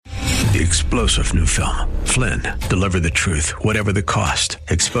The explosive new film, Flynn, deliver the truth, whatever the cost,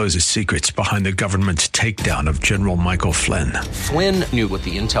 exposes secrets behind the government's takedown of General Michael Flynn. Flynn knew what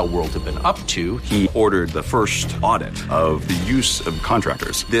the intel world had been up to. He ordered the first audit of the use of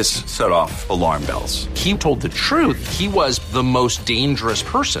contractors. This set off alarm bells. He told the truth. He was the most dangerous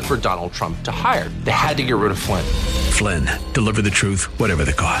person for Donald Trump to hire. They had to get rid of Flynn. Flynn, deliver the truth, whatever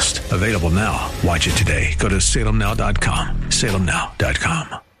the cost. Available now. Watch it today. Go to salemnow.com.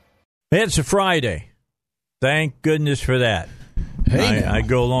 salemnow.com. It's a Friday. Thank goodness for that. Hey, I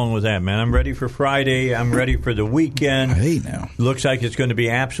go along with that, man. I'm ready for Friday. I'm ready for the weekend. Hey, now. Looks like it's going to be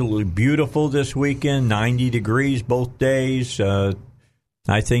absolutely beautiful this weekend. 90 degrees both days.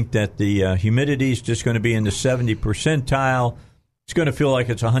 I think that the humidity is just going to be in the 70 percentile. It's going to feel like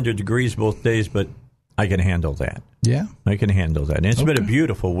it's 100 degrees both days, but I can handle that. Yeah. I can handle that. And it's been a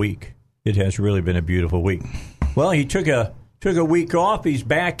beautiful week. It has really been a beautiful week. Well, he took a week off. He's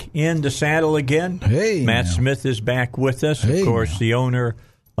back in the saddle again. Hey, Matt now. Smith is back with us. Hey, of course, now. the owner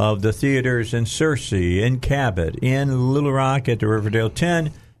of the theaters in Searcy, in Cabot, in Little Rock at the Riverdale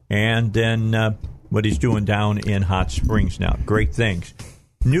 10, and then what he's doing down in Hot Springs now. Great things.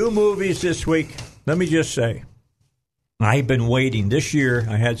 New movies this week. Let me just say, I've been waiting. This year,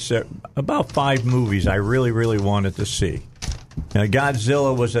 I had about 5 movies I really, really wanted to see. Now,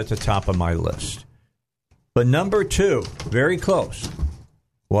 Godzilla was at the top of my list. But number 2, very close,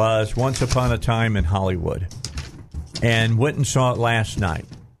 was Once Upon a Time in Hollywood. And went and saw it last night.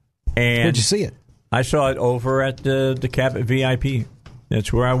 And where'd you see it? I saw it over at the Cabot VIP.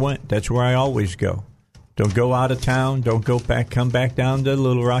 That's where I went. That's where I always go. Don't go out of town. Don't come back down to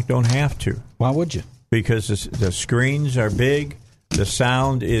Little Rock. Don't have to. Why would you? Because the screens are big. The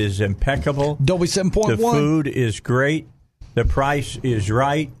sound is impeccable. Dolby 7.1. The food is great. The price is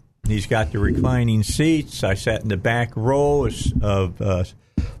right. He's got the reclining seats. I sat in the back row of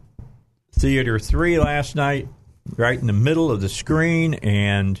Theater 3 last night, right in the middle of the screen.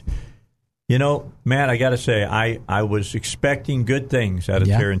 And, you know, Matt, I got to say, I was expecting good things out of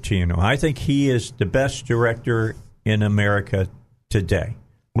Tarantino. I think he is the best director in America today.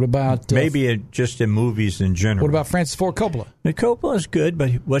 What about... Maybe just in movies in general. What about Francis Ford Coppola? Coppola's good, but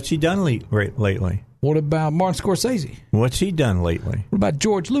what's he done lately? What about Martin Scorsese? What's he done lately? What about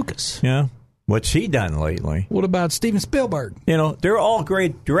George Lucas? Yeah. What's he done lately? What about Steven Spielberg? You know, they're all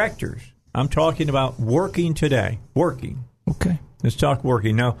great directors. I'm talking about working today. Working. Okay. Let's talk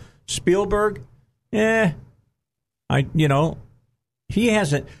working. Now, Spielberg, he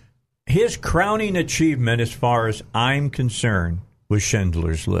hasn't. His crowning achievement, as far as I'm concerned, was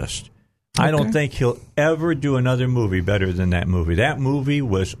Schindler's List. Okay. I don't think he'll ever do another movie better than that movie. That movie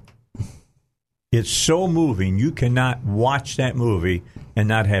was... It's so moving, you cannot watch that movie and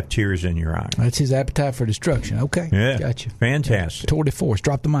not have tears in your eyes. That's his Appetite for Destruction. Okay. Yeah. Gotcha. Fantastic. Tour de force.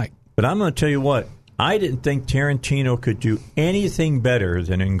 Drop the mic. But I'm going to tell you what, I didn't think Tarantino could do anything better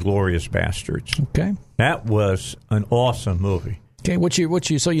than Inglourious Bastards. Okay. That was an awesome movie. Okay,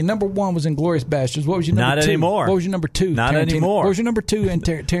 so your number 1 was Inglourious Bastards. What was your number 2? Not anymore. What was your number 2? Not Tarantino? anymore. What was your number 2 in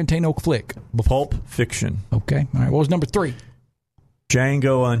Tarantino flick? Pulp Fiction. Okay. All right. What was number 3?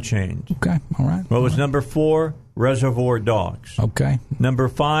 Django Unchained. Okay. All right. What was number 4? Reservoir Dogs. Okay. Number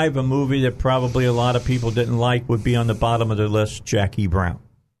 5, a movie that probably a lot of people didn't like, would be on the bottom of the list, Jackie Brown.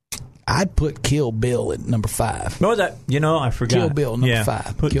 I'd put Kill Bill at number 5. What was that? You know, I forgot. Kill Bill, number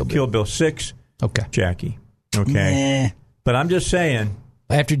 5. Put Kill Bill 6. Okay. Jackie. Okay. Nah. But I'm just saying.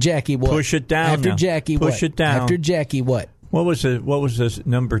 After Jackie, what? Push it down. After now. Jackie, what? Push it down. After Jackie, what? What was this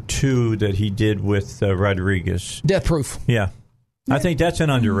number 2 that he did with Rodriguez? Death Proof. Yeah. I think that's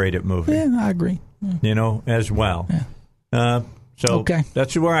an underrated movie. Yeah, I agree. Yeah. You know, as well. Yeah. Okay.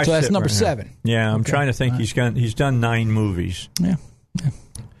 That's where I sit. So that's number right 7. Now. Yeah, I'm trying to think. Right. He's done 9 movies. Yeah.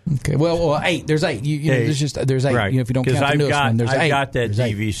 Okay. Well, 8. There's 8. You know, there's 8. Right. You know, if you don't count the newest one, there's 8. I've got that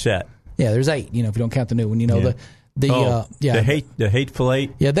there's DV 8. set. Yeah, there's 8. You know, if you don't count the new one, you know the Hateful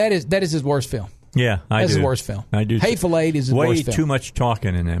Eight. Yeah, that is his worst film. Yeah, that's his worst film. I do. Hateful Eight is his worst film. Way too much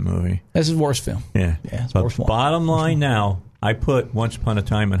talking in that movie. That's his worst film. Yeah. It's but worst one. Bottom line now, I put Once Upon a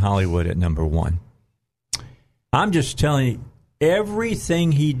Time in Hollywood at number 1. I'm just telling you,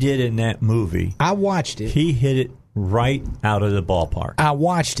 everything he did in that movie, I watched it. He hit it right out of the ballpark. I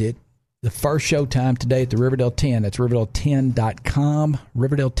watched it. The first showtime today at the Riverdale 10. That's Riverdale10.com.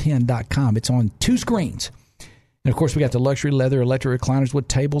 Riverdale10.com. It's on 2 screens. And, of course, we got the luxury leather electric recliners with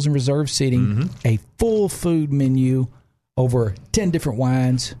tables and reserved seating, a full food menu, over 10 different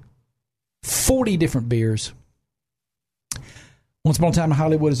wines, 40 different beers. Once Upon a Time in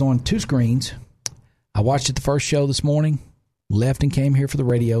Hollywood is on 2 screens. I watched it the first show this morning, left and came here for the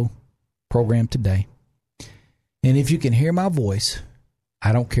radio program today. And if you can hear my voice,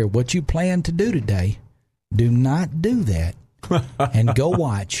 I don't care what you plan to do today. Do not do that and go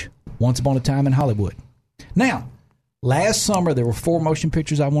watch Once Upon a Time in Hollywood. Now, last summer, there were 4 motion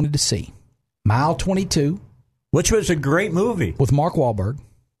pictures I wanted to see. Mile 22. Which was a great movie. With Mark Wahlberg.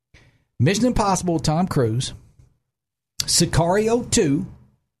 Mission Impossible with Tom Cruise. Sicario 2.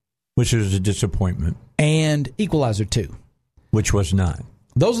 Which was a disappointment. And Equalizer 2. Which was not.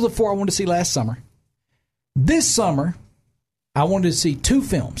 Those are the 4 I wanted to see last summer. This summer, I wanted to see 2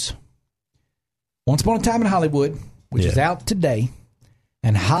 films. Once Upon a Time in Hollywood, which is out today,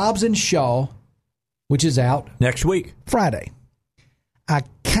 and Hobbs and Shaw, which is out next week, Friday. I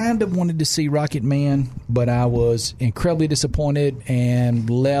kind of wanted to see Rocket Man, but I was incredibly disappointed and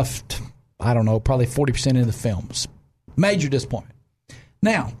left, I don't know, probably 40% of the films. Major disappointment.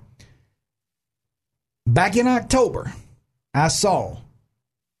 Now, back in October, I saw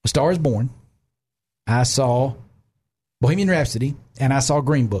A Star is Born, I saw Bohemian Rhapsody, and I saw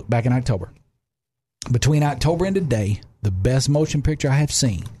Green Book back in October. Between October and today, the best motion picture I have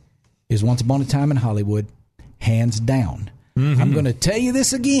seen is Once Upon a Time in Hollywood, hands down. Mm-hmm. I'm going to tell you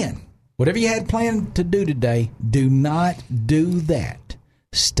this again. Whatever you had planned to do today, do not do that.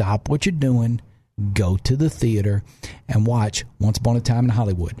 Stop what you're doing, go to the theater, and watch Once Upon a Time in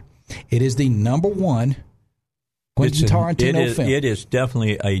Hollywood. It is the number 1 Quentin Tarantino film. It is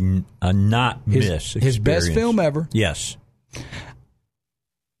definitely a not miss experience. His best film ever. Yes.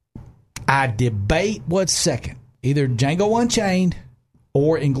 I debate what's second, either Django Unchained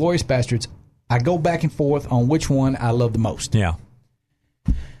or Inglourious Bastards. I go back and forth on which one I love the most. Yeah.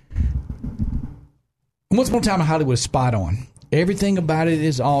 Once Upon a Time in Hollywood is spot on. Everything about it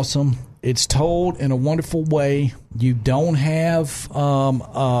is awesome. It's told in a wonderful way. You don't have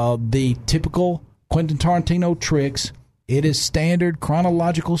the typical Quentin Tarantino tricks. It is standard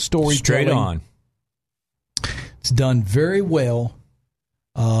chronological storytelling. Straight on. It's done very well.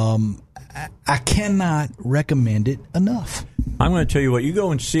 I cannot recommend it enough. I'm going to tell you what. You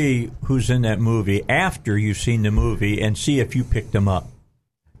go and see who's in that movie after you've seen the movie and see if you picked them up.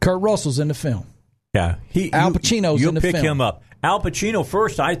 Kurt Russell's in the film. Yeah. Al Pacino's in the film. You'll pick him up. Al Pacino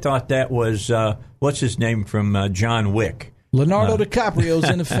first, I thought that was, what's his name from John Wick? Leonardo DiCaprio's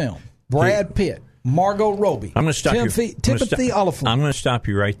in the film. Brad Pitt. Margot Robbie. I'm going to stop Timothy Olyphant. I'm going to stop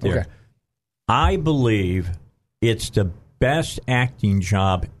you right there. Okay. I believe it's the best acting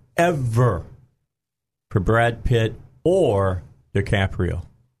job ever for Brad Pitt or DiCaprio.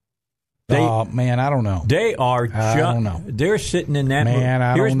 Man, I don't know. They are I don't know. They're sitting in that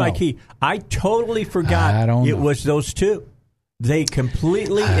movie. Here's my key. I totally forgot it was those two. They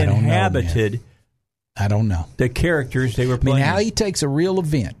completely inhabited the characters they were playing. I mean, how he takes a real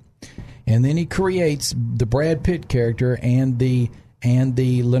event and then he creates the Brad Pitt character and the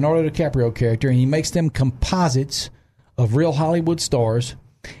Leonardo DiCaprio character, and he makes them composites of real Hollywood stars,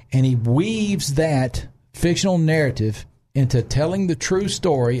 and he weaves that fictional narrative into telling the true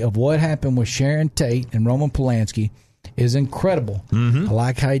story of what happened with Sharon Tate and Roman Polanski is incredible. Mm-hmm. I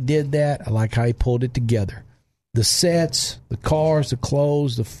like how he did that. I like how he pulled it together. The sets, the cars, the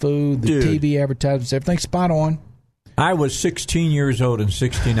clothes, the food, the TV advertisements, everything's spot on. I was 16 years old in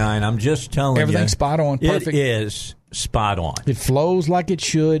 69. I'm just telling you. Everything's spot on. Perfect. It is spot on. It flows like it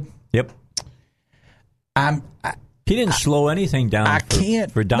should. Yep. He didn't slow anything down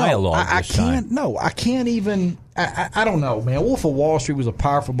for dialogue this time. I can't even. I don't know, man. Wolf of Wall Street was a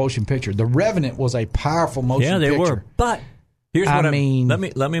powerful motion picture. The Revenant was a powerful motion picture. Yeah, they were. But here's what I mean.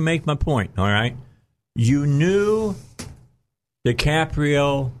 Let me make my point, all right? You knew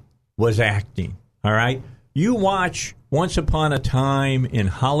DiCaprio was acting, all right? You watch Once Upon a Time in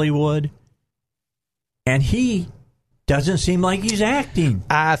Hollywood, and he doesn't seem like he's acting.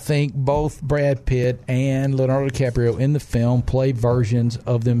 I think both Brad Pitt and Leonardo DiCaprio in the film play versions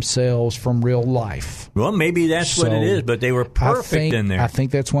of themselves from real life. Well, maybe that's what it is, but they were perfect in there. I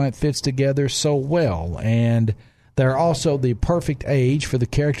think that's why it fits together so well. And they're also the perfect age for the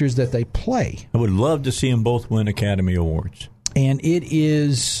characters that they play. I would love to see them both win Academy Awards. And it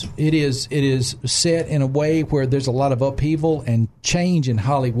is set in a way where there's a lot of upheaval and change in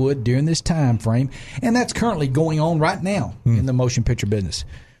Hollywood during this time frame, and that's currently going on right now in the motion picture business.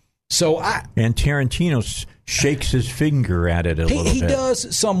 And Tarantino shakes his finger at it a little bit. He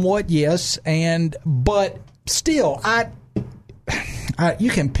does somewhat, yes, but still, you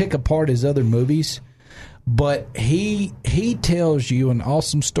can pick apart his other movies. But he tells you an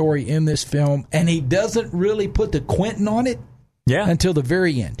awesome story in this film, and he doesn't really put the Quentin on it until the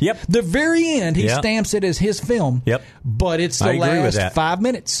very end. Yep. The very end, he stamps it as his film. Yep. But it's the last 5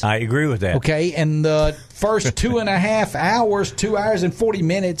 minutes. I agree with that. Okay, and the first 2.5 hours, 2 hours and 40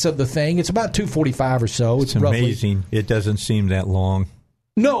 minutes of the thing, it's about 2:45 or so. It's amazing. It doesn't seem that long.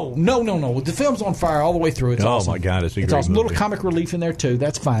 No. The film's on fire all the way through. It's awesome. My God, it's a great awesome. movie. Little comic relief in there, too.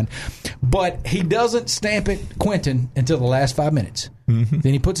 That's fine. But he doesn't stamp it, Quentin, until the last 5 minutes. Mm-hmm.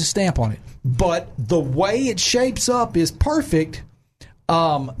 Then he puts a stamp on it. But the way it shapes up is perfect.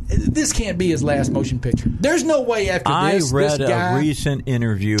 This can't be his last motion picture. There's no way after this. I read this guy, a recent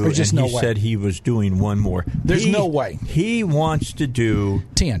interview, and he said he was doing one more. There's no way. He wants to do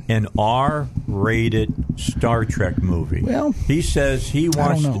 10. An R-rated Star Trek movie. Well, he says he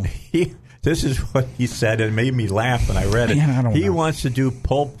wants. I don't know. This is what he said, and it made me laugh when I read it. Man, I don't he know. wants to do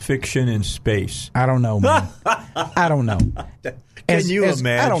Pulp Fiction in space. I don't know, man. I don't know. Can you imagine?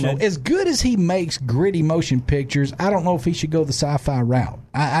 I don't know. As good as he makes gritty motion pictures, I don't know if he should go the sci-fi route.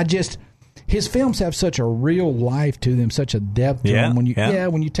 I just... His films have such a real life to them, such a depth to them. When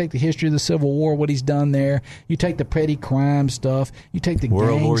you take the history of the Civil War, what he's done there, you take the petty crime stuff, you take the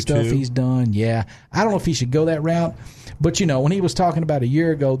gang stuff he's done. Yeah, I don't know if he should go that route. But, when he was talking about a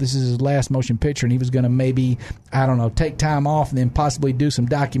year ago, this is his last motion picture, and he was going to maybe, I don't know, take time off and then possibly do some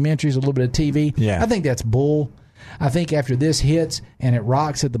documentaries, a little bit of TV. Yeah. I think that's bull. I think after this hits and it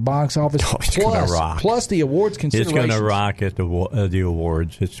rocks at the box office, plus the awards considerations. It's going to rock at the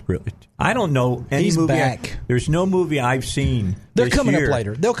awards. It's really. I don't know any He's movie. back. There's no movie I've seen. They're coming year. up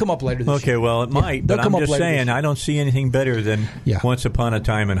later. They'll come up later this year. Okay, well, it might, but I'm just saying I don't see anything better than Once Upon a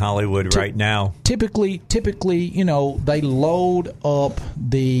Time in Hollywood right now. Typically, they load up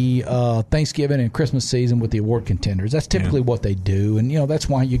the Thanksgiving and Christmas season with the award contenders. That's typically what they do, and that's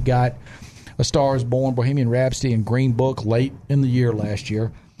why you got A Star Is Born, Bohemian Rhapsody, and Green Book late in the year last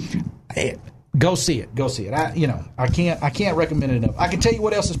year. Go see it. I can't recommend it enough. I can tell you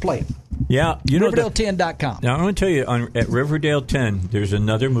what else is playing. Yeah, Riverdale10.com. Now, I'm going to tell you, at Riverdale 10, there's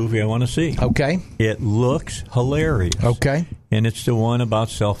another movie I want to see. Okay. It looks hilarious. Okay. And it's the one about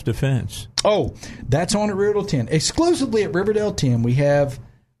self-defense. Oh, that's on at Riverdale 10. Exclusively at Riverdale 10, we have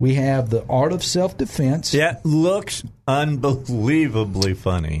The Art of Self-Defense. That looks unbelievably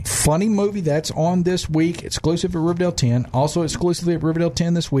funny. Funny movie that's on this week, exclusive at Riverdale 10. Also exclusively at Riverdale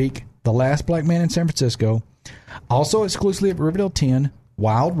 10 this week, The Last Black Man in San Francisco. Also exclusively at Riverdale 10,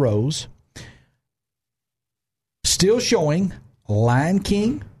 Wild Rose. Still showing Lion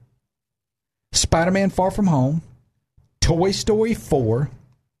King, Spider-Man Far From Home, Toy Story 4,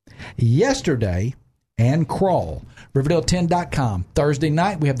 Yesterday, and Crawl. Riverdale10.com. Thursday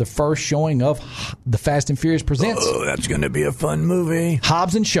night, we have the first showing of The Fast and Furious Presents. Oh, that's going to be a fun movie.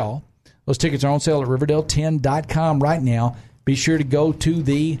 Hobbs and Shaw. Those tickets are on sale at Riverdale10.com right now. Be sure to go to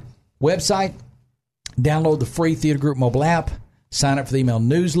the website, download the free Theater Group mobile app, sign up for the email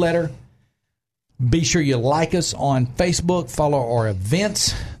newsletter. Be sure you like us on Facebook, follow our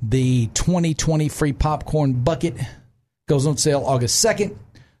events. The 2020 free popcorn bucket goes on sale August 2nd.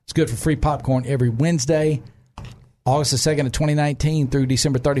 It's good for free popcorn every Wednesday. August the 2nd of 2019 through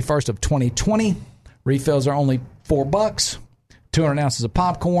December 31st of 2020. Refills are only $4, 200 ounces of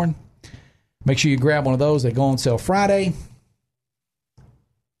popcorn. Make sure you grab one of those. They go on sale Friday.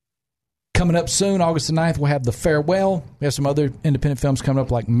 Coming up soon, August the 9th, we'll have The Farewell. We have some other independent films coming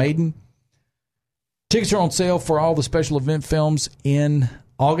up like Maiden. Tickets are on sale for all the special event films in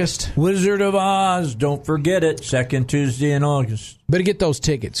August. Wizard of Oz, don't forget it, second Tuesday in August. Better get those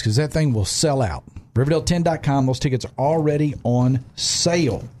tickets because that thing will sell out. Riverdale10.com, those tickets are already on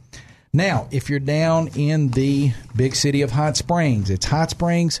sale. Now, if you're down in the big city of Hot Springs, it's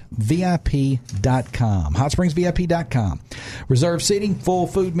hotspringsvip.com. Hotspringsvip.com. Reserved seating, full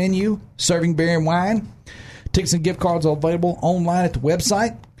food menu, serving beer and wine. Tickets and gift cards are available online at the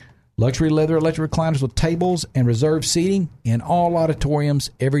website. Luxury leather electric recliners with tables and reserved seating in all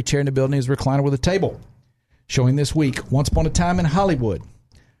auditoriums. Every chair in the building is a recliner with a table. Showing this week, Once Upon a Time in Hollywood,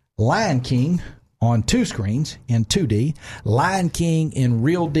 Lion King on 2 screens in 2D, Lion King in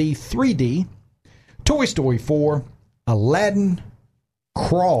Real D 3D, Toy Story 4, Aladdin,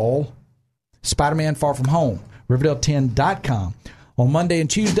 Crawl, Spider-Man Far From Home, Riverdale10.com. On Monday and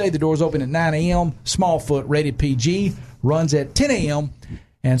Tuesday, the doors open at 9 a.m., Smallfoot, rated PG, runs at 10 a.m.,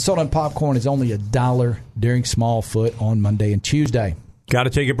 and soda and popcorn is only $1 during Smallfoot on Monday and Tuesday. Got to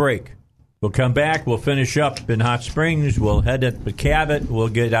take a break. We'll come back. We'll finish up in Hot Springs. We'll head up to Cabot. We'll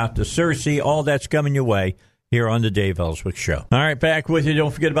get out to Searcy. All that's coming your way here on the Dave Elswick Show. All right, back with you. Don't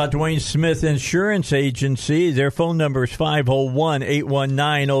forget about Dwayne Smith Insurance Agency. Their phone number is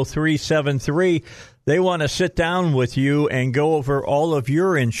 501-819-0373. They want to sit down with you and go over all of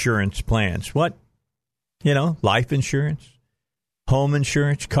your insurance plans. What? Life insurance, home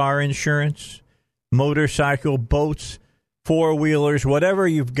insurance, car insurance, motorcycle, boats, four-wheelers, whatever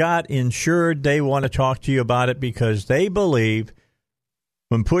you've got insured, they want to talk to you about it because they believe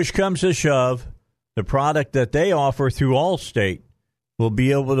when push comes to shove, the product that they offer through Allstate will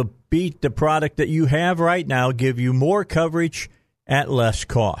be able to beat the product that you have right now, give you more coverage at less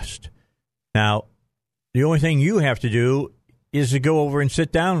cost. Now, the only thing you have to do is to go over and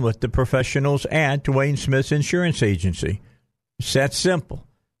sit down with the professionals at Dwayne Smith's Insurance Agency. It's that simple.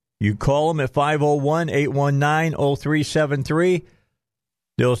 You call them at 501-819-0373.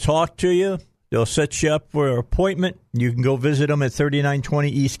 They'll talk to you. They'll set you up for an appointment. You can go visit them at 3920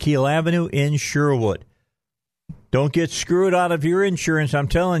 East Keel Avenue in Sherwood. Don't get screwed out of your insurance. I'm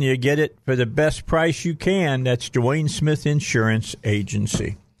telling you, get it for the best price you can. That's Dwayne Smith Insurance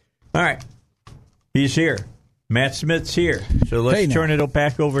Agency. All right. He's here. Matt Smith's here. So let's turn it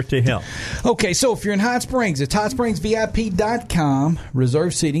back over to him. Okay, so if you're in Hot Springs, it's hotspringsvip.com.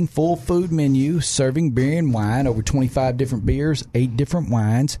 Reserve seating, full food menu, serving beer and wine, over 25 different beers, 8 different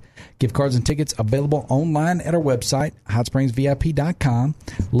wines. Gift cards and tickets available online at our website, hotspringsvip.com.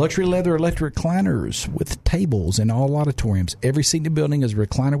 Luxury leather electric recliners with tables in all auditoriums. Every seat in the building is a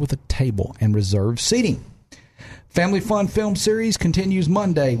recliner with a table and reserved seating. Family Fun Film Series continues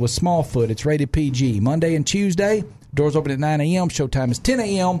Monday with Smallfoot. It's rated PG. Monday and Tuesday, doors open at 9 a.m. Showtime is 10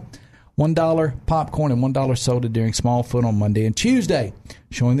 a.m. $1 popcorn and $1 soda during Smallfoot on Monday and Tuesday.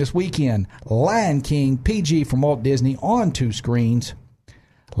 Showing this weekend, Lion King PG from Walt Disney on 2 screens.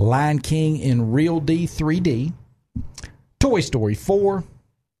 Lion King in Real D 3D. Toy Story 4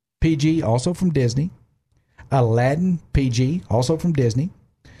 PG, also from Disney. Aladdin PG, also from Disney.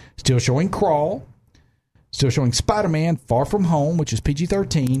 Still showing Crawl. Still showing Spider-Man Far From Home, which is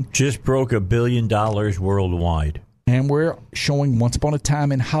PG-13. Just broke $1 billion worldwide. And we're showing Once Upon a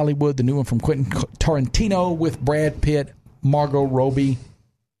Time in Hollywood, the new one from Quentin Tarantino with Brad Pitt, Margot Robbie,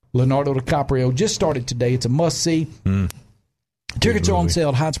 Leonardo DiCaprio. Just started today. It's a must-see. Tickets are on sale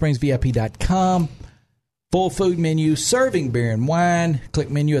at hotspringsvip.com. Full food menu, serving beer and wine. Click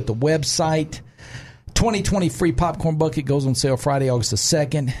menu at the website. 2020 free popcorn bucket goes on sale Friday, August the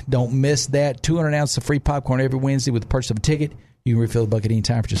 2nd. Don't miss that. 200 ounces of free popcorn every Wednesday with the purchase of a ticket. You can refill the bucket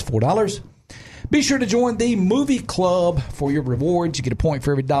anytime for just $4. Be sure to join the movie club for your rewards. You get a point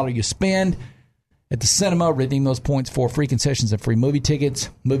for every dollar you spend at the cinema. Redeem those points for free concessions and free movie tickets.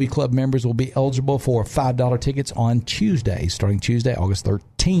 Movie club members will be eligible for $5 tickets on Tuesday, starting Tuesday, August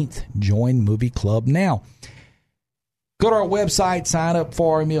 13th. Join Movie Club now. Go to our website, sign up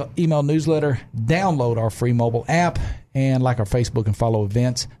for our email newsletter, download our free mobile app, and like our Facebook and follow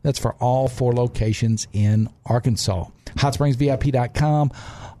events. That's for all 4 locations in Arkansas. HotSpringsVIP.com,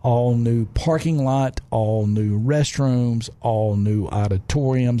 all new parking lot, all new restrooms, all new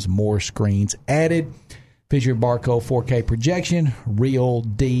auditoriums, more screens added. Featuring barcode 4K projection, Real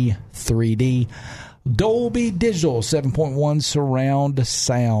D 3D. Dolby Digital 7.1 surround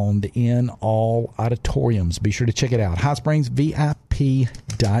sound in all auditoriums. Be sure to check it out.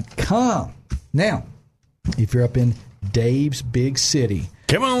 HotSpringsVIP.com. Now, if you're up in Dave's Big City,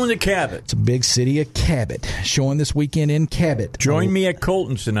 come on to Cabot. It's a big city of Cabot. Showing this weekend in Cabot. Join me at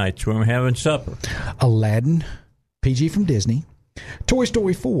Colton's tonight where I'm having supper. Aladdin, PG from Disney. Toy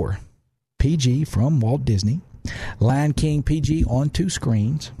Story 4, PG from Walt Disney. Lion King PG on 2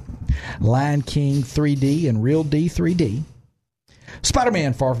 screens. Lion King 3D and Real D 3D.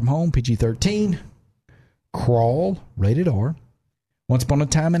 Spider-Man Far From Home PG-13. Crawl rated R. Once Upon a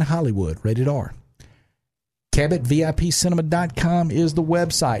Time in Hollywood rated R. CabotVIPcinema.com is the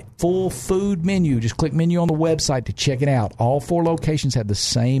website. Full food menu. Just click menu on the website to check it out. All 4 locations have the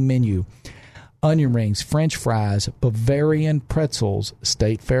same menu. Onion rings, French fries, Bavarian pretzels,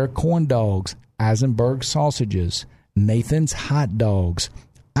 State Fair corn dogs, Eisenberg sausages, Nathan's hot dogs,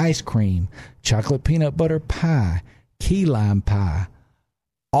 ice cream, chocolate peanut butter pie, key lime pie,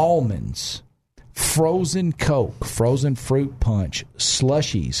 almonds, frozen Coke, frozen fruit punch,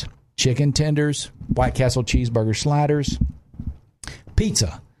 slushies, chicken tenders, White Castle cheeseburger sliders,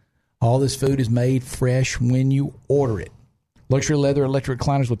 pizza. All this food is made fresh when you order it. Luxury leather electric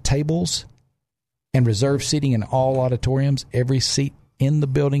recliners with tables and reserved seating in all auditoriums. Every seat in the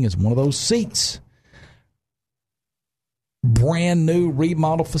building is one of those seats. Brand new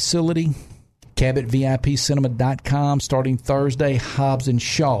remodel facility. CabotVIPcinema.com. Starting Thursday, Hobbs and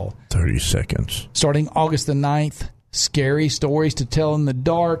Shaw. 30 seconds. Starting August the 9th, Scary Stories to Tell in the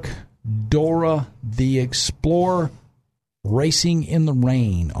Dark. Dora the Explorer. Racing in the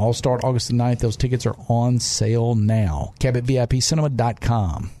Rain. All start August the 9th. Those tickets are on sale now.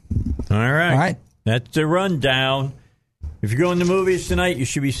 CabotVIPcinema.com. All right. All right. That's the rundown. If you're going to movies tonight, you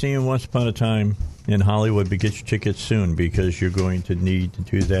should be seeing Once Upon a Time in Hollywood, but get your tickets soon because you're going to need to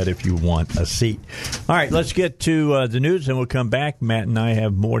do that if you want a seat. All right, let's get to the news, and we'll come back. Matt and I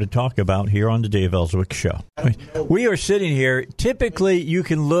have more to talk about here on the Dave Elswick Show. We are sitting here. Typically, you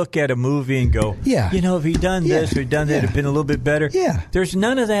can look at a movie and go, yeah, if he'd done this or done that, it'd been a little bit better. Yeah. There's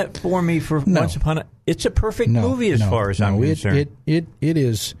none of that for me for Once Upon a... It's a perfect movie as far as I'm concerned. It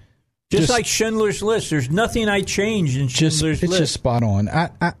is... Just like Schindler's List. There's nothing I changed in Schindler's List. It's just spot on.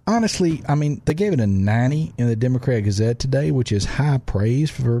 I honestly, they gave it a 90 in the Democrat Gazette today, which is high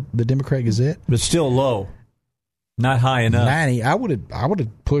praise for the Democrat Gazette. But still low. Not high enough. 90. I would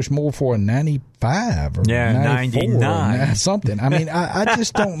have pushed more for a 95 or 99. Or something. I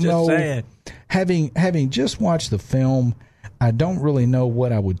just don't just know. Saying. Having just watched the film, I don't really know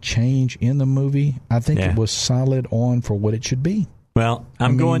what I would change in the movie. I think it was solid on for what it should be. Well,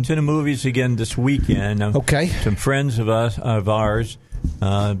 I'm going to the movies again this weekend. Okay. Some friends of ours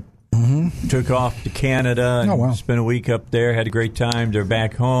took off to Canada and spent a week up there. Had a great time. They're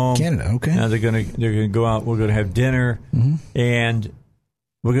back home. Canada, okay. Now they're gonna go out. We're gonna have dinner, and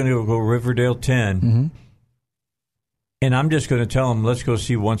we're gonna go Riverdale 10. And I'm just gonna tell them, let's go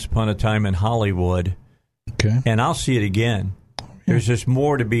see Once Upon a Time in Hollywood. Okay. And I'll see it again. Yeah. There's just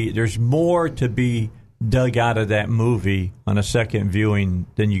more to be. There's more to be dug out of that movie on a second viewing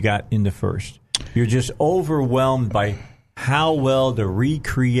than you got in the first. You're just overwhelmed by how well the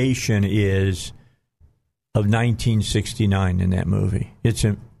recreation is of 1969 in that movie.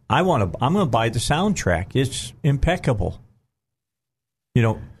 I'm going to buy the soundtrack. It's impeccable.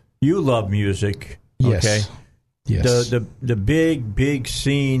 You love music, yes. Okay? Yes. The big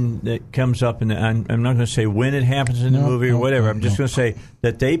scene that comes up I'm not going to say when it happens in the movie or whatever. I'm just going to say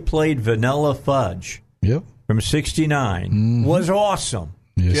that they played Vanilla Fudge. Yep. From 69 was awesome.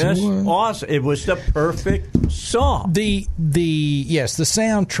 Yes, just it was. Awesome. It was the perfect song. The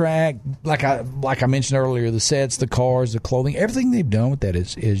soundtrack, like I mentioned earlier, the sets, the cars, the clothing, everything they've done with that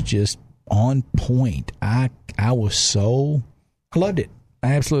is just on point. I loved it.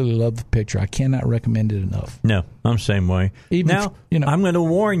 I absolutely love the picture. I cannot recommend it enough. No, I'm the same way. I'm going to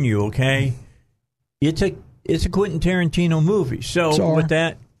warn you, okay? It's a Quentin Tarantino movie. So with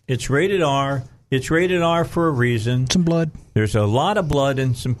that, it's rated R. It's rated R for a reason. Some blood. There's a lot of blood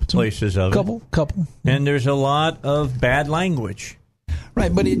in some places of it. Couple. And there's a lot of bad language.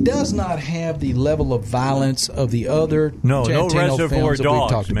 Right, but it does not have the level of violence of the other no Reservoir films that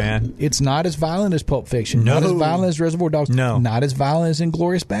Dogs, we've talked man. About. It's not as violent as Pulp Fiction. No. Not as violent as Reservoir Dogs. No. Not as violent as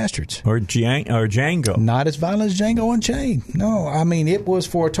Inglourious Bastards. Or Django. Not as violent as Django Unchained. No, it was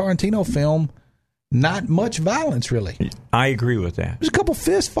for a Tarantino film. Not much violence, really. I agree with that. There's a couple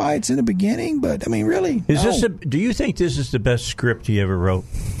fist fights in the beginning, but really. Do you think this is the best script he ever wrote?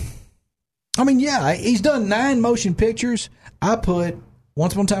 Yeah, he's done 9 motion pictures. I put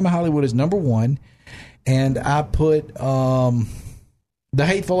Once Upon a Time in Hollywood as number 1, and I put The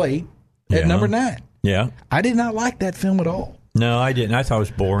Hateful Eight at number 9. Yeah, I did not like that film at all. No, I didn't. I thought it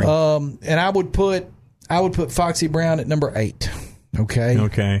was boring. And I would put Foxy Brown at number 8.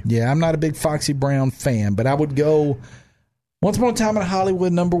 Okay. Yeah, I'm not a big Foxy Brown fan, but I would go Once Upon a Time in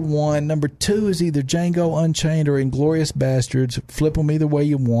Hollywood, number 1. Number 2 is either Django Unchained or Inglourious Bastards. Flip them either way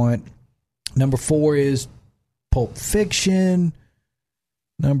you want. Number 4 is Pulp Fiction.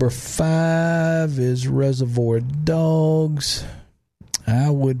 Number 5 is Reservoir Dogs. I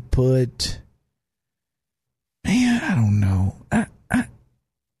would put... I don't know.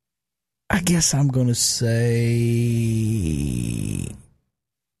 I guess I'm going to say,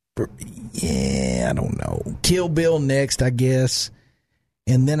 I don't know. Kill Bill next, I guess.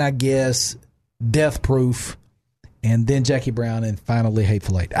 And then I guess Death Proof. And then Jackie Brown. And finally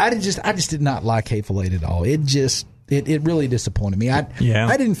Hateful Eight. I just did not like Hateful Eight at all. It really disappointed me. I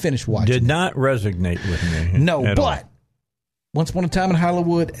didn't finish watching Did not resonate with me. No, but Once Upon a Time in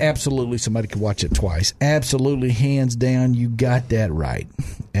Hollywood, absolutely somebody could watch it twice. Absolutely, hands down, you got that right.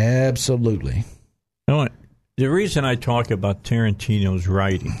 Absolutely. The reason I talk about Tarantino's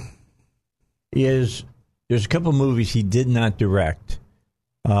writing is there's a couple movies he did not direct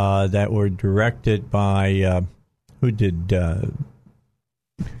that were directed by who did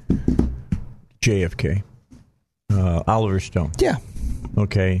JFK? Oliver Stone. Yeah.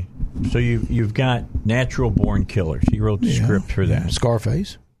 Okay. So you've got Natural Born Killers. He wrote the script for that.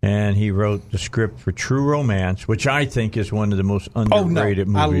 Scarface. And he wrote the script for True Romance, which I think is one of the most underrated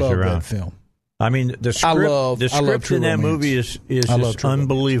movies I love around. That film. The script in that movie is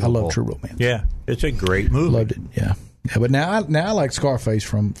unbelievable. I love True Romance. Yeah, it's a great movie. Loved it. Yeah. But now I like Scarface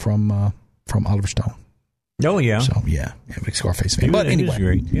from Oliver Stone. Oh, yeah. So, yeah, big Scarface fan. It But is anyway.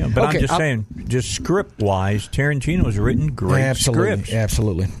 great. Yeah, but Okay, I'm just saying, just script-wise, Tarantino's written great scripts.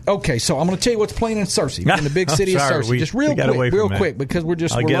 Absolutely. Okay, so I'm going to tell you what's playing in Cersei, in the big city of Cersei. Just real quick, because we're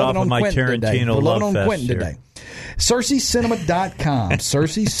loving on Quentin today. We're loving on Quentin today. CerseiCinema.com.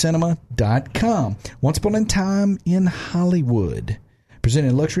 CerseiCinema.com. Once Upon a Time in Hollywood.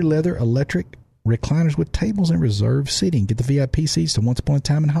 Presenting luxury leather, electric recliners with tables and reserved seating. Get the VIP seats to Once Upon a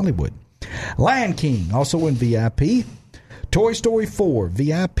Time in Hollywood. Lion King, also in VIP. Toy Story 4,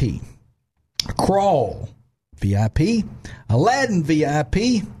 VIP. Crawl, VIP. Aladdin,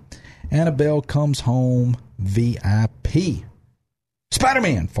 VIP. Annabelle Comes Home, VIP.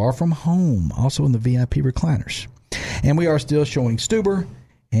 Spider-Man, Far From Home, also in the VIP recliners. And we are still showing Stuber,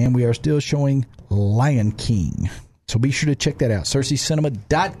 and we are still showing Lion King. So be sure to check that out,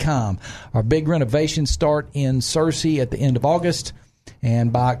 CerseiCinema.com. Our big renovations start in Cersei at the end of August,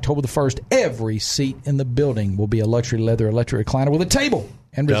 and by October the 1st, every seat in the building will be a luxury leather electric recliner with a table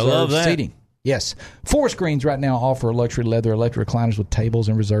and reserved seating. Yes. 4 screens right now offer luxury leather electric recliners with tables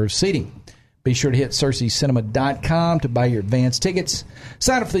and reserved seating. Be sure to hit CerseiCinema.com to buy your advance tickets.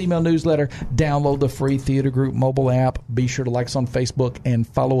 Sign up for the email newsletter. Download the free Theater Group mobile app. Be sure to like us on Facebook and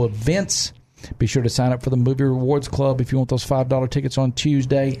follow events. Be sure to sign up for the Movie Rewards Club if you want those $5 tickets on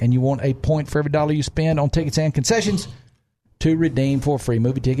Tuesday and you want a point for every dollar you spend on tickets and concessions to redeem for free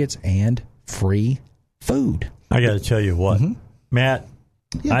movie tickets and free food. I got to tell you what, Matt,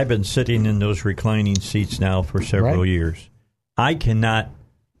 I've been sitting in those reclining seats now for several years. I cannot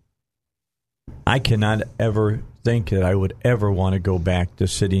ever think that I would ever want to go back to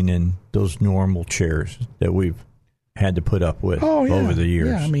sitting in those normal chairs that we've had to put up with over the years.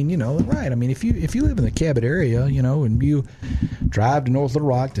 Yeah, I mean, right. I mean, if you live in the Cabot area, and you drive to North Little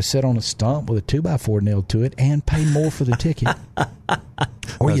Rock to sit on a stump with a 2x4 nailed to it and pay more for the ticket,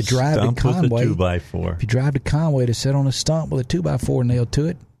 or you drive to Conway, with a 2x4. If you drive to Conway to sit on a stump with a 2x4 nailed to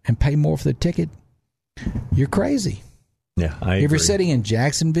it and pay more for the ticket, you're crazy. Yeah, I agree. If you're sitting in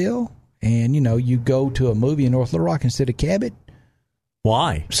Jacksonville and you go to a movie in North Little Rock instead of Cabot,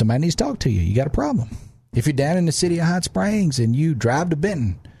 why? Somebody needs to talk to you. You got a problem. If you're down in the city of Hot Springs and you drive to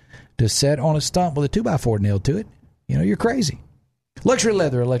Benton to sit on a stump with a 2x4 nailed to it, you're crazy. Luxury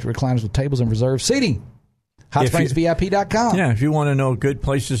leather electric recliners with tables and reserved seating. HotSpringsVIP.com. Yeah, if you want to know good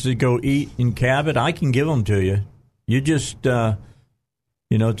places to go eat in Cabot, I can give them to you. You just,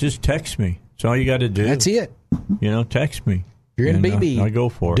 just text me. That's all you got to do. That's it. Text me. If you're in BB, I go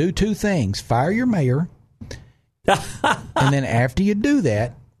for it. Do 2 things. Fire your mayor, and then after you do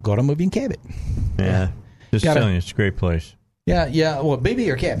that, go to a movie in Cabot. Yeah. Just telling you, it's a great place. Yeah. Well, BB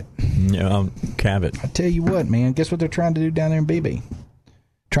or Cabot? Yeah, Cabot. I tell you what, man. Guess what they're trying to do down there in BB?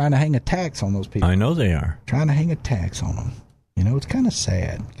 Trying to hang a tax on those people. I know they are. Trying to hang a tax on them. It's kind of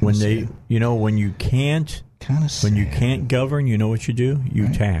sad. When you can't govern, you know what you do? You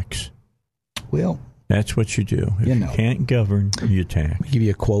tax. Well, that's what you do. If you can't govern, you tax. Let me give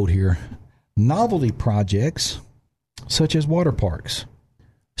you a quote here. Novelty projects such as water parks,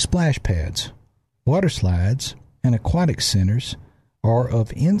 splash pads, water slides, and aquatic centers are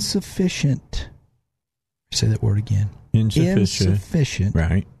of insufficient, say that word again, insufficient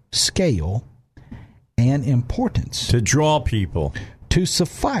right. scale and importance to draw people, to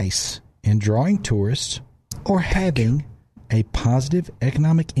suffice in drawing tourists or having a positive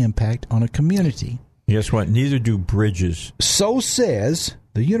economic impact on a community. Guess what? Neither do bridges. So says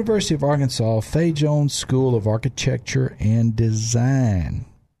the University of Arkansas Fay Jones School of Architecture and Design.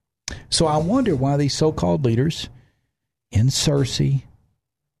 So I wonder why these so-called leaders in Cersei,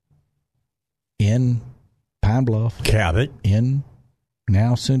 in Pine Bluff, Cabot, in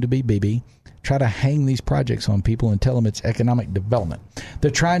now soon-to-be BB, try to hang these projects on people and tell them it's economic development.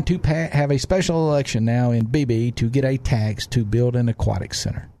 They're trying to have a special election now in BB to get a tax to build an aquatic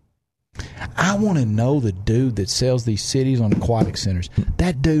center. I want to know the dude that sells these cities on aquatic centers.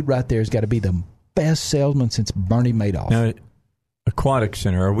 That dude right there has got to be the best salesman since Bernie Madoff. Now, aquatic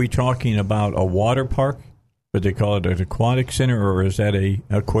center, are we talking about a water park, but they call it an aquatic center, or is that a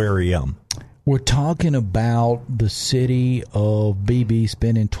aquarium? We're talking about the city of BB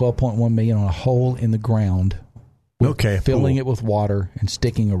spending $12.1 million on a hole in the ground, filling it with water and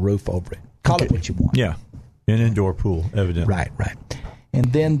sticking a roof over it. Call it what you want. Yeah, an indoor pool, evidently. Right. And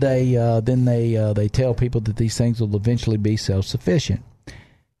then they tell people that these things will eventually be self-sufficient.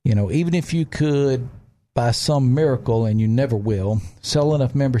 Even if you could, by some miracle, and you never will, sell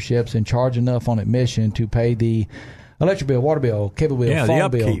enough memberships and charge enough on admission to pay the electric bill, water bill, cable bill,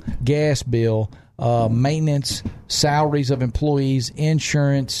 phone bill, gas bill, maintenance, salaries of employees,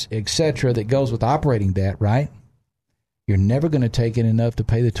 insurance, etc., that goes with operating that, right? you're never going to take in enough to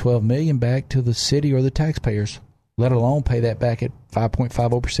pay the $12 million back to the city or the taxpayers, let alone pay that back at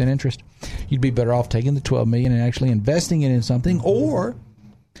 5.50% interest. You'd be better off taking the $12 million and actually investing it in something, or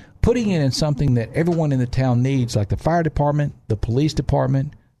putting it in something that everyone in the town needs, like the fire department, the police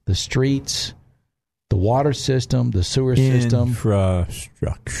department, the streets, the water system, the sewer system.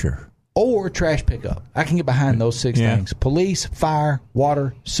 Infrastructure. Or trash pickup. I can get behind those 6 things. Police, fire,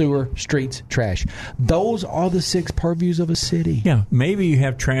 water, sewer, streets, trash. Those are the 6 purviews of a city. Yeah, maybe you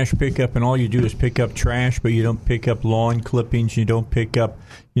have trash pickup and all you do is pick up trash, but you don't pick up lawn clippings, you don't pick up,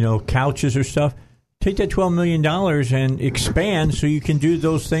 couches or stuff. Take that $12 million and expand so you can do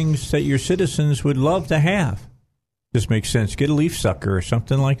those things that your citizens would love to have. Just makes sense. Get a leaf sucker or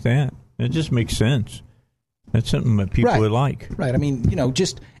something like that. It just makes sense. That's something that people would like. Right. I mean,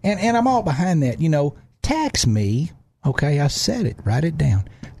 just, and I'm all behind that. Tax me. Okay, I said it. Write it down.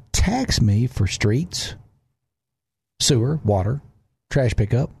 Tax me for streets, sewer, water, trash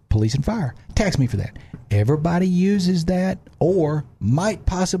pickup, police, and fire. Tax me for that. Everybody uses that or might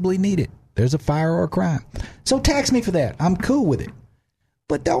possibly need it. There's a fire or a crime. So tax me for that. I'm cool with it.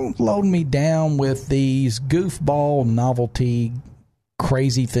 But don't load me down with these goofball novelty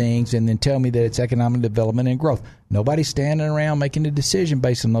crazy things and then tell me that it's economic development and growth. Nobody's standing around making a decision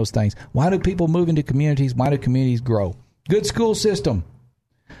based on those things. Why do people move into communities? Why do communities grow? Good school system,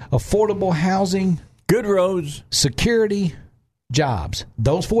 affordable housing, good roads, security, jobs.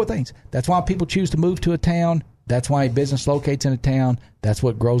 Those 4 things. That's why people choose to move to a town. That's why a business locates in a town. That's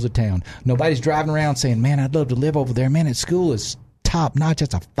what grows a town. Nobody's driving around saying, man, I'd love to live over there. Man, that school is top notch.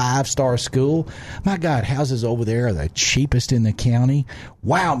 It's a 5-star school. My God, houses over there are the cheapest in the county.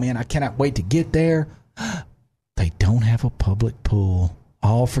 Wow, man, I cannot wait to get there. They don't have a public pool.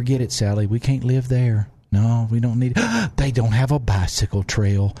 Oh, forget it, Sally. We can't live there. No, we don't need it. They don't have a bicycle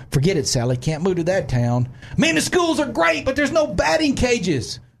trail. Forget it, Sally. Can't move to that town. Man, the schools are great, but there's no batting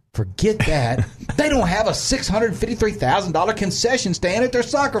cages. Forget that. They don't have a $653,000 concession stand at their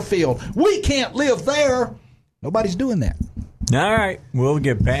soccer field. We can't live there. Nobody's doing that. All right, we'll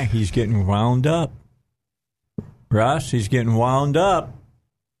get back. He's getting wound up. Russ, he's getting wound up.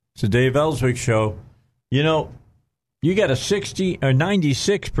 It's the Dave Elswick Show. You got a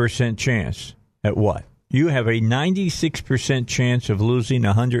 96% chance at what? You have a 96% chance of losing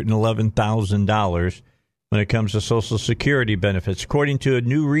 $111,000 when it comes to Social Security benefits. According to a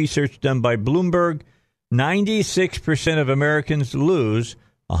new research done by Bloomberg, 96% of Americans lose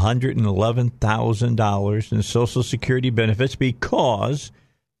 $111,000 in Social Security benefits because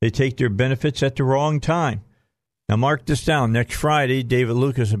they take their benefits at the wrong time. Now, mark this down. Next Friday, David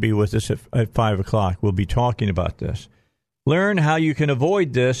Lucas will be with us at 5 o'clock. We'll be talking about this. Learn how you can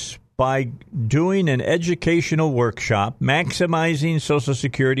avoid this by doing an educational workshop, Maximizing Social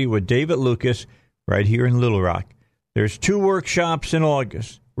Security with David Lucas, right here in Little Rock. There's 2 workshops in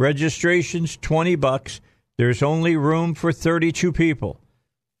August. Registration's $20. There's only room for 32 people.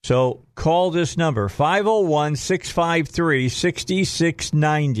 So call this number,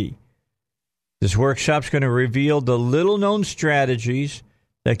 501-653-6690. This workshop's going to reveal the little-known strategies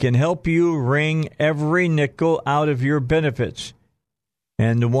that can help you wring every nickel out of your benefits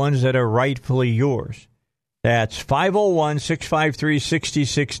and the ones that are rightfully yours. That's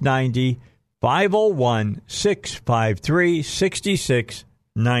 501-653-6690,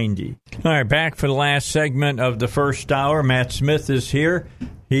 501-653-6690. All right, back for the last segment of the first hour. Matt Smith is here.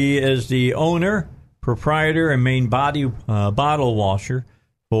 He is the owner, proprietor, and main bottle washer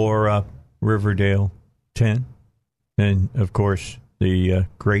for Riverdale 10. And, of course, the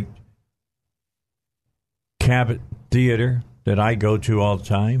great Cabot Theater that I go to all the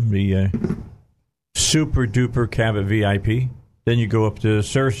time, the super-duper Cabot VIP. Then you go up to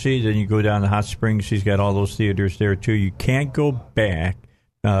Cersei, then you go down to Hot Springs. He's got all those theaters there, too. You can't go bad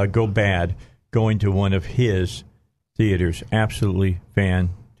going to one of his theaters. Absolutely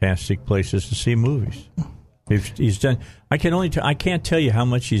fantastic places to see movies. He's done. I can't tell you how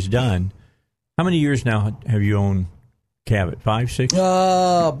much he's done. How many years now have you owned Cabot? 5, 6?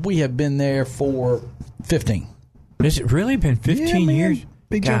 We have been there for 15. Has it really been 15 years?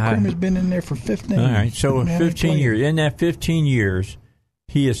 Big Joe Kramer's been in there for 15. All right, so 15 years. In that 15 years,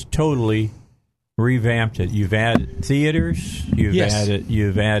 he has totally revamped it. You've added theaters.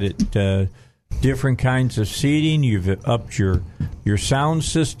 You've added different kinds of seating. You've upped your sound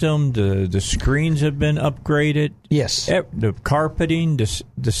system. The screens have been upgraded. Yes. The carpeting,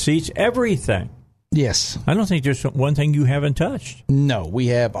 the seats, everything. Yes. I don't think there's one thing you haven't touched. No, we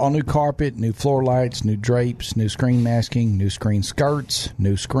have all new carpet, new floor lights, new drapes, new screen masking, new screen skirts,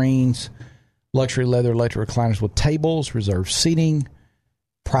 new screens, luxury leather electric recliners with tables, reserved seating,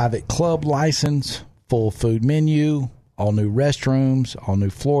 private club license, full food menu, all new restrooms, all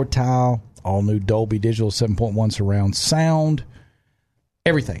new floor tile, all new Dolby Digital 7.1 surround sound,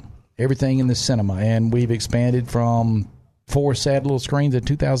 everything in the cinema. And we've expanded from 4 sad little screens in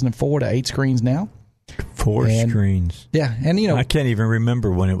 2004 to 8 screens now. 4 screens. Yeah, and I can't even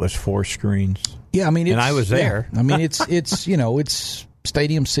remember when it was 4 screens. Yeah, I mean, and I was there. Yeah, I mean, it's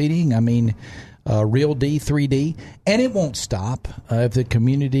stadium seating. I mean, Real D, 3D, and it won't stop if the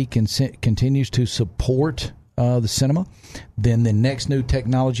community continues to support the cinema. Then the next new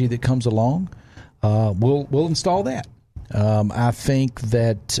technology that comes along, we'll install that. I think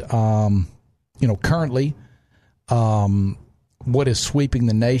that currently, what is sweeping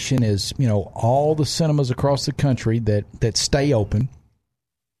the nation is all the cinemas across the country that stay open.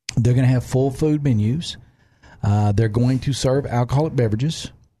 They're going to have full food menus. They're going to serve alcoholic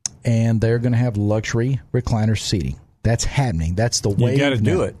beverages, and they're going to have luxury recliner seating. That's happening. That's the wave. You got to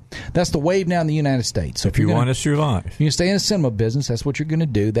do it. That's the wave now in the United States. So if you want to survive, if you stay in the cinema business, that's what you're going to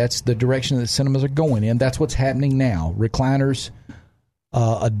do. That's the direction that cinemas are going in. That's what's happening now. Recliners,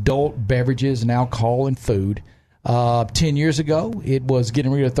 adult beverages and alcohol and food. 10 years ago, it was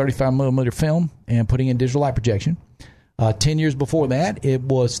getting rid of 35 millimeter film and putting in digital light projection. 10 years before that, it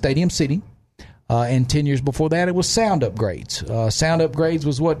was stadium seating. And 10 years before that, it was sound upgrades. Sound upgrades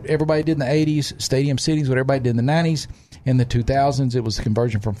was what everybody did in the 80s. Stadium seating is what everybody did in the 90s. In the 2000s, it was the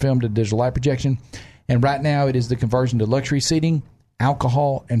conversion from film to digital light projection. And right now, it is the conversion to luxury seating,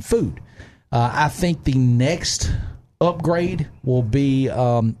 alcohol, and food. I think the next upgrade will be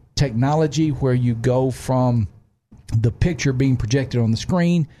technology where you go from the picture being projected on the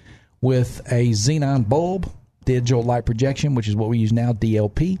screen with a xenon bulb, digital light projection, which is what we use now,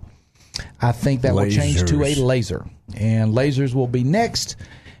 DLP. I think that will change to a laser, and lasers will be next,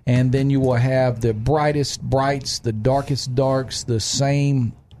 and then you will have the brightest brights, the darkest darks, the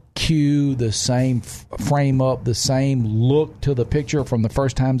same cue, the same frame up, the same look to the picture from the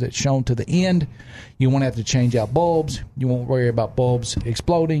first times it's shown to the end. You won't have to change out bulbs. You won't worry about bulbs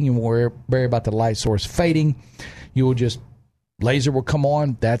exploding. You won't worry about the light source fading. You will just, laser will come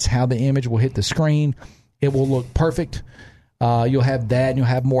on. That's how the image will hit the screen. It will look perfect. You'll have that, and you'll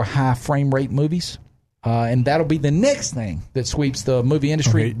have more high frame rate movies. And that'll be the next thing that sweeps the movie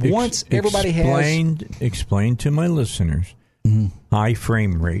industry. Okay, Once everybody has... Explain to my listeners high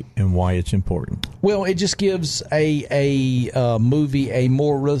frame rate and why it's important. Well, it just gives a movie a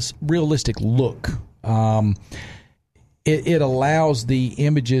more realistic look. It allows the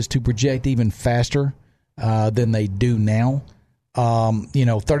images to project even faster than they do now.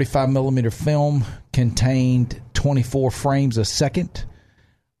 35 millimeter film contained 24 frames a second.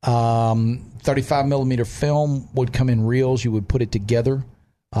 35 millimeter film would come in reels. You would put it together.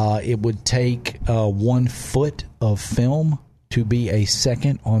 It would take 1 foot of film to be a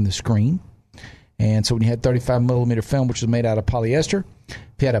second on the screen. And so when you had 35 millimeter film, which was made out of polyester, if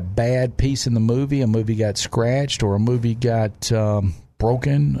you had a bad piece in the movie, a movie got scratched or a movie got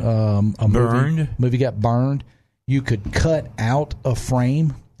broken, movie got burned, you could cut out a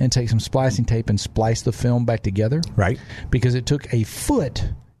frame and take some splicing tape and splice the film back together. Right. Because it took a foot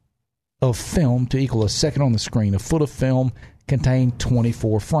of film to equal a second on the screen. A foot of film contained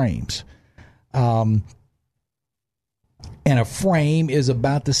 24 frames. And a frame is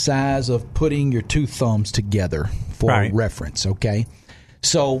about the size of putting your 2 thumbs together for reference, okay?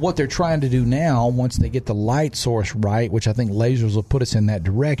 So what they're trying to do now, once they get the light source right, which I think lasers will put us in that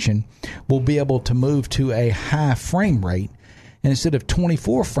direction, we'll be able to move to a high frame rate. And instead of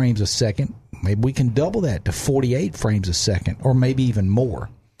 24 frames a second, maybe we can double that to 48 frames a second, or maybe even more,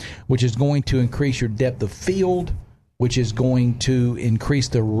 which is going to increase your depth of field, which is going to increase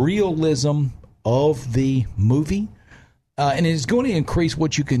the realism of the movie. And it's going to increase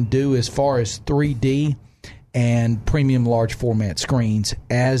what you can do as far as 3D and premium large format screens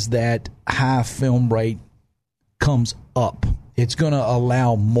as that high film rate comes up. It's going to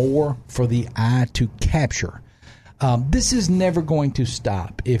allow more for the eye to capture. This is never going to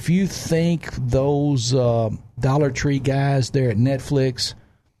stop. If you think those Dollar Tree guys there at Netflix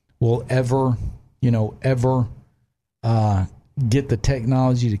will ever get the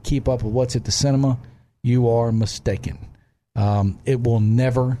technology to keep up with what's at the cinema, you are mistaken. It will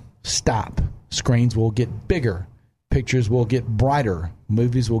never stop. Screens will get bigger. Pictures will get brighter.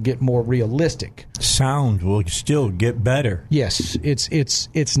 Movies will get more realistic. Sound will still get better. Yes,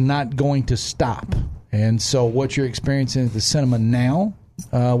 it's not going to stop. And so what you're experiencing at the cinema now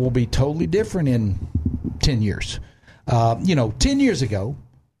will be totally different in 10 years. 10 years ago,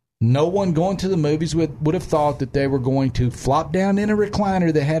 no one going to the movies would have thought that they were going to flop down in a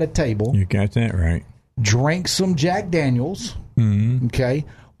recliner that had a table. You got that right. Drink some Jack Daniels. Mm-hmm. Okay.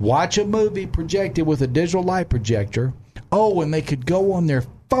 Watch a movie projected with a digital light projector. Oh, and they could go on their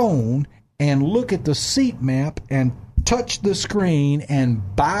phone and look at the seat map and touch the screen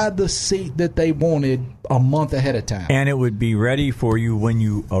and buy the seat that they wanted a month ahead of time. And it would be ready for you when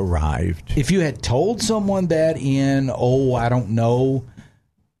you arrived. If you had told someone that in, I don't know,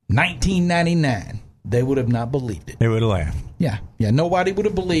 1999, they would have not believed it. They would have laughed. Yeah. Nobody would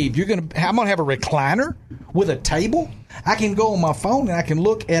have believed I'm going to have a recliner with a table. I can go on my phone and I can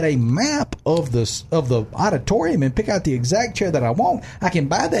look at a map of the auditorium and pick out the exact chair that I want. I can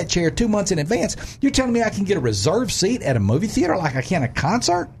buy that chair 2 months in advance. You're telling me I can get a reserved seat at a movie theater like I can a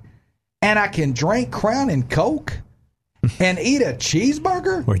concert, and I can drink Crown and Coke and eat a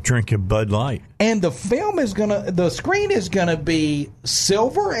cheeseburger or drink a Bud Light. And the screen is gonna be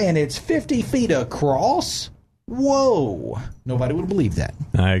silver and it's 50 feet across. Whoa. Nobody would believe that.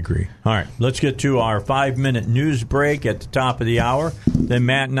 I agree. All right, let's get to our 5-minute news break at the top of the hour. Then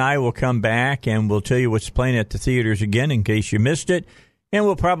Matt and I will come back and we'll tell you what's playing at the theaters again in case you missed it. And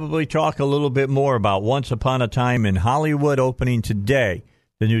we'll probably talk a little bit more about Once Upon a Time in Hollywood opening today,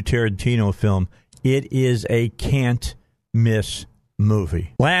 the new Tarantino film. It is a can't-miss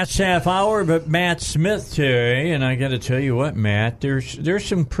movie. Last half hour, but Matt Smith today, and I got to tell you what, Matt, there's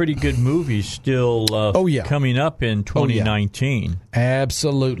some pretty good movies still coming up in 2019.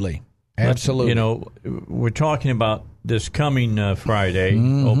 Absolutely. We're talking about this coming Friday,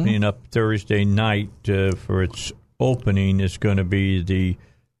 opening up Thursday night for its opening is going to be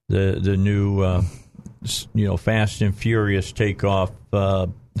the new Fast and Furious takeoff,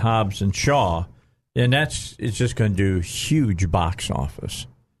 Hobbs and Shaw. And it's just going to do huge box office.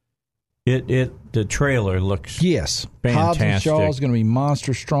 The trailer looks fantastic. Hobbs and Shaw is going to be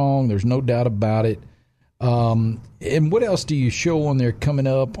monster strong. There's no doubt about it. And what else do you show on there coming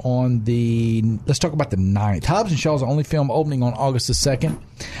up on let's talk about the 9th. Hobbs and Shaw is the only film opening on August the 2nd.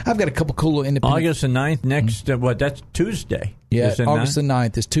 I've got a couple cool little independent... August the 9th, next, that's Tuesday. Yeah, August the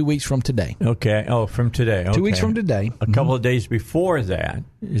 9th is 2 weeks from today. Okay. Oh, from today. Okay. 2 weeks from today. A couple of days before that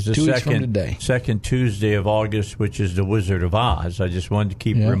is the 2 weeks from today. Second Tuesday of August, which is The Wizard of Oz. I just wanted to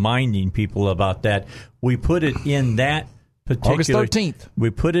keep reminding people about that. We put it in that particular... August 13th. We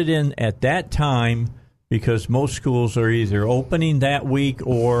put it in at that time because most schools are either opening that week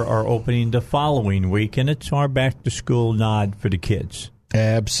or are opening the following week, and it's our back-to-school nod for the kids.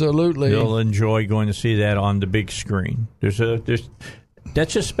 Absolutely. They'll enjoy going to see that on the big screen. That's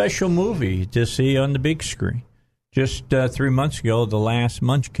a special movie to see on the big screen. Just 3 months ago, the last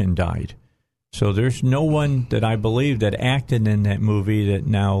Munchkin died. So there's no one that I believe that acted in that movie that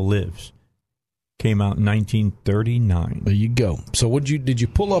now lives. Came out in 1939. There you go. So did you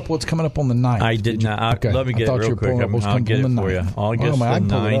pull up what's coming up on the 9th? I did not. Okay. Let me get it real quick. I'll get it for you. August the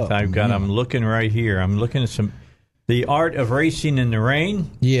 9th. I'm looking right here. I'm looking at The Art of Racing in the Rain.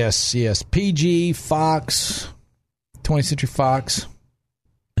 Yes. PG, Fox, 20th Century Fox.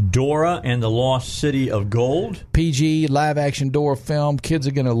 Dora and the Lost City of Gold. PG, live-action Dora film. Kids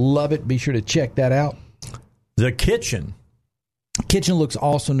are going to love it. Be sure to check that out. The Kitchen. Kitchen looks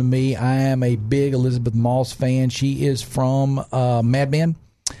awesome to me. I am a big Elizabeth Moss fan. She is from Mad Men,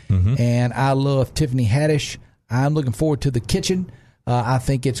 and I love Tiffany Haddish. I'm looking forward to The Kitchen. I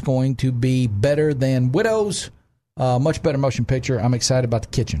think it's going to be better than Widows, much better motion picture. I'm excited about The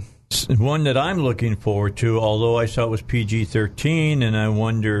Kitchen. One that I'm looking forward to, although I saw it was PG-13, and I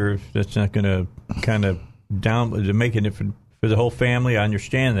wonder if that's not going to kind of making it for the whole family. I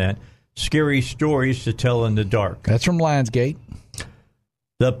understand that. Scary Stories to Tell in the Dark. That's from Lionsgate.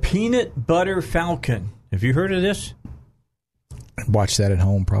 The Peanut Butter Falcon. Have you heard of this? Watch that at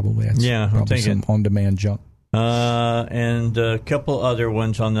home, probably. That's I'm thinking some on-demand junk. And a couple other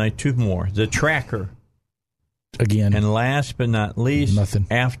ones on the night. 2 more. The Tracker. Again. And last but not least, nothing.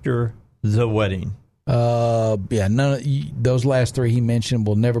 After the Wedding. None of those last 3 he mentioned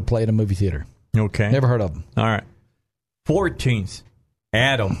will never play at a movie theater. Okay. Never heard of them. All right. 14th,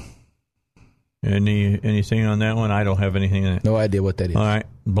 Adam. Anything on that one? I don't have anything in it. No idea what that is. All right.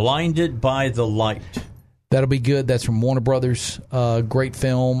 Blinded by the Light. That'll be good. That's from Warner Brothers. Great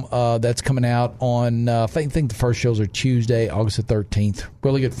film. That's coming out on, I think the first shows are Tuesday, August the 13th.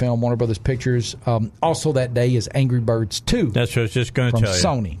 Really good film, Warner Brothers Pictures. Also that day is Angry Birds 2. That's what I was just going to tell you.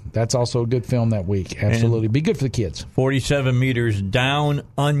 From Sony. That's also a good film that week. Absolutely. Be good for the kids. 47 Meters Down,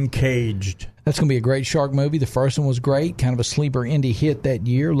 Uncaged. That's going to be a great shark movie. The first one was great. Kind of a sleeper indie hit that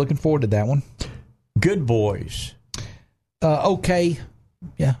year. Looking forward to that one. Good Boys. Okay.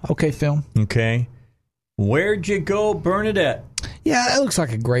 Yeah, okay film. Okay. Where'd You Go, Bernadette? Yeah, it looks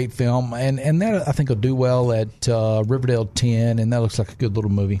like a great film, and that I think will do well at Riverdale 10, and that looks like a good little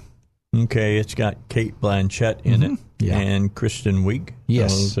movie. Okay, it's got Cate Blanchett in it. Yeah. And Kristen Wiig.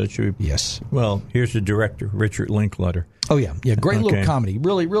 Yes. So that should be, yes. Well, here's the director, Richard Linklater. Oh, yeah. Yeah, great little comedy.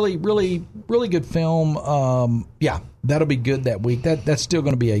 Really, really, really, really good film. Yeah, that'll be good that week. That's still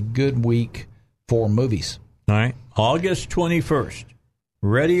going to be a good week for movies. All right. August 21st.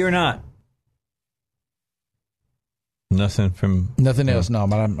 Ready or not? Nothing else. No,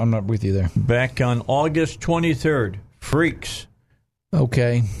 I'm not with you there. Back on August 23rd, Freaks.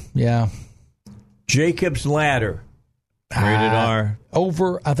 Okay, yeah. Jacob's Ladder. Rated R.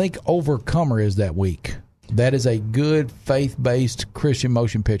 I think Overcomer is that week. That is a good faith-based Christian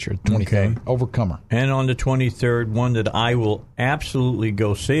motion picture. 23rd. Okay. Overcomer. And on the 23rd, one that I will absolutely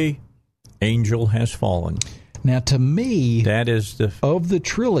go see, Angel Has Fallen. Now, to me, that is of the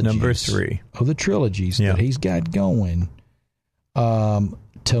trilogies, number 3 of the trilogies that he's got going.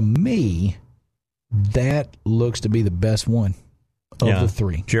 To me, that looks to be the best one of the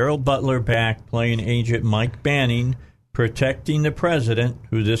 3. Gerald Butler back playing Agent Mike Banning, protecting the president,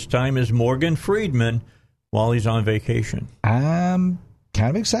 who this time is Morgan Freeman, while he's on vacation. I'm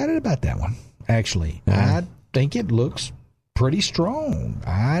kind of excited about that one, actually. I think it looks pretty strong.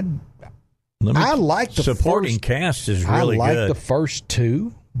 I like the supporting cast is really good. I like the first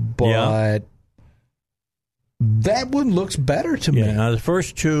 2, but that one looks better to me. Now the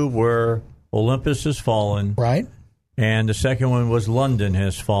first 2 were Olympus Has Fallen, right, and the second one was London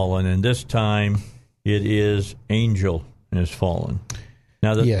Has Fallen, and this time it is Angel Has Fallen.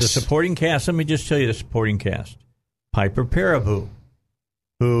 Now the supporting cast. Let me just tell you the supporting cast: Piper Perabo,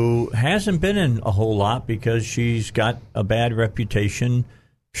 who hasn't been in a whole lot because she's got a bad reputation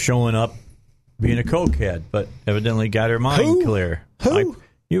showing up being a cokehead, but evidently got her mind clear. Who?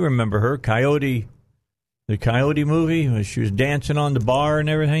 You remember her, Coyote, the Coyote movie, when she was dancing on the bar and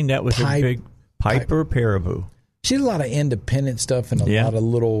everything? That was a big Piper Perabo. She did a lot of independent stuff and a lot of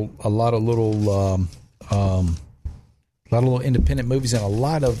little independent movies and a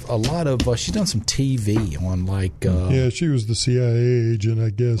lot of she's done some TV on like she was the CIA agent,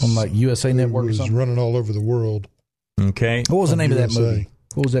 I guess, on like USA Network or something. Running all over the world. Okay, what was the name of that movie?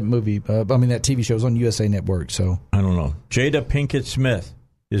 What was that movie? That TV show was on USA Network. So I don't know. Jada Pinkett Smith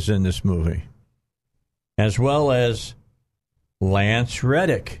is in this movie, as well as Lance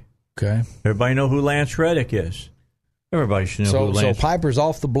Reddick. Okay, everybody know who Lance Reddick is. Everybody should know who Lance. So Piper's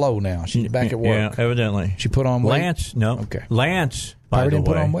off the blow now. She's back at work. Yeah, evidently. She put on weight. Lance, no. Okay. Lance, Piper didn't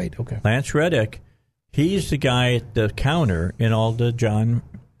put on weight. Okay. Lance Reddick, he's the guy at the counter in all the John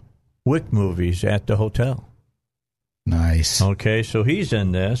Wick movies at the hotel. Nice. Okay, so he's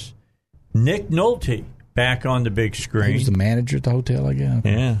in this. Nick Nolte back on the big screen. He's the manager at the hotel, I guess.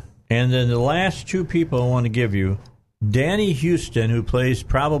 Yeah. And then the last 2 people I want to give you, Danny Houston, who plays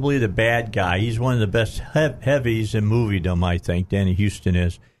probably the bad guy. He's one of the best heavies in moviedom, I think, Danny Houston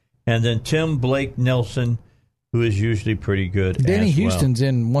is. And then Tim Blake Nelson, who is usually pretty good Danny Houston's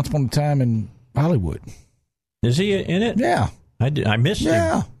in Once Upon a Time in Hollywood. Is he in it? Yeah. I missed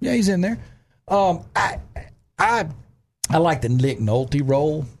him. Yeah, he's in there. I like the Nick Nolte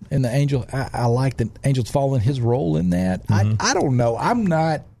role in the Angel. I like the Angel's Fallen, his role in that. Mm-hmm. I don't know. I'm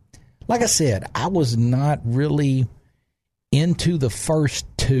not, like I said, I was not really into the first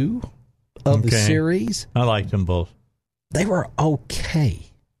 2 of the series. I liked them both. They were okay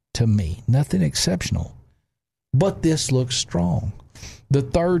to me. Nothing exceptional. But this looks strong. The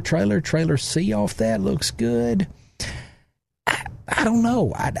third trailer C off that looks good. I don't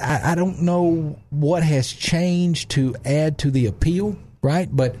know. I don't know what has changed to add to the appeal,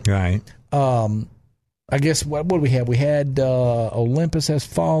 right? But I guess what do we have? We had Olympus Has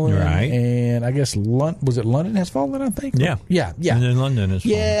Fallen, right? And I guess was it London Has Fallen? I think. Yeah. And then London Has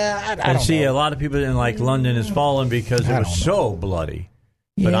Fallen. Yeah, I don't see. know. A lot of people didn't like London Has Fallen because it was so bloody.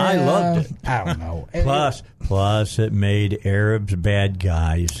 But I loved it. I don't know. Plus, it made Arabs bad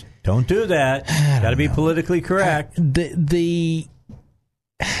guys. Don't do that. Got to be politically correct.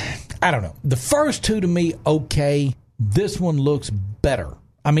 I don't know. The first 2 to me, okay. This one looks better.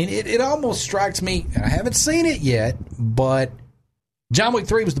 I mean, it almost strikes me, and I haven't seen it yet, but John Wick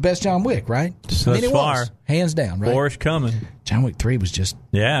 3 was the best John Wick, right? So it far. was. Hands down, right? 4's coming. John Wick 3 was just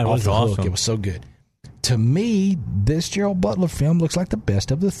it was awesome. Hook. It was so good. To me, this Gerald Butler film looks like the best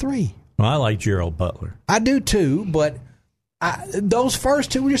of the 3. Well, I like Gerald Butler. I do too, but those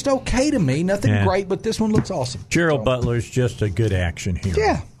first 2 were just okay to me. Nothing great, but this one looks awesome. Gerald Butler's just a good action hero.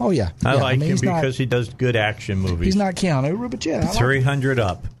 Yeah. Oh, yeah. I like him because he does good action movies. He's not Keanu, but yeah. 300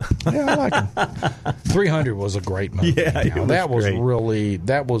 Up. Yeah, I like him. 300 was a great movie. Yeah, that was great. Really,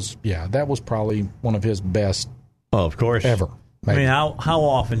 that was probably one of his best. Oh, of course. Ever. Maybe. I mean, how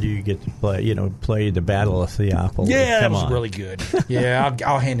often do you get to play the Battle of Theopolis? Yeah, that was really good. Yeah,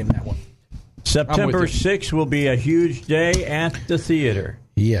 I'll hand him that one. September 6th will be a huge day at the theater.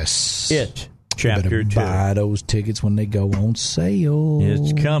 Yes. It, Chapter 2. Buy those tickets when they go on sale.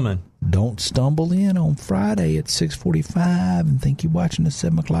 It's coming. Don't stumble in on Friday at 6:45 and think you're watching the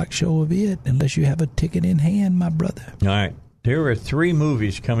 7 o'clock show of It unless you have a ticket in hand, my brother. All right. There are 3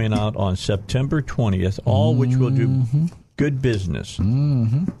 movies coming out on September 20th, all which will do good business.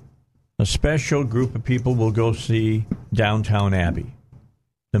 Mm-hmm. A special group of people will go see Downtown Abbey,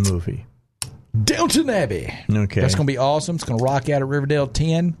 the movie. Downton Abbey. Okay. That's going to be awesome. It's going to rock out at Riverdale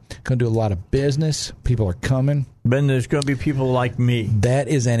 10. Going to do a lot of business. People are coming. Then there's going to be people like me. That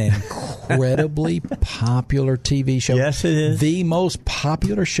is an incredibly popular TV show. Yes, it is. The most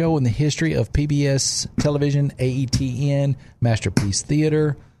popular show in the history of PBS television, AETN, Masterpiece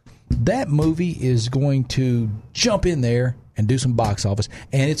Theater. That movie is going to jump in there and do some box office.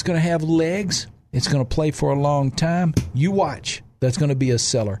 And it's going to have legs. It's going to play for a long time. You watch. That's going to be a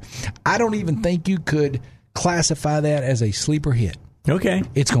seller. I don't even think you could classify that as a sleeper hit. Okay.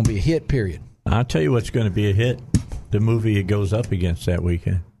 It's going to be a hit, period. I'll tell you what's going to be a hit. The movie it goes up against that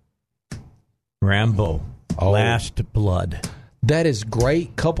weekend. Rambo. Last Blood. That is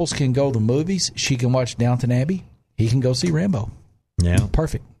great. Couples can go to the movies. She can watch Downton Abbey. He can go see Rambo. Yeah.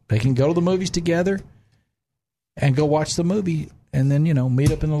 Perfect. They can go to the movies together and go watch the movie and then,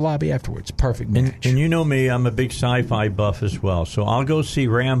 meet up in the lobby afterwards. Perfect match. And you know me, I'm a big sci-fi buff as well. So I'll go see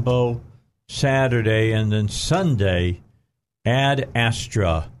Rambo Saturday, and then Sunday, Ad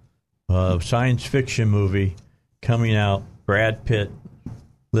Astra, a science fiction movie coming out. Brad Pitt,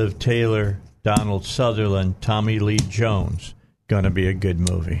 Liv Taylor, Donald Sutherland, Tommy Lee Jones. Going to be a good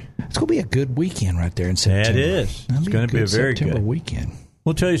movie. It's going to be a good weekend right there in September. It is. It's going to be a very September good weekend.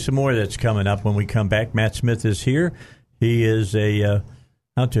 We'll tell you some more that's coming up when we come back. Matt Smith is here. He is a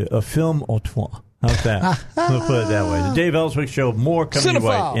film auteur. How's that? We'll put it that way. The Dave Elswick Show. More coming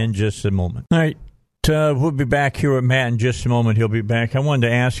your way in just a moment. All right. We'll be back here with Matt in just a moment. He'll be back. I wanted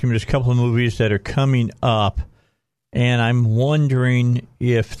to ask him just a couple of movies that are coming up, and I'm wondering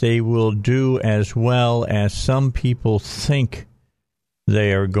if they will do as well as some people think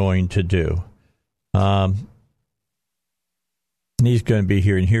they are going to do. He's going to be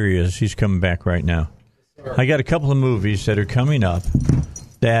here, and here he is. He's coming back right now. I got a couple of movies that are coming up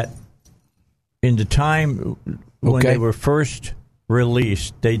that in the time when they were first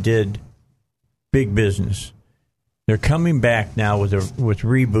released, they did big business. They're coming back now with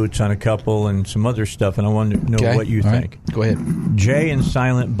reboots on a couple and some other stuff, and I want to know what you think. Right. Go ahead. Jay and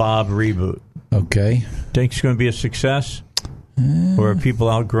Silent Bob reboot. Okay. Think it's going to be a success? Or are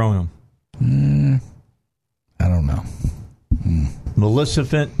people outgrown them? I don't know.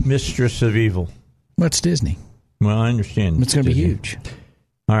 Maleficent, Mistress of Evil. That's Disney. Well, I understand. It's going to be huge.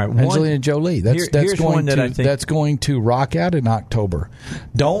 All right, Angelina Jolie. That's going to rock out in October.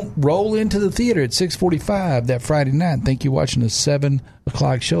 Don't roll into the theater at 6:45 that Friday night and think you're watching a 7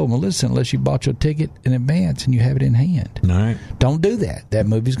 o'clock show, Melissa, unless you bought your ticket in advance and you have it in hand. All right. Don't do that. That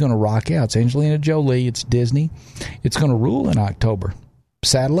movie's going to rock out. It's Angelina Jolie. It's Disney. It's going to rule in October.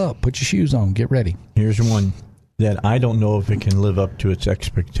 Saddle up. Put your shoes on. Get ready. Here's one that I don't know if it can live up to its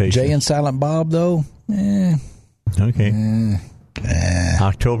expectations. Jay and Silent Bob, though? Okay.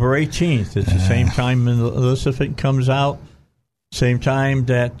 October 18th. It's the same time Maleficent comes out. Same time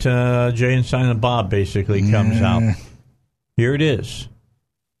that Jay and Silent Bob basically comes out. Here it is.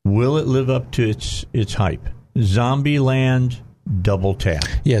 Will it live up to its hype? Zombieland Double Tap.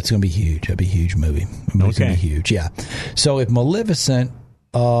 Yeah, it's going to be huge. That'll be a huge movie. It's going to be huge, yeah. So if Maleficent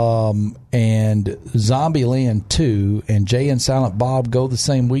and Zombieland 2 and Jay and Silent Bob go the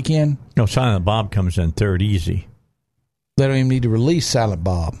same weekend... No, Silent Bob comes in third easy. They don't even need to release Silent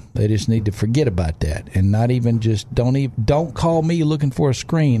Bob. They just need to forget about that and not even just don't call me looking for a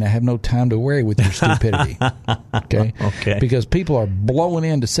screen. I have no time to worry with your stupidity. Okay? Because people are blowing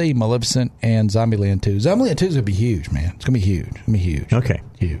in to see Maleficent and Zombieland 2. Zombieland 2 is going to be huge, man. It's going to be huge. It's going to be huge. Okay.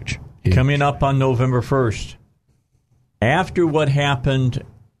 Huge. Coming up on November 1st. After what happened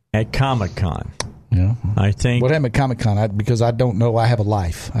at Comic-Con. Yeah, I think. What happened at Comic-Con? Because I don't know. I have a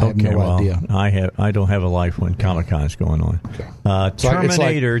life. I have no idea. I don't have a life when Comic-Con is going on. Okay.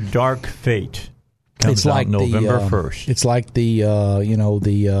 Terminator: Dark Fate comes out November 1st. It's like the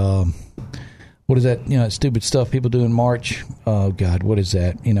what is that? That stupid stuff people do in March. Oh God, what is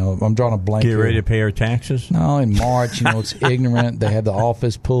that? I'm drawing a blank. Get ready to pay our taxes. No, in March, it's ignorant. They have the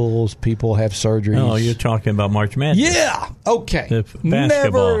office pools. People have surgeries. Oh, you're talking about March Madness. Yeah. Okay.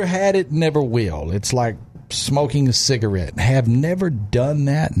 Never had it. Never will. It's like smoking a cigarette. Have never done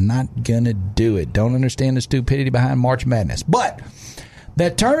that. Not gonna do it. Don't understand the stupidity behind March Madness. But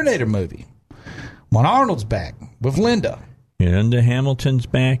that Terminator movie, when Arnold's back with Linda. Linda Hamilton's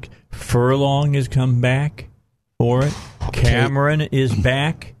back. Furlong has come back for it. Cameron is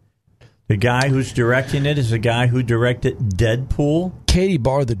back. The guy who's directing it is the guy who directed Deadpool. Katie,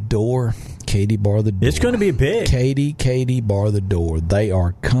 bar the door. Katie, bar the door. It's going to be big. Katie, bar the door. They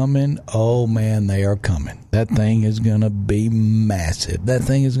are coming. Oh, man, they are coming. That thing is going to be massive. That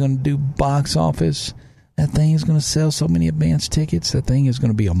thing is going to do box office. That thing is going to sell so many advance tickets. That thing is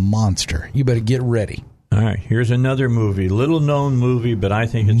going to be a monster. You better get ready. All right, here's another movie. Little-known movie, but I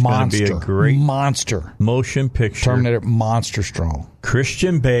think it's going to be a great motion picture. Terminator, monster strong.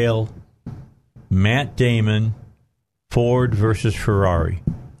 Christian Bale, Matt Damon, Ford versus Ferrari.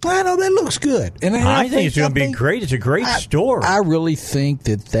 I know, that looks good. And I think it's going to be great. It's a great story. I really think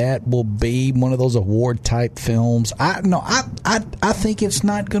that will be one of those award-type films. I think it's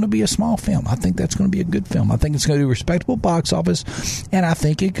not going to be a small film. I think that's going to be a good film. I think it's going to do respectable box office, and I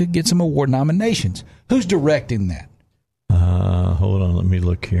think it could get some award nominations. Who's directing that? Hold on, let me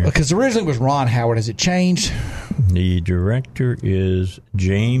look here. Because originally it was Ron Howard. Has it changed? The director is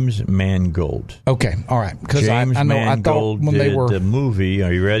James Mangold. Okay, all right. Because I thought when did they were the movie.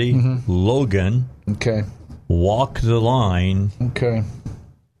 Are you ready? Mm-hmm. Logan. Okay. Walk the Line. Okay.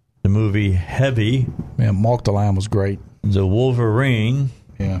 The movie Heavy. Yeah, Walk the Line was great. The Wolverine.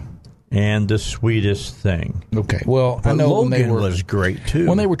 Yeah. And The Sweetest Thing. Okay, well, but I know Logan was great, too.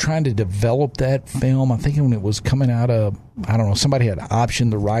 When they were trying to develop that film, I think when it was coming out of, I don't know, somebody had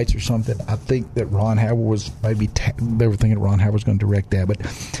optioned the rights or something. I think that Ron Howard was maybe, they were thinking Ron Howard was going to direct that. But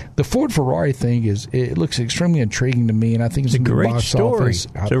the Ford Ferrari thing, it looks extremely intriguing to me, and I think it's a great story. Office.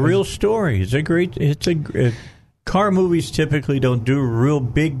 It's a real story. Car movies typically don't do real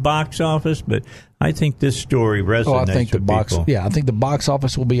big box office, but I think this story resonates with people. Yeah, I think the box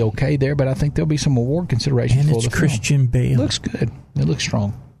office will be okay there, but I think there'll be some award considerations for the film. And it's Christian Bale. It looks good. It looks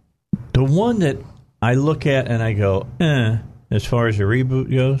strong. The one that I look at and I go, as far as the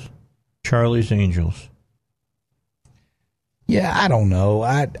reboot goes, Charlie's Angels. Yeah, I don't know.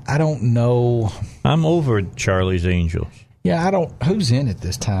 I don't know. I'm over Charlie's Angels. Yeah, I don't. Who's in it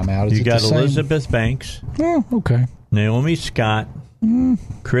this time out? You got Elizabeth Banks. Oh, okay. Naomi Scott.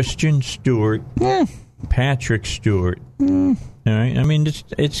 Christian Stewart. Patrick Stewart. All right. I mean,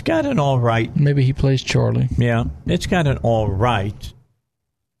 it's got an all right. Maybe he plays Charlie. Yeah, it's got an all right,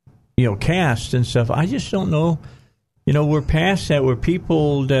 cast and stuff. I just don't know. We're past that where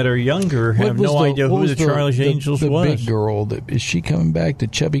people that are younger have no idea who the Charlie's Angels was. The big girl. Is she coming back? The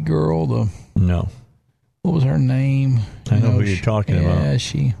chubby girl? No. What was her name? I know who you're talking about. Yeah,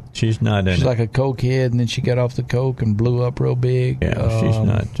 she's not in it. She's like a cokehead, and then she got off the coke and blew up real big. Yeah, she's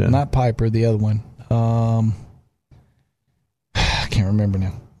not. Not Piper, the other one. I can't remember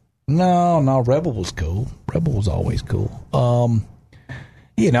now. No, Rebel was cool. Rebel was always cool.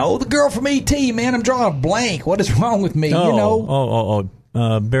 The girl from E.T., man, I'm drawing a blank. What is wrong with me?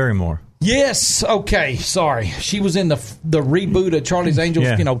 Barrymore. Yes. Okay. Sorry. She was in the reboot of Charlie's Angels,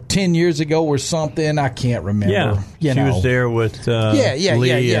 10 years ago or something. I can't remember. Yeah. She was there with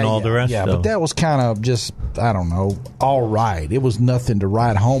Lee and all the rest of them. But that was kind of just, I don't know, all right. It was nothing to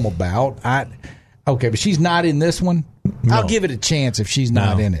write home about. Okay, but she's not in this one? No. I'll give it a chance if she's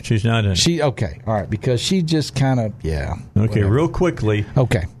not in it. She's not in it. Okay. All right. Because she just kind of, Okay, whatever. Real quickly.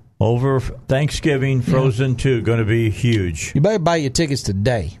 Okay. Over Thanksgiving, Frozen 2, going to be huge. You better buy your tickets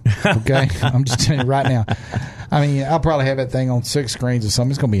today, okay? I'm just telling you right now. I mean, I'll probably have that thing on 6 screens or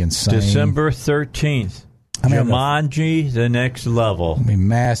something. It's going to be insane. December 13th, Jumanji, The Next Level. It'll be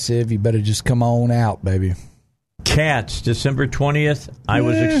massive. You better just come on out, baby. Cats, December 20th. I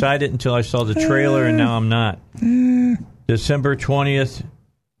was excited until I saw the trailer, and now I'm not. December 20th.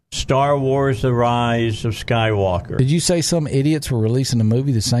 Star Wars: The Rise of Skywalker. Did you say some idiots were releasing the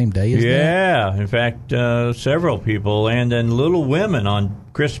movie the same day as that? Yeah, in fact, several people, and then Little Women on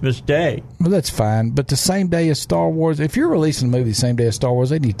Christmas Day. Well, that's fine, but the same day as Star Wars, if you're releasing a movie the same day as Star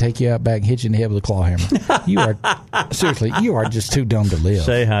Wars, they need to take you out back and hit you in the head with a claw hammer. Seriously, you are just too dumb to live.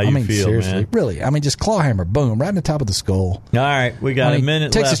 Say how you feel, seriously, man. Really. I mean, just claw hammer, boom, right in the top of the skull. All right, we got a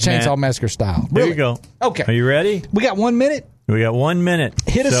minute Texas left, Chainsaw Massacre style. There Really? you go. Okay. Are you ready? We got 1 minute. We got 1 minute.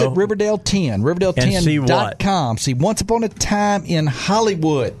 Hit us at Riverdale 10, Riverdale10.com. See Once Upon a Time in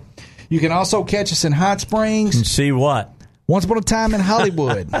Hollywood. You can also catch us in Hot Springs. And see what? Once Upon a Time in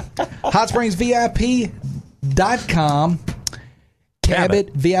Hollywood. HotSpringsVIP.com.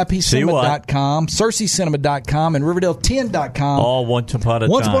 Cabot, VIPcinema.com, CerseiCinema.com, and Riverdale10.com. All Once Upon a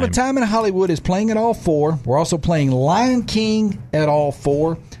Time. Once Upon a Time in Hollywood is playing at all 4. We're also playing Lion King at all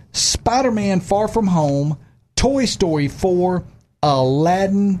 4, Spider-Man Far From Home, Toy Story 4,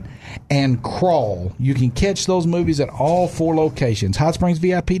 Aladdin, and Crawl. You can catch those movies at all 4 locations: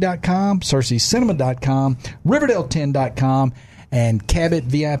 HotSpringsVIP.com, CerseiCinema.com, Riverdale10.com, and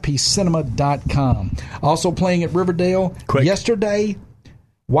CabotVIPCinema.com. Also playing at Riverdale yesterday,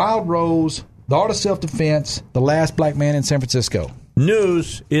 Wild Rose, The Art of Self-Defense, The Last Black Man in San Francisco.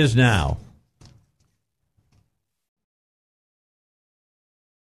 News is now.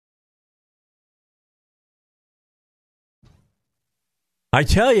 I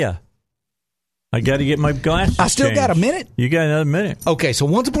tell you, I got to get my glasses I still changed. got a minute? You got another minute. Okay, so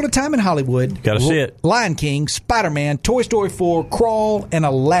Once Upon a Time in Hollywood. Got to see it. Lion King, Spider-Man, Toy Story 4, Crawl, and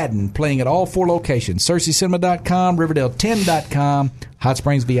Aladdin playing at all 4 locations: CerseiCinema.com, Riverdale10.com,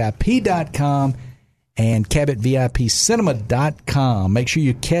 HotSpringsVIP.com, and CabotVIPCinema.com. Make sure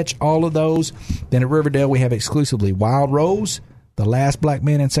you catch all of those. Then at Riverdale, we have exclusively Wild Rose, The Last Black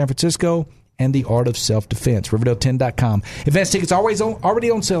Man in San Francisco, and The Art of Self-Defense. Riverdale10.com. Advance tickets already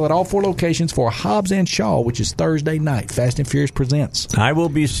on sale at all 4 locations for Hobbs and Shaw, which is Thursday night. Fast and Furious presents. I will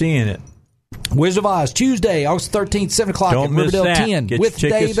be seeing it. Wizard of Oz, Tuesday, August 13th, 7 o'clock Don't at miss Riverdale that. 10 Get with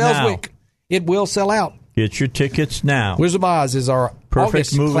your tickets Dave Elswick. It will sell out. Get your tickets now. Wizard of Oz is our Perfect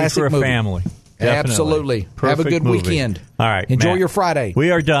August movie classic for a movie. family. Definitely. Absolutely. Perfect Have a good movie. weekend. All right. Enjoy Matt, your Friday. We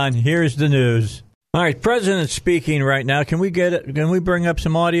are done. Here's the news. All right. President's speaking right now. Can we get it? Can we bring up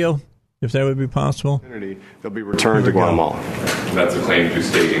some audio, if that would be possible? They'll be returned to Guatemala. That's a claim to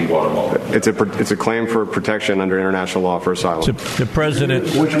stay in Guatemala. It's a claim for protection under international law for asylum. The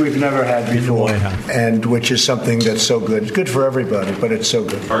president, which we've never had before, and which is something that's so good. It's good for everybody, but it's so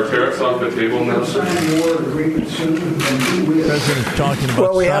good. Are tariffs off the table now, sir? the president's talking about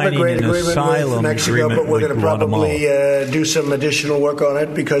Well, we have a signing great an agreement asylum with Mexico, agreement but we're with going to probably Guatemala. do some additional work on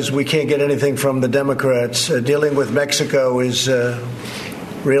it because we can't get anything from the Democrats. Dealing with Mexico is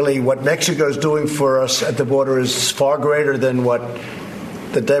really what Mexico is doing for us at the border is far greater than what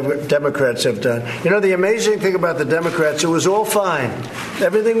the Democrats have done. You know, the amazing thing about the Democrats, it was all fine.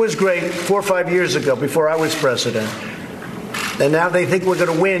 Everything was great 4 or 5 years ago before I was president. And now they think we're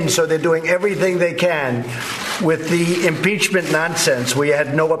going to win, so they're doing everything they can with the impeachment nonsense. We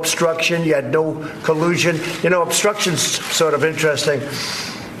had no obstruction. You had no collusion. You know, obstruction's sort of interesting.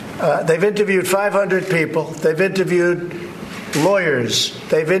 They've interviewed 500 people. They've interviewed lawyers.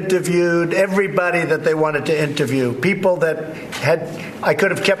 They've interviewed everybody that they wanted to interview. People that I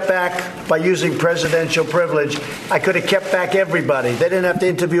could have kept back by using presidential privilege. I could have kept back everybody. They didn't have to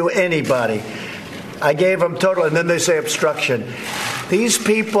interview anybody. I gave them total, and then they say obstruction. These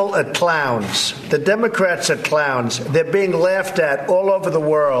people are clowns. The Democrats are clowns. They're being laughed at all over the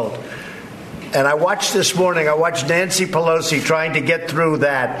world. And I watched this morning, Nancy Pelosi trying to get through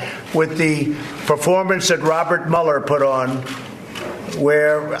that with the performance that Robert Mueller put on,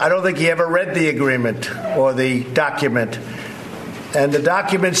 where I don't think he ever read the agreement or the document. And the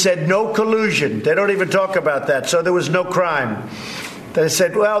document said no collusion. They don't even talk about that. So there was no crime. They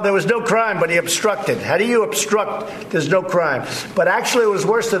said, well, there was no crime, but he obstructed. How do you obstruct? There's no crime. But actually it was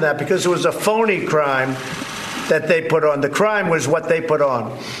worse than that because it was a phony crime that they put on. The crime was what they put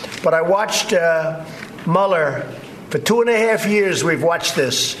on. But I watched Mueller. For 2.5 years we've watched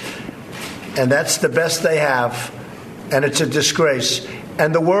this. And that's the best they have. And it's a disgrace.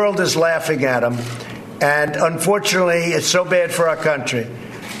 And the world is laughing at him. And unfortunately, it's so bad for our country.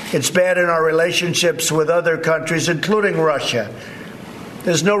 It's bad in our relationships with other countries, including Russia.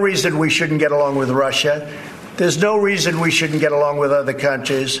 There's no reason we shouldn't get along with Russia. There's no reason we shouldn't get along with other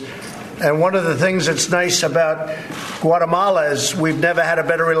countries. And one of the things that's nice about Guatemala is we've never had a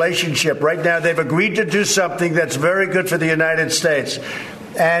better relationship. Right now, they've agreed to do something that's very good for the United States.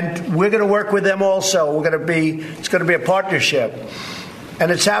 And we're going to work with them also. It's going to be a partnership. And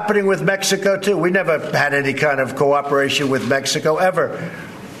it's happening with Mexico, too. We never had any kind of cooperation with Mexico ever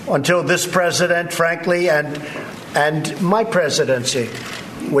until this president, frankly, and my presidency,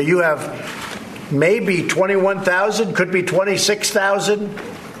 where you have maybe 21,000, could be 26,000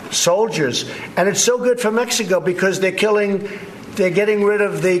 soldiers. And it's so good for Mexico because they're getting rid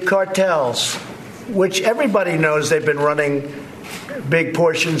of the cartels, which everybody knows they've been running big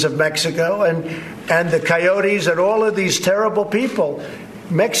portions of Mexico, and the coyotes and all of these terrible people.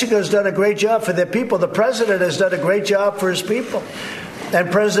 Mexico's done a great job for their people. The president has done a great job for his people. And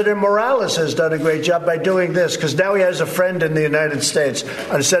President Morales has done a great job by doing this, because now he has a friend in the United States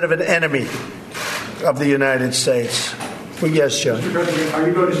instead of an enemy of the United States. Well, yes, John. Mr. President, are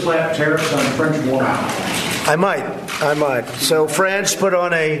you going to slap tariffs on French water? I might. So France put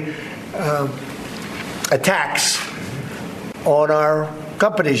on a tax on our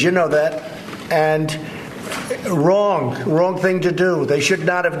companies. You know that. And Wrong thing to do. They should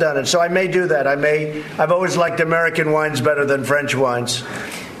not have done it. So I may do that. I've always liked American wines better than French wines,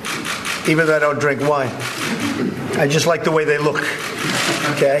 even though I don't drink wine. I just like the way they look.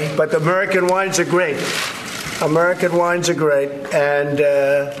 Okay? But the American wines are great. American wines are great. And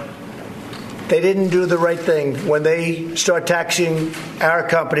they didn't do the right thing. When they start taxing our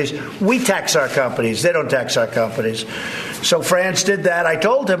companies, we tax our companies. They don't tax our companies. So France did that. I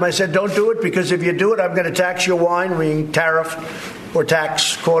told him, I said, don't do it, because if you do it, I'm going to tax your wine, meaning tariff or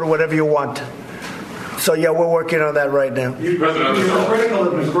tax, quota, whatever you want. So, yeah, we're working on that right now. You were critical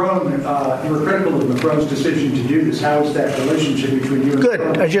of Macron's decision to do this. How is that relationship between you and Good.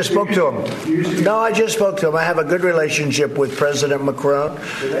 Macron? I just spoke to him. No, I just spoke to him. I have a good relationship with President Macron.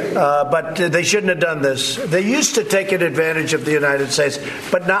 But they shouldn't have done this. They used to take advantage of the United States,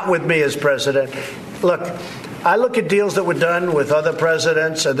 but not with me as president. Look, I look at deals that were done with other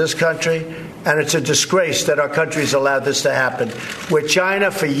presidents of this country, and it's a disgrace that our country's allowed this to happen. Where China,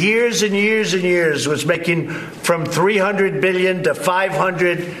 for years and years and years, was making from $300 billion to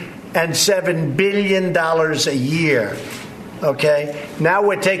 $507 billion a year. Okay? Now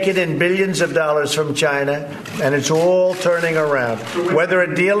we're taking in billions of dollars from China, and it's all turning around. Whether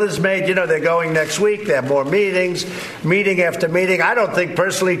a deal is made, they're going next week. They have more meetings, meeting after meeting. I don't think,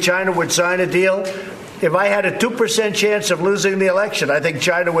 personally, China would sign a deal. If I had a 2% chance of losing the election, I think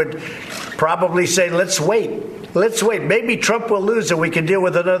China would probably say, let's wait. Let's wait. Maybe Trump will lose and we can deal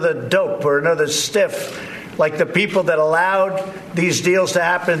with another dope or another stiff, like the people that allowed these deals to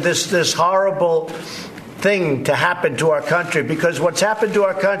happen, this horrible thing to happen to our country. Because what's happened to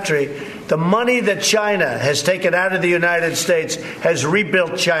our country, the money that China has taken out of the United States has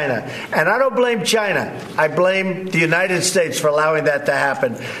rebuilt China. And I don't blame China. I blame the United States for allowing that to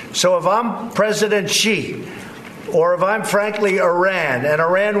happen. So if I'm President Xi, or if I'm, frankly, Iran, and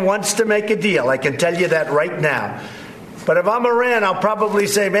Iran wants to make a deal, I can tell you that right now. But if I'm Iran, I'll probably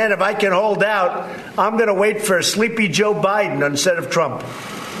say, man, if I can hold out, I'm going to wait for Sleepy Joe Biden instead of Trump.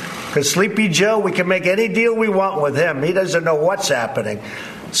 Because Sleepy Joe, we can make any deal we want with him. He doesn't know what's happening.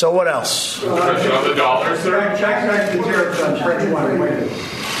 So what else? On the dollar, sir?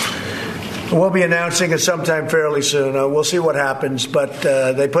 We'll be announcing it sometime fairly soon. We'll see what happens. But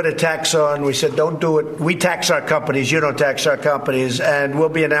they put a tax on. We said, don't do it. We tax our companies. You don't tax our companies. And we'll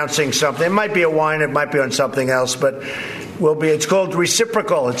be announcing something. It might be a wine. It might be on something else. But it's called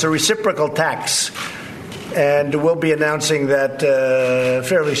reciprocal. It's a reciprocal tax. And we'll be announcing that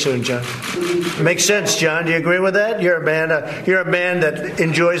fairly soon, John. Makes sense, John. Do you agree with that? You're a man that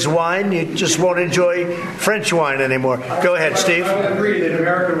enjoys wine. You just won't enjoy French wine anymore. Go ahead, Steve. I would agree that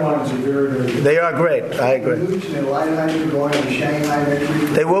American wines are very, very good. They are great. I agree.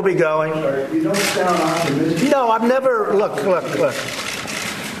 They will be going. You don't sound optimistic. No, I've never. Look.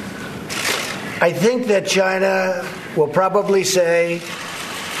 I think that China will probably say,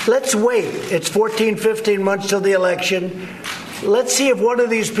 let's wait. It's 14, 15 months till the election. Let's see if one of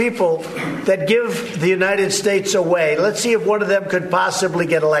these people that give the United States away, let's see if one of them could possibly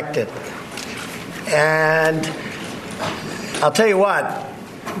get elected. And I'll tell you what,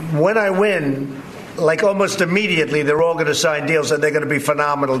 when I win, like almost immediately, they're all going to sign deals, and they're going to be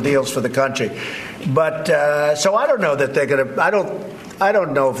phenomenal deals for the country. But so I don't know that they're going to. I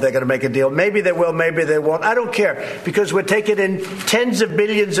don't know if they're going to make a deal. Maybe they will, maybe they won't. I don't care, because we're taking in tens of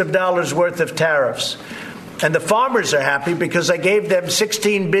billions of dollars worth of tariffs. And the farmers are happy because I gave them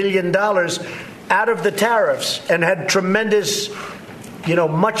 $16 billion out of the tariffs and had tremendous,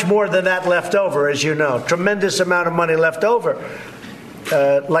 much more than that left over, as you know. Tremendous amount of money left over,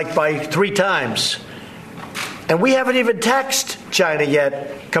 like by 3 times. And we haven't even taxed China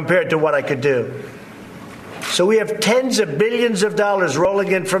yet compared to what I could do. So we have tens of billions of dollars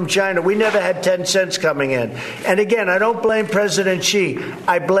rolling in from China. We never had 10 cents coming in. And again, I don't blame President Xi.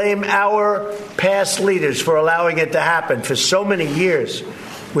 I blame our past leaders for allowing it to happen for so many years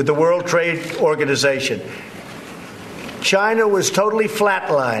with the World Trade Organization. China was totally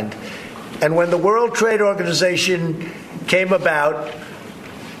flatlined. And when the World Trade Organization came about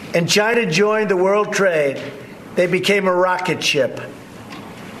and China joined the World Trade, they became a rocket ship.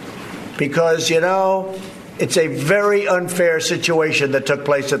 Because, it's a very unfair situation that took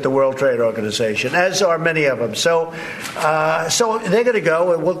place at the World Trade Organization, as are many of them. So they're going to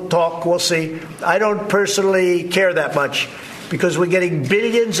go, and we'll talk, we'll see. I don't personally care that much, because we're getting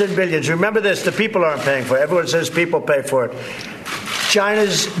billions and billions. Remember this, the people aren't paying for it. Everyone says people pay for it.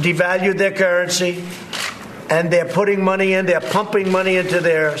 China's devalued their currency, and they're putting money in, they're pumping money into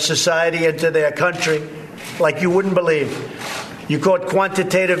their society, into their country, like you wouldn't believe. You call it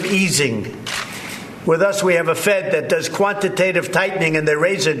quantitative easing. With us, we have a Fed that does quantitative tightening, and they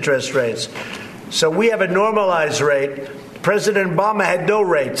raise interest rates. So we have a normalized rate. President Obama had no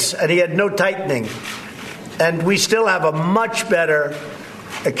rates, and he had no tightening. And we still have a much better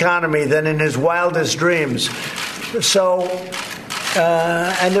economy than in his wildest dreams. So,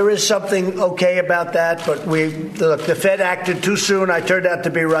 and there is something okay about that, but look, the Fed acted too soon. I turned out to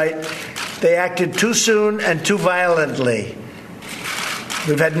be right. They acted too soon and too violently.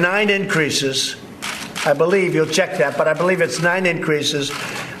 We've had 9 increases. I believe, you'll check that, but I believe it's 9 increases.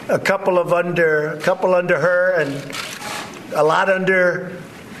 A couple under her and a lot under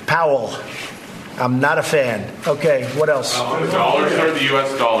Powell. I'm not a fan. Okay, what else? On the dollar, sir, the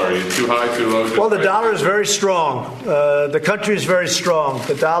U.S. dollar, is it too high, too low? Well, the dollar is very strong. The country is very strong.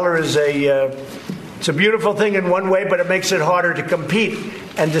 The dollar is it's a beautiful thing in one way, but it makes it harder to compete.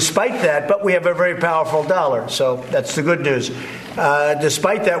 And despite that, but we have a very powerful dollar, so that's the good news.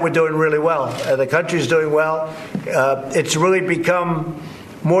 Despite that, we're doing really well. The country's doing well. It's really become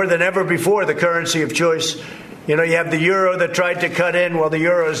more than ever before the currency of choice. You know, you have the euro that tried to cut in. Well, the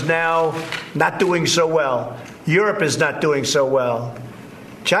euro is now not doing so well. Europe is not doing so well.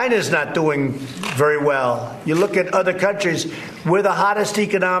 China is not doing very well. You look at other countries. We're the hottest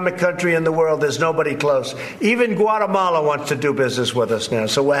economic country in the world. There's nobody close. Even Guatemala wants to do business with us now,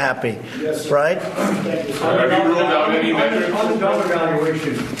 so we're happy. Yes, right? Have you ruled out any measures? On the dollar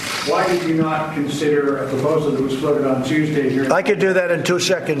valuation, why did you not consider a proposal that was floated on Tuesday here? I could do that in 2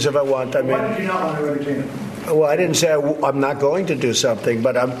 seconds if I want. I mean, why did you not want to entertain it? Well, I didn't say I'm not going to do something,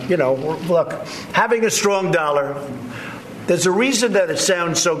 but look, having a strong dollar, there's a reason that it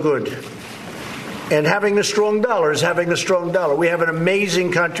sounds so good. And having a strong dollar is having a strong dollar. We have an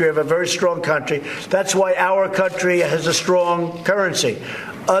amazing country, we have a very strong country. That's why our country has a strong currency.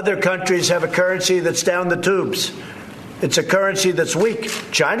 Other countries have a currency that's down the tubes. It's a currency that's weak.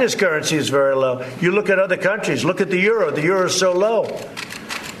 China's currency is very low. You look at other countries, look at the euro. The euro is so low.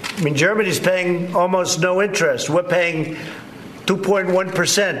 I mean, Germany's paying almost no interest. We're paying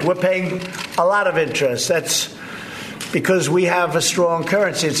 2.1%. We're paying a lot of interest. That's because we have a strong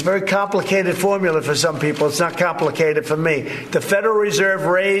currency. It's a very complicated formula for some people. It's not complicated for me. The Federal Reserve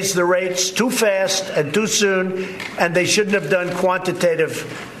raised the rates too fast and too soon, and they shouldn't have done quantitative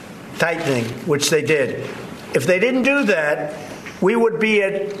tightening, which they did. If they didn't do that, we would be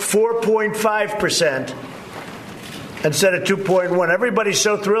at 4.5%. Instead of 2.1. Everybody's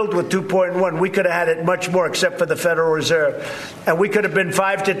so thrilled with 2.1. We could have had it much more, except for the Federal Reserve. And we could have been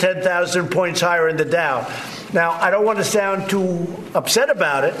 5,000 to 10,000 points higher in the Dow. Now, I don't want to sound too upset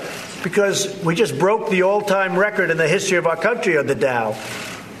about it, because we just broke the all-time record in the history of our country of the Dow.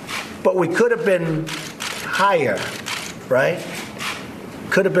 But we could have been higher, right?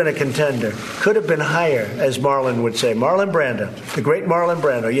 Could have been a contender. Could have been higher, as Marlon would say. Marlon Brando, the great Marlon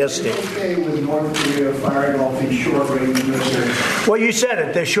Brando. Yes, Steve. Is it okay with North Korea firing off these short-range missiles? Well, you said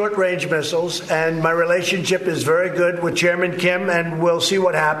it. They're short-range missiles, and my relationship is very good with Chairman Kim, and we'll see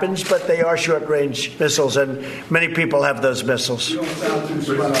what happens, but they are short-range missiles, and many people have those missiles. You don't sound too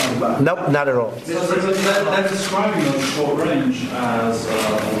spun on about it. Nope, not at all. They're describing the short range as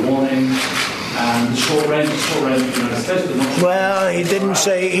a warning. And the short range of the United States. Well, he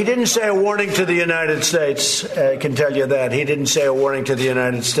didn't say a warning to the United States. I can tell you that he didn't say a warning to the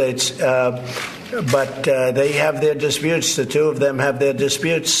United States. But they have their disputes. The two of them have their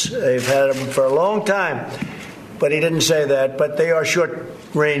disputes. They've had them for a long time. But he didn't say that. But they are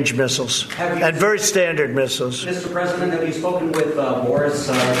short-range missiles and very standard missiles. Mr. President, have you spoken with Boris?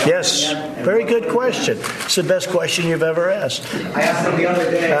 Yes. Very good question. It's the best question you've ever asked. I asked him the other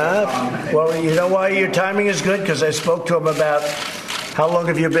day. Well, you know why your timing is good? Because I spoke to him about how long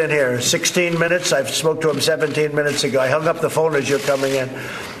have you been here? 16 minutes? I spoke to him 17 minutes ago. I hung up the phone as you're coming in.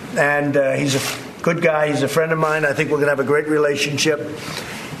 And he's a good guy. He's a friend of mine. I think we're going to have a great relationship.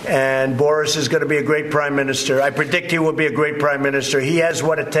 And Boris is going to be a great prime minister. I predict he will be a great prime minister. He has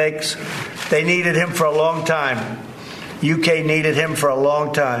what it takes. They needed him for a long time. UK needed him for a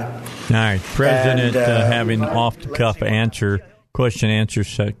long time. All right. President having off-the-cuff question-answer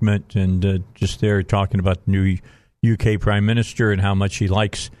segment, and just there talking about the new UK prime minister and how much he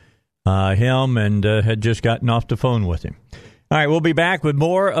likes him, and had just gotten off the phone with him. All right, we'll be back with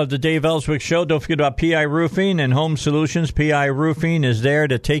more of the Dave Elswick Show. Don't forget about PI Roofing and Home Solutions. PI Roofing is there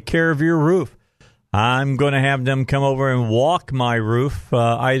to take care of your roof. I'm going to have them come over and walk my roof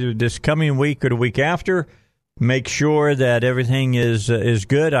either this coming week or the week after. Make sure that everything is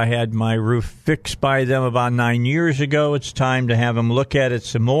good. I had my roof fixed by them about 9 years ago. It's time to have them look at it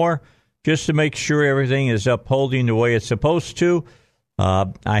some more just to make sure everything is upholding the way it's supposed to.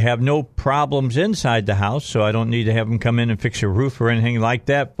 I have no problems inside the house, so I don't need to have them come in and fix a roof or anything like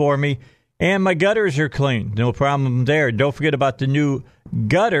that for me. And my gutters are clean. No problem there. Don't forget about the new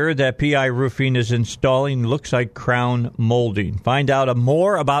gutter that PI Roofing is installing. Looks like crown molding. Find out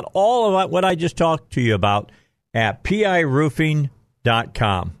more about all of what I just talked to you about at piroofing.com.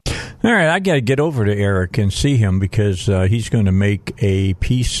 All right, I got to get over to Eric and see him because he's going to make a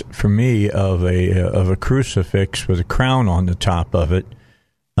piece for me of a crucifix with a crown on the top of it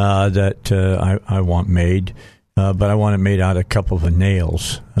that I want made. But I want it made out of a couple of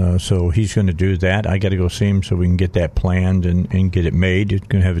nails. So he's going to do that. I got to go see him so we can get that planned and get it made. It's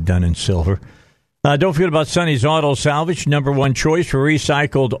going to have it done in silver. Don't forget about Sonny's Auto Salvage, number one choice for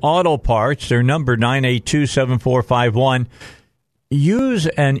recycled auto parts. Their number, 982-7451. Use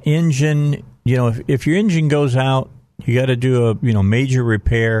an engine. If your engine goes out, you got to do a major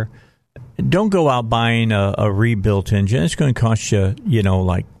repair. Don't go out buying a rebuilt engine. It's going to cost you,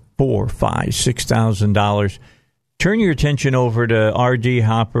 like $4,000, $5,000, $6,000. Turn your attention over to R.D.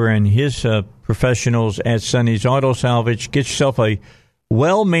 Hopper and his professionals at Sonny's Auto Salvage. Get yourself a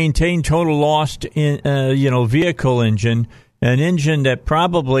well-maintained, total lost vehicle engine, an engine that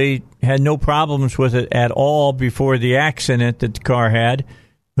probably had no problems with it at all before the accident that the car had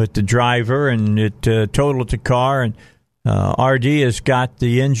with the driver, and it totaled the car. And R.D. has got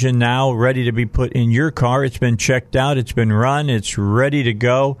the engine now ready to be put in your car. It's been checked out. It's been run. It's ready to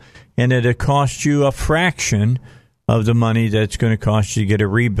go, and it'll cost you a fraction of the money that's going to cost you to get it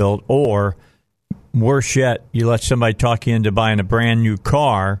rebuilt, or worse yet, you let somebody talk you into buying a brand new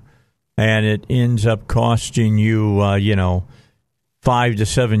car, and it ends up costing you, 5 to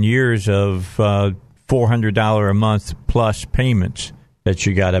 7 years of $400 a month plus payments that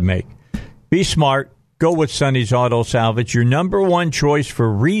you got to make. Be smart. Go with Sonny's Auto Salvage, your number one choice for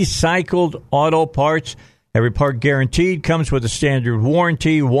recycled auto parts. Every part guaranteed, comes with a standard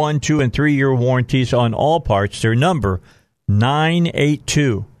warranty, 1, 2, and 3-year warranties on all parts. Their number,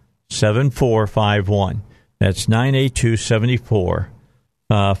 982-7451. That's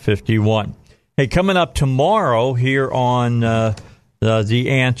 982-7451. Hey, coming up tomorrow here on The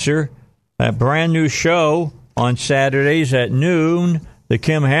Answer, a brand new show on Saturdays at noon, the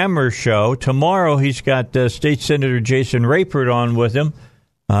Kim Hammer Show. Tomorrow he's got State Senator Jason Rapert on with him.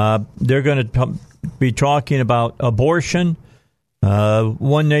 They're going to be talking about abortion,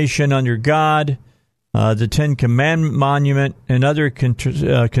 One Nation Under God, the Ten Commandment Monument, and other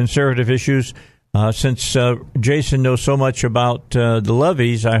conservative issues. Since Jason knows so much about the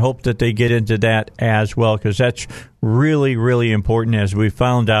levees, I hope that they get into that as well, because that's really, really important, as we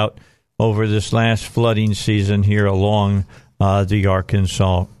found out over this last flooding season here along the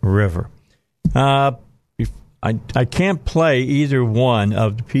Arkansas River. I can't play either one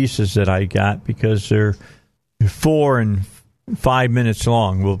of the pieces that I got because they're 4 and 5 minutes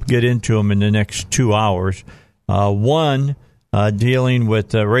long. We'll get into them in the next 2 hours. One, dealing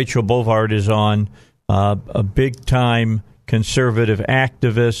with Rachel Bovard is on, a big-time conservative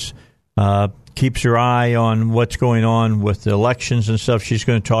activist, keeps her eye on what's going on with the elections and stuff. She's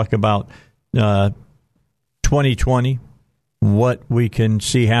going to talk about 2020, what we can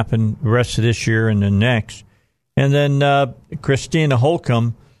see happen the rest of this year and the next. And then Christina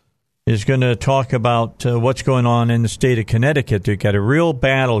Holcomb is going to talk about what's going on in the state of Connecticut. They've got a real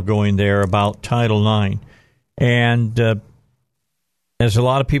battle going there about Title IX. And as a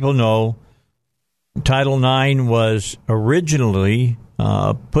lot of people know, Title IX was originally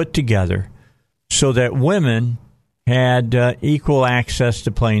put together so that women had equal access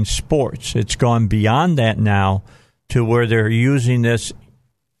to playing sports. It's gone beyond that now to where they're using this,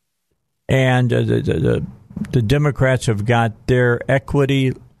 and the Democrats have got their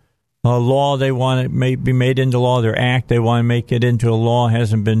equity law they want it may be made into law. Their act, they want to make it into a law.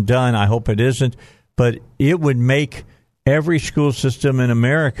 Hasn't been done. I hope it isn't. But it would make every school system in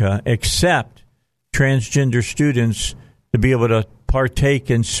America, except transgender students, to be able to partake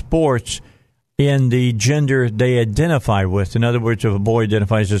in sports in the gender they identify with. In other words, if a boy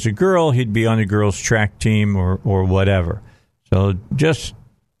identifies as a girl, he'd be on a girls' track team or whatever. So just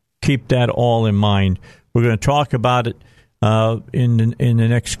keep that all in mind. We're going to talk about it in the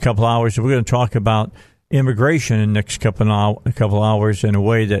next couple hours. We're going to talk about immigration in the next couple hours in a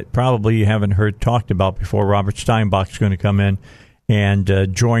way that probably you haven't heard talked about before. Robert Steinbach is going to come in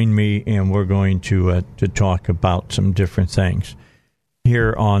and join me, and we're going to talk about some different things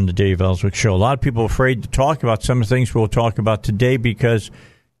here on the Dave Elswick Show. A lot of people are afraid to talk about some of the things we'll talk about today because,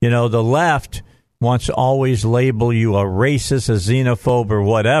 the left wants to always label you a racist, a xenophobe, or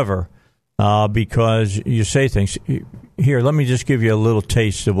whatever because you say things. Here, let me just give you a little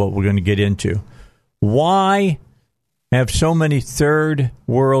taste of what we're going to get into. Why have so many third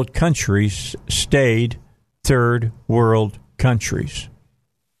world countries stayed third world countries?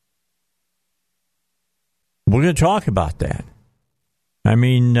 We're going to talk about that. I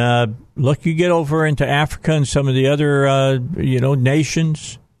mean, look, you get over into Africa and some of the other,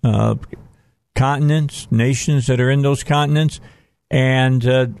 nations, continents, nations that are in those continents, and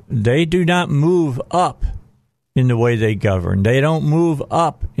they do not move up in the way they govern. They don't move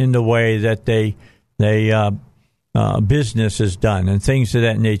up in the way that they business is done and things of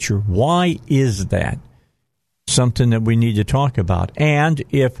that nature. Why is that? Something that we need to talk about. And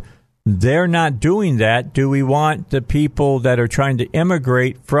if they're not doing that, do we want the people that are trying to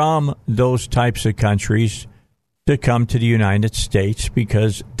immigrate from those types of countries to come to the United States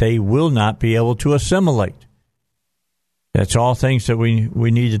because they will not be able to assimilate? That's all things that we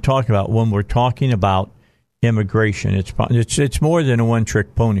need to talk about when we're talking about immigration. It's more than a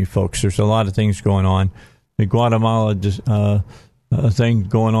one-trick pony, folks. There's a lot of things going on. The Guatemala thing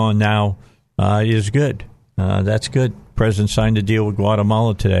going on now is good. That's good. The president signed a deal with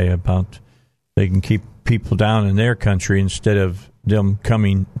Guatemala today about they can keep people down in their country instead of them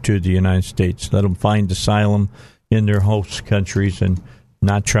coming to the United States. Let them find asylum in their host countries and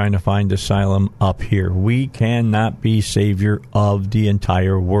not trying to find asylum up here. We cannot be savior of the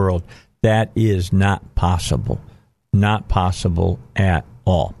entire world. That is not possible. Not possible at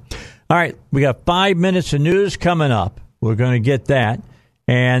all. All right, we got 5 minutes of news coming up. We're going to get that.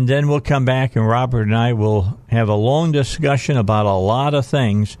 And then we'll come back, and Robert and I will have a long discussion about a lot of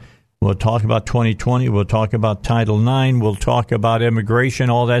things. We'll talk about 2020. We'll talk about Title IX. We'll talk about immigration.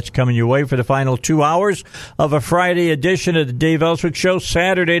 All that's coming your way for the final 2 hours of a Friday edition of the Dave Elswick Show.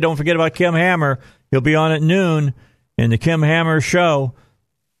 Saturday, don't forget about Kim Hammer. He'll be on at noon in the Kim Hammer Show.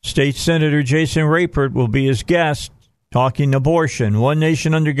 State Senator Jason Rapert will be his guest, talking abortion, one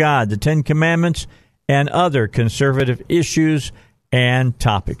nation under God, the Ten Commandments, and other conservative issues and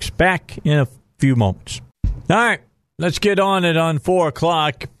topics. Back in a few moments. All right, let's get on it on 4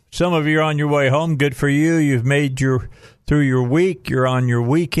 o'clock. Some of you are on your way home. Good for you. You've made through your week. You're on your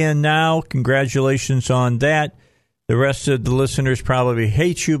weekend now. Congratulations on that. The rest of the listeners probably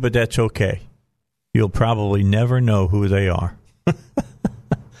hate you, but that's okay. You'll probably never know who they are.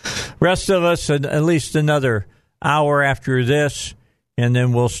 Rest of us, at least another hour after this, and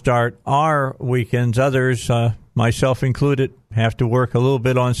then we'll start our weekends. Others, myself included, have to work a little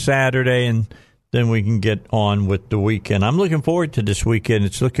bit on Saturday, and then we can get on with the weekend. I'm looking forward to this weekend.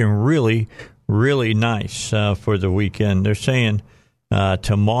 It's looking really, really nice for the weekend. They're saying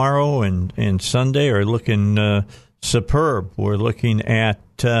tomorrow and Sunday are looking superb. We're looking at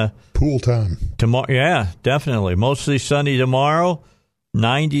pool time. Tomorrow, yeah, definitely. Mostly sunny tomorrow.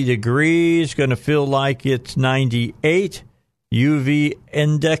 90 degrees, going to feel like it's 98. UV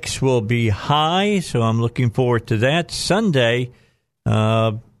index will be high, so I'm looking forward to that. Sunday,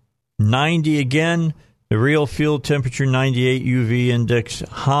 90 again. The real field temperature, 98, UV index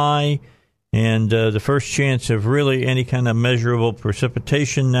high. And the first chance of really any kind of measurable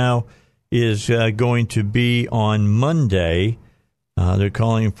precipitation now is going to be on Monday. They're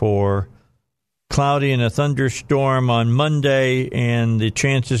calling for cloudy and a thunderstorm on Monday, and the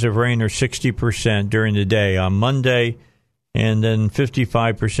chances of rain are 60% during the day on Monday, and then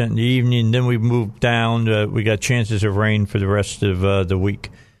 55% in the evening. Then we move down. We got chances of rain for the rest of the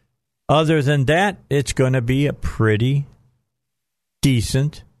week. Other than that, it's going to be a pretty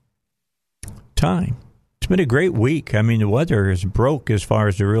decent time. It's been a great week. I mean, the weather is broke as far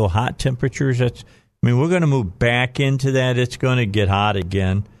as the real hot temperatures. We're going to move back into that. It's going to get hot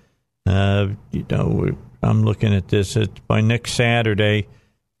again. I'm looking at this. By next Saturday,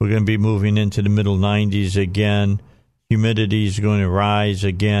 we're going to be moving into the middle 90s again. Humidity is going to rise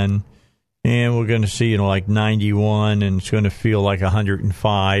again. And we're going to see, like 91, and it's going to feel like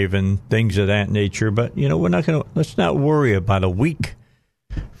 105 and things of that nature. But, let's not worry about a week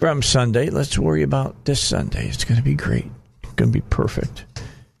from Sunday. Let's worry about this Sunday. It's going to be great. It's going to be perfect.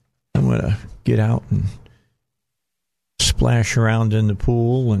 I'm going to get out and splash around in the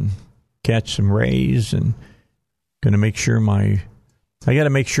pool and catch some rays, and going to make sure I got to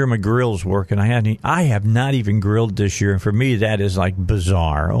make sure my grill's working. I have not even grilled this year, and for me that is like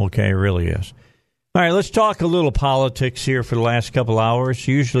bizarre. Okay, it really is. All right, let's talk a little politics here for the last couple hours.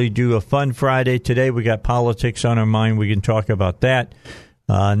 Usually do a fun Friday. Today we got politics on our mind. We can talk about that.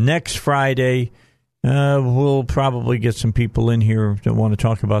 Next Friday, we'll probably get some people in here that want to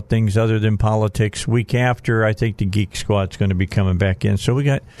talk about things other than politics. Week after, I think the Geek Squad's going to be coming back in. So we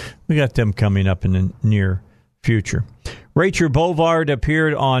got them coming up in the near future. Rachel Bovard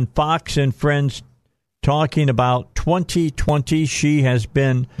appeared on Fox and Friends talking about 2020. She has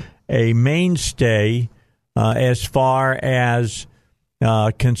been a mainstay as far as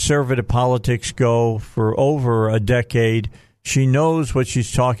conservative politics go for over a decade. She knows what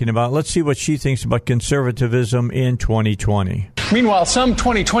she's talking about. Let's see what she thinks about conservatism in 2020. Meanwhile, some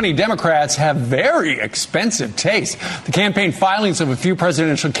 2020 Democrats have very expensive taste. The campaign filings of a few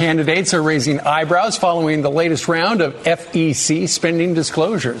presidential candidates are raising eyebrows following the latest round of FEC spending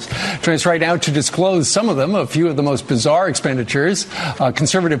disclosures. Joining us right now to disclose some of them, a few of the most bizarre expenditures,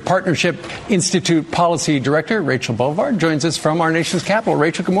 Conservative Partnership Institute Policy Director Rachel Bovard joins us from our nation's capital.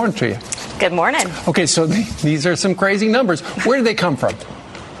 Rachel, good morning to you. Good morning. Okay, so these are some crazy numbers. Where do they come from?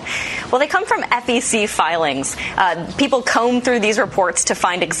 Well, they come from FEC filings. People comb through these reports to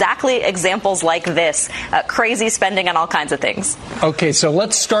find exactly examples like this, crazy spending on all kinds of things. Okay, so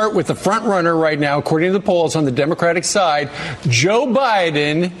let's start with the front runner right now. According to the polls on the Democratic side, Joe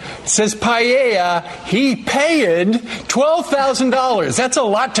Biden says paella, he paid $12,000. That's a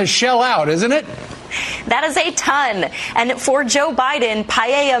lot to shell out, isn't it? That is a ton. And for Joe Biden,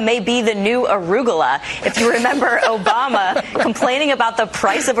 paella may be the new arugula. If you remember Obama complaining about the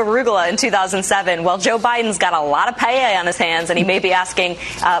price of arugula in 2007, well, Joe Biden's got a lot of paella on his hands, and he may be asking,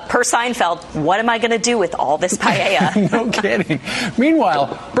 per Seinfeld, what am I going to do with all this paella? No kidding.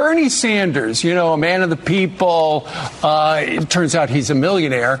 Meanwhile, Bernie Sanders, a man of the people, it turns out he's a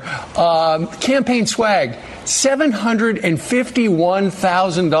millionaire, campaign swag,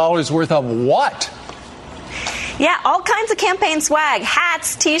 $751,000 worth of what? Yeah, all kinds of campaign swag,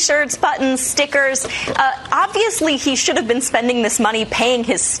 hats, T-shirts, buttons, stickers. Obviously, he should have been spending this money paying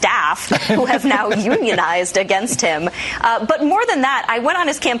his staff, who have now unionized against him. But more than that, I went on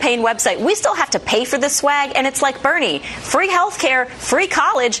his campaign website. We still have to pay for this swag, and it's like, Bernie, free health care, free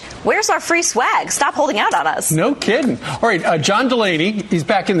college. Where's our free swag? Stop holding out on us. No kidding. All right, John Delaney, he's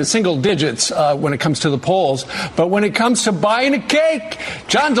back in the single digits when it comes to the polls. But when it comes to buying a cake,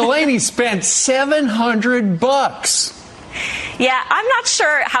 John Delaney spent $700. Yeah, I'm not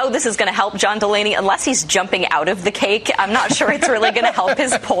sure how this is going to help John Delaney unless he's jumping out of the cake. I'm not sure it's really going to help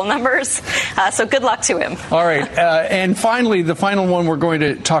his poll numbers. So good luck to him. All right. And finally, the final one we're going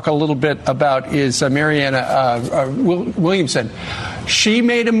to talk a little bit about is Marianne Williamson. She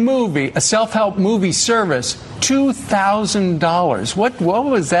made a self-help movie service, $2,000. What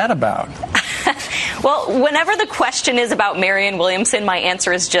was that about? Well, whenever the question is about Marianne Williamson, my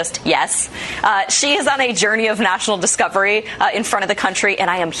answer is just yes. She is on a journey of national discovery in front of the country, and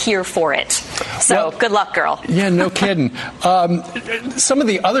I am here for it. So good luck, girl. Yeah, no kidding. Some of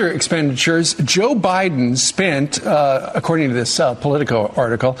the other expenditures, Joe Biden spent, according to this Politico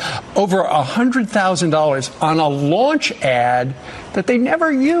article, over $100,000 on a launch ad that they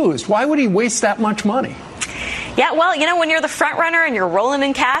never used. Why would he waste that much money? Yeah, well, when you're the front runner and you're rolling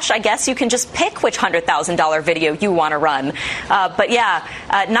in cash, I guess you can just pick which $100,000 video you want to run. But yeah,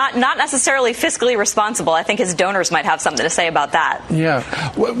 not necessarily fiscally responsible. I think his donors might have something to say about that. Yeah.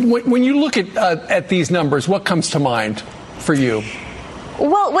 When you look at these numbers, what comes to mind for you?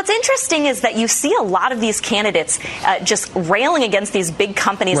 Well, what's interesting is that you see a lot of these candidates just railing against these big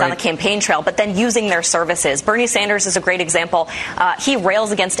companies on the campaign trail, but then using their services. Bernie Sanders is a great example. He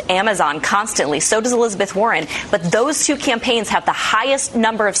rails against Amazon constantly. So does Elizabeth Warren. But those two campaigns have the highest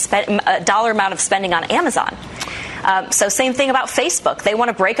number of dollar amount of spending on Amazon. So same thing about Facebook. They want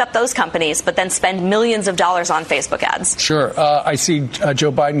to break up those companies, but then spend millions of dollars on Facebook ads. Sure. I see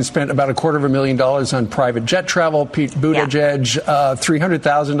Joe Biden spent about $250,000 on private jet travel. Pete Buttigieg,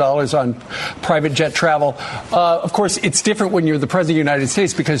 $300,000 on private jet travel. Of course, it's different when you're the president of the United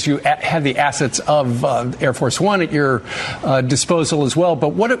States because you have the assets of Air Force One at your disposal as well.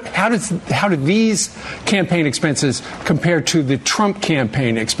 But how do these campaign expenses compare to the Trump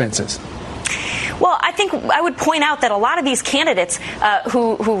campaign expenses? Well, I think I would point out that a lot of these candidates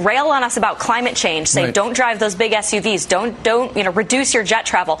who rail on us about climate change, say don't drive those big SUVs, don't reduce your jet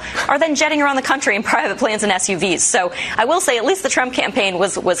travel, are then jetting around the country in private planes and SUVs. So I will say at least the Trump campaign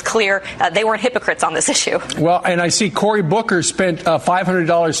was clear. They weren't hypocrites on this issue. Well, and I see Cory Booker spent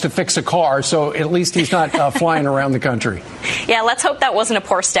 $500 to fix a car, so at least he's not flying around the country. Yeah, let's hope that wasn't a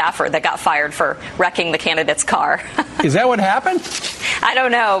poor staffer that got fired for wrecking the candidate's car. Is that what happened? I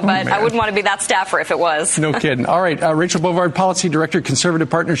don't know, but I wouldn't want to be that staffer if it was. No kidding. All right. Rachel Bovard, Policy Director, Conservative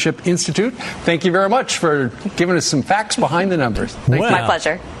Partnership Institute. Thank you very much for giving us some facts behind the numbers. Thank you. My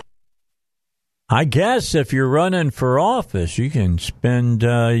pleasure. I guess if you're running for office, you can spend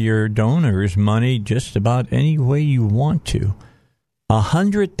your donors' money just about any way you want to.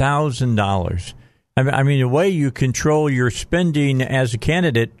 $100,000. I mean, the way you control your spending as a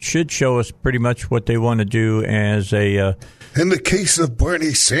candidate should show us pretty much what they want to do as a... In the case of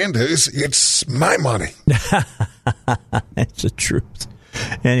Bernie Sanders, it's my money. That's the truth.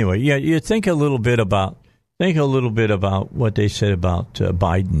 Anyway, yeah, you think a little bit about what they said about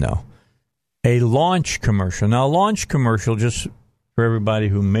Biden, though. a launch commercial. Now, a launch commercial, just for everybody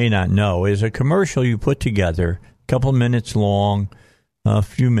who may not know, is a commercial you put together, a couple minutes long, a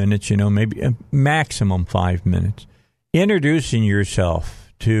few minutes, maybe a maximum 5 minutes, introducing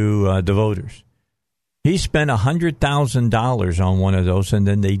yourself to the voters. He spent $100,000 on one of those, and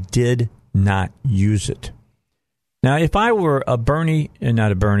then they did not use it. Now, if I were a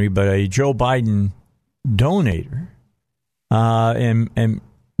Joe Biden donator, and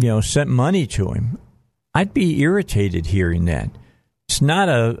sent money to him, I'd be irritated hearing that. It's not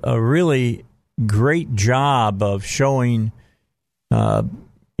a really great job of showing,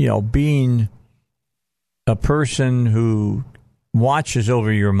 being a person who watches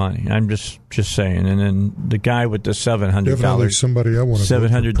over your money. I'm just saying. And then the guy with the $700, definitely somebody I want to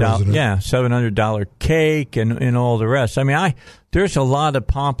 $700, $700 cake and all the rest. I mean, there's a lot of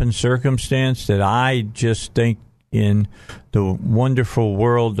pomp and circumstance that I just think in the wonderful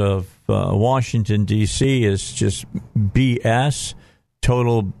world of Washington, D.C. is just BS,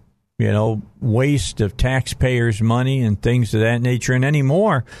 total, waste of taxpayers' money and things of that nature. And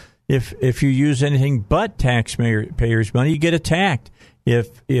anymore, if you use anything but taxpayers' money, you get attacked.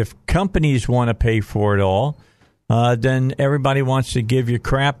 If companies want to pay for it all, then everybody wants to give you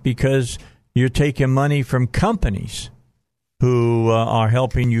crap because you're taking money from companies who are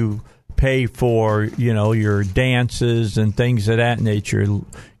helping you pay for, your dances and things of that nature.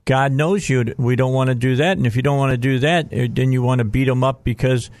 God knows we don't want to do that. And if you don't want to do that, then you want to beat them up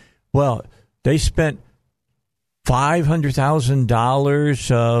because, well, they spent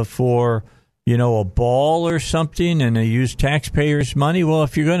 $500,000 for, a ball or something, and they use taxpayers' money. Well,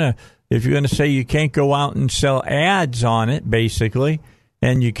 if you're gonna say you can't go out and sell ads on it, basically,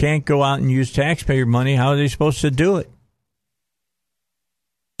 and you can't go out and use taxpayer money, how are they supposed to do it?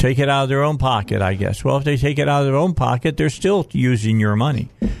 Take it out of their own pocket, I guess. Well, if they take it out of their own pocket, they're still using your money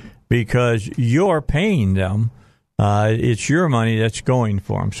because you're paying them. It's your money that's going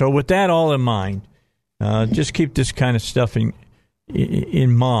for them. So with that all in mind, just keep this kind of stuff in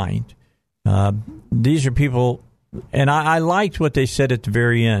mind. These are people, and I liked what they said at the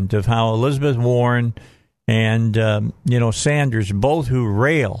very end of how Elizabeth Warren and Sanders, both who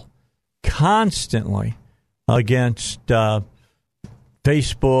rail constantly against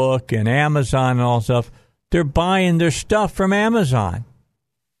Facebook and Amazon and all stuff, they're buying their stuff from Amazon.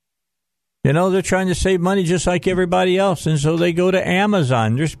 They're trying to save money just like everybody else, and so they go to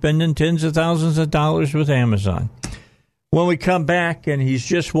Amazon. They're spending tens of thousands of dollars with Amazon. When we come back, and he's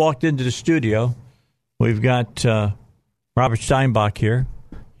just walked into the studio, we've got Robert Steinbach here.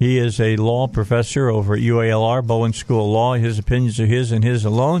 He is a law professor over at UALR, Bowen School of Law. His opinions are his and his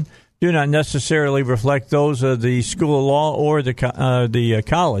alone. Do not necessarily reflect those of the School of Law or the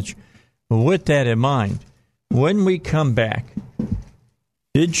college. With that in mind, when we come back,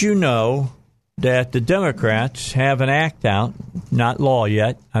 did you know that the Democrats have an act out, not law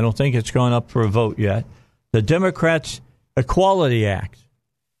yet, I don't think it's gone up for a vote yet, the Democrats' Equality Act.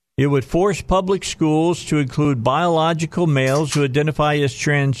 It would force public schools to include biological males who identify as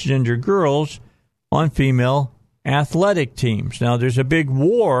transgender girls on female athletic teams. Now, there's a big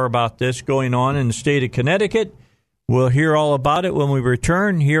war about this going on in the state of Connecticut. We'll hear all about it when we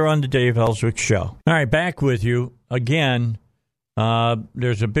return here on the Dave Elswick Show. All right, back with you again.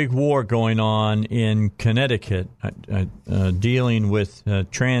 There's a big war going on in Connecticut dealing with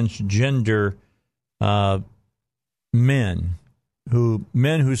transgender men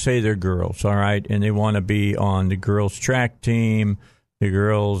who say they're girls, all right, and they want to be on the girls' track team, the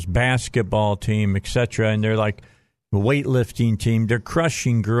girls' basketball team, etc., and they're like the weightlifting team. They're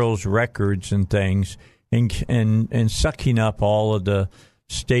crushing girls' records and things and sucking up all of the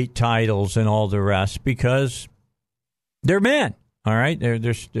state titles and all the rest because they're men. All right,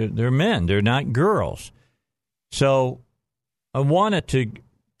 they're men. They're not girls. So I wanted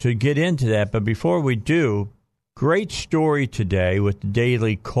to get into that, but before we do, great story today with the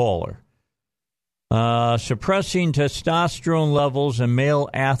Daily Caller. Suppressing testosterone levels in male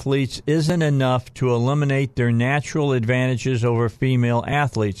athletes isn't enough to eliminate their natural advantages over female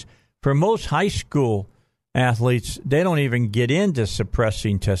athletes. For most high school athletes, they don't even get into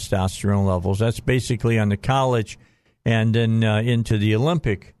suppressing testosterone levels. That's basically on the college and then into the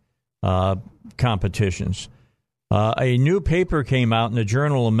Olympic competitions. A new paper came out in the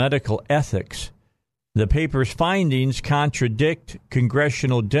Journal of Medical Ethics. The paper's findings contradict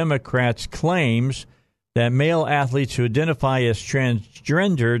congressional Democrats' claims that male athletes who identify as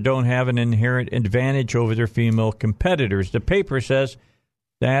transgender don't have an inherent advantage over their female competitors. The paper says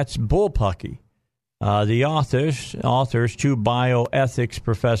that's bullpucky. The authors, two bioethics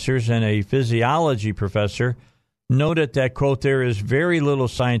professors and a physiology professor, noted that, quote, there is very little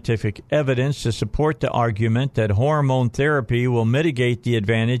scientific evidence to support the argument that hormone therapy will mitigate the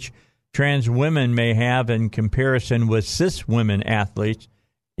advantage trans women may have in comparison with cis women athletes.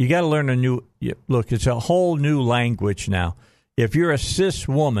 You got to learn a new look. It's a whole new language now. If you're a cis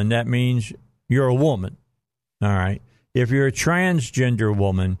woman, that means you're a woman. All right. If you're a transgender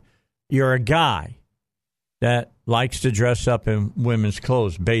woman, you're a guy that likes to dress up in women's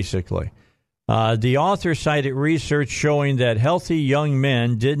clothes, basically. The author cited research showing that healthy young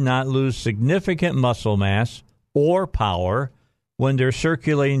men did not lose significant muscle mass or power when their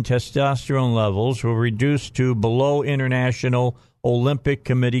circulating testosterone levels were reduced to below International Olympic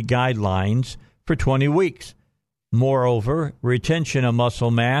Committee guidelines for 20 weeks. Moreover, retention of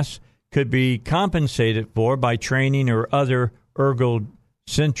muscle mass could be compensated for by training or other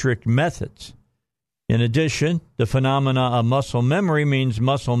ergocentric methods. In addition, the phenomena of muscle memory means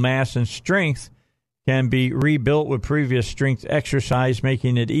muscle mass and strength can be rebuilt with previous strength exercise,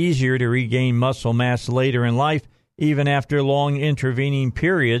 making it easier to regain muscle mass later in life, even after long intervening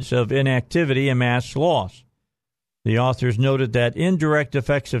periods of inactivity and mass loss. The authors noted that indirect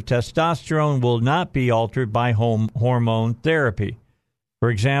effects of testosterone will not be altered by hormone therapy. For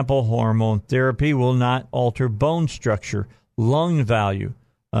example, hormone therapy will not alter bone structure, lung volume,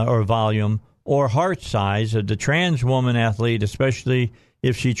 or heart size of the trans woman athlete, especially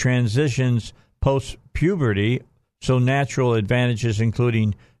if she transitions post-puberty, so natural advantages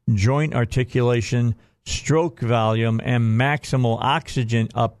including joint articulation, stroke volume, and maximal oxygen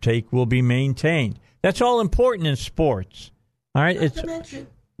uptake will be maintained. That's all important in sports. All right.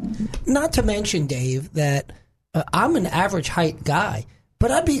 Not to mention, Dave, that I'm an average height guy, but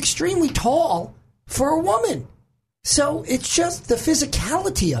I'd be extremely tall for a woman. So it's just the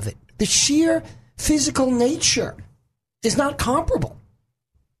physicality of it. The sheer physical nature is not comparable.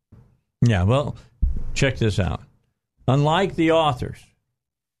 Yeah, well, check this out. Unlike the authors,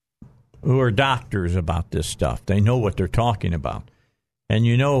 who are doctors about this stuff, they know what they're talking about. And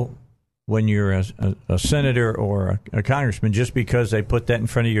you know, when you're a senator or a congressman, just because they put that in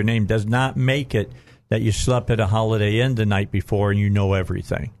front of your name does not make it that you slept at a Holiday Inn the night before and you know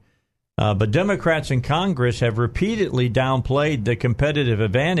everything. But Democrats in Congress have repeatedly downplayed the competitive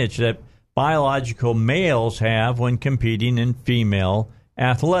advantage that biological males have when competing in female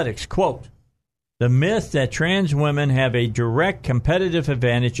athletics. Quote, the myth that trans women have a direct competitive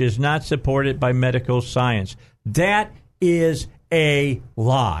advantage is not supported by medical science. That is a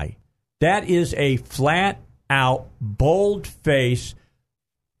lie. That is a flat-out, bold-face.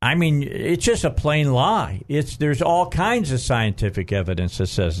 I mean, it's just a plain lie. There's all kinds of scientific evidence that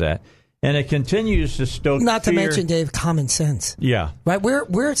says that. And it continues to stoke Not to fear. mention, Dave, common sense. Yeah. Right?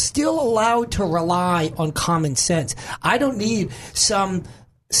 We're still allowed to rely on common sense. I don't need some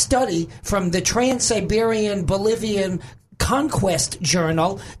study from the Trans-Siberian Bolivian Conquest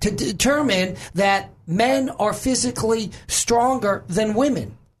Journal to determine that men are physically stronger than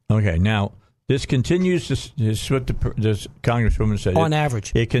women. Okay, now, this continues to, this is what this Congresswoman said. On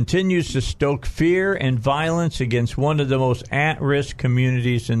average. It continues to stoke fear and violence against one of the most at-risk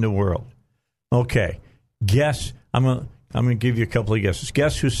communities in the world. Okay, guess, I'm going to give you a couple of guesses.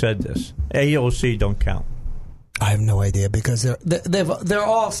 Guess who said this? AOC don't count. I have no idea because they're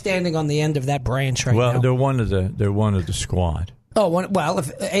all standing on the end of that branch right now. Well, they're one of the squad. Oh, well,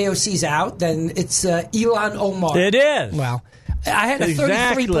 if AOC's out, then it's Ilhan Omar. It is. Well, I had a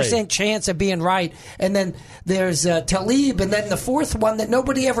 33% chance of being right, and then there's Tlaib, and then the fourth one that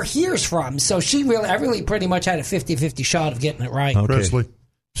nobody ever hears from. So I really pretty much had a 50-50 shot of getting it right. Okay. Presley.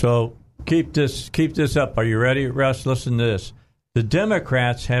 So keep this up. Are you ready, Russ? Listen to this. The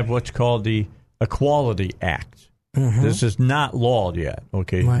Democrats have what's called the Equality Act. Mm-hmm. This is not law yet.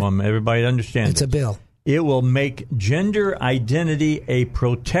 Okay, right. Everybody understands. It's a bill. It will make gender identity a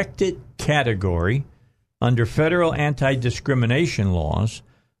protected category under federal anti-discrimination laws,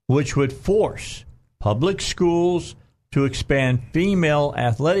 which would force public schools to expand female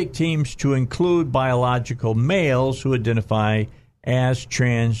athletic teams to include biological males who identify as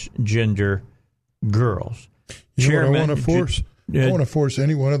transgender girls. You know what I want to force? I want to force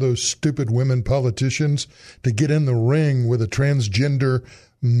any one of those stupid women politicians to get in the ring with a transgender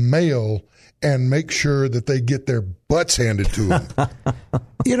male and make sure that they get their butts handed to them.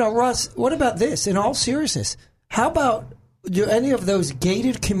 You know, Russ, what about this? In all seriousness, how about do any of those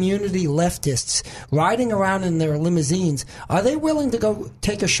gated community leftists riding around in their limousines, are they willing to go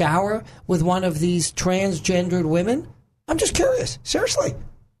take a shower with one of these transgendered women? I'm just curious. Seriously.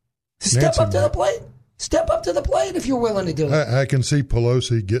 Step up to the plate. Step up to the plate if you're willing to do it. I can see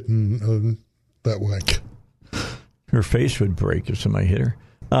Pelosi getting that way. Her face would break if somebody hit her.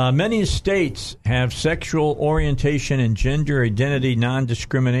 Many states have sexual orientation and gender identity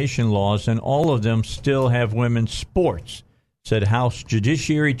non-discrimination laws, and all of them still have women's sports, said House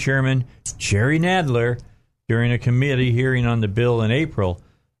Judiciary Chairman Jerry Nadler during a committee hearing on the bill in April.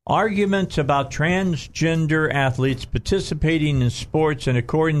 Arguments about transgender athletes participating in sports in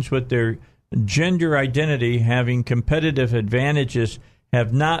accordance with their gender identity having competitive advantages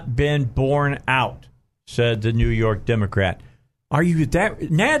have not been borne out, said the New York Democrat. Are you that,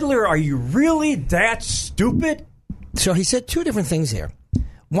 Nadler, are you really that stupid? So he said two different things here.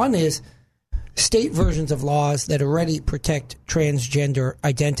 One is state versions of laws that already protect transgender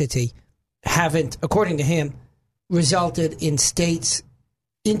identity haven't, according to him, resulted in states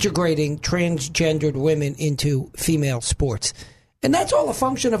integrating transgendered women into female sports. And that's all a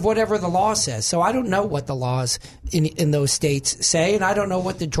function of whatever the law says. So I don't know what the laws in those states say, and I don't know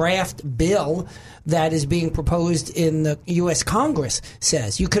what the draft bill that is being proposed in the U.S. Congress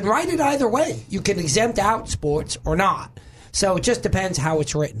says. You can write it either way. You can exempt out sports or not. So it just depends how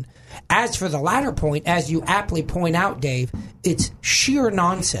it's written. As for the latter point, as you aptly point out, Dave, it's sheer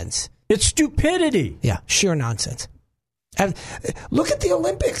nonsense. It's stupidity. Yeah, sheer nonsense. And look at the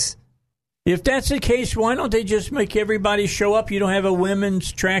Olympics. If that's the case, why don't they just make everybody show up? You don't have a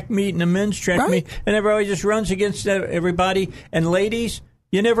women's track meet and a men's track meet, and everybody just runs against everybody. And ladies,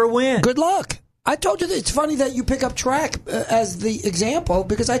 you never win. Good luck. I told you that it's funny that you pick up track as the example,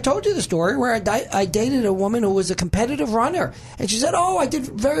 because I told you the story where I dated a woman who was a competitive runner. And she said, I did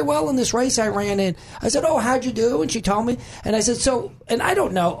very well in this race I ran in. I said, how'd you do? And she told me. And I said, and I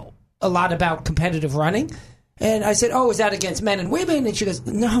don't know a lot about competitive running. And I said, is that against men and women? And she goes,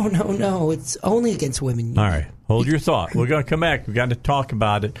 no, it's only against women. All right, hold your thought. We're going to come back. We've got to talk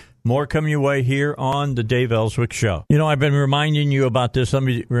about it. More coming your way here on the Dave Elswick Show. I've been reminding you about this. Let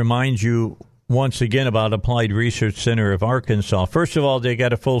me remind you once again about Applied Research Center of Arkansas. First of all, they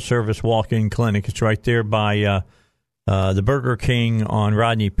got a full-service walk-in clinic. It's right there by the Burger King on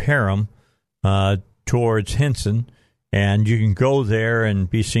Rodney Parham towards Henson. And you can go there and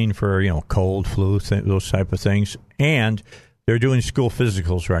be seen for, cold, flu, those type of things. And they're doing school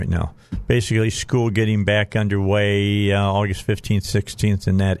physicals right now. Basically, school getting back underway August 15th, 16th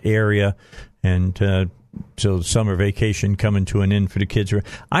in that area. And so summer vacation coming to an end for the kids.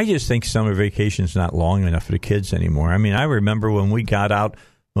 I just think summer vacation is not long enough for the kids anymore. I mean, I remember when we got out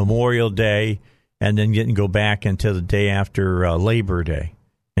Memorial Day and then didn't go back until the day after Labor Day.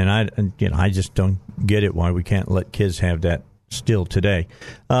 And I just don't get it why we can't let kids have that still today.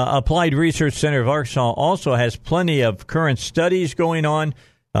 Applied Research Center of Arkansas also has plenty of current studies going on.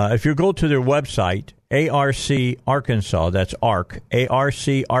 If you go to their website, ARC Arkansas, that's ARC,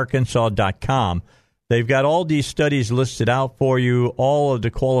 arcarkansas.com, they've got all these studies listed out for you, all of the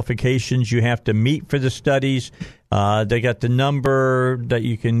qualifications you have to meet for the studies. They got the number that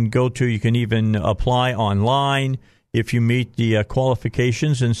you can go to. You can even apply online if you meet the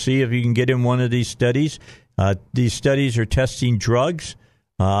qualifications and see if you can get in one of these studies. These studies are testing drugs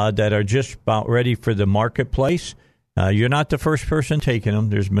that are just about ready for the marketplace. You're not the first person taking them.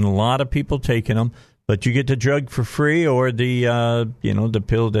 There's been a lot of people taking them, but you get the drug for free or the the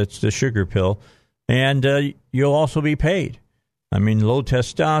pill that's the sugar pill, and you'll also be paid. I mean, low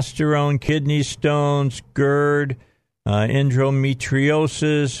testosterone, kidney stones, GERD,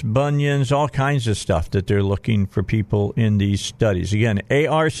 endometriosis, bunions, all kinds of stuff that they're looking for people in these studies. Again,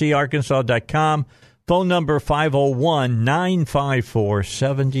 arcarkansas.com, phone number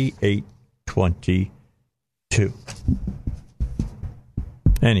 501-954-7822.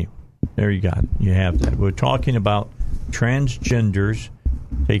 Anyway, there you got it. You have that. We're talking about transgenders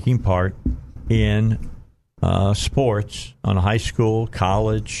taking part in sports on a high school,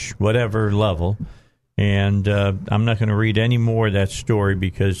 college, whatever level. And I'm not going to read any more of that story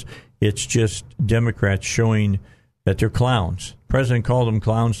because it's just Democrats showing that they're clowns. The president called them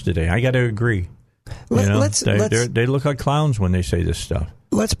clowns today. I got to agree. They look like clowns when they say this stuff.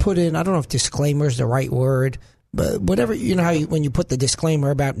 Let's put in, I don't know if disclaimer is the right word, but whatever, how when you put the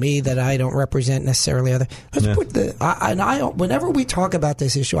disclaimer about me that I don't represent necessarily other, put whenever we talk about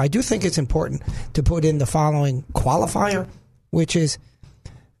this issue, I do think it's important to put in the following qualifier, which is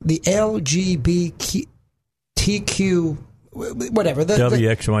the LGBTQ, whatever. The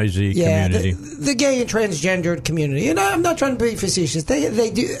WXYZ community. The gay and transgendered community. And I'm not trying to be facetious.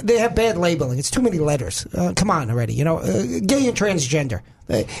 They have bad labeling. It's too many letters. Come on already. Gay and transgender.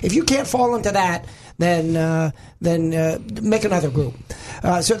 If you can't fall into that, then make another group.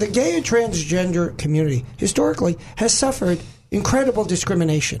 So the gay and transgender community historically has suffered incredible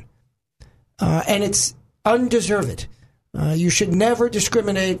discrimination. And it's undeserved. You should never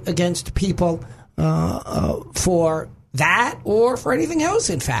discriminate against people for that or for anything else,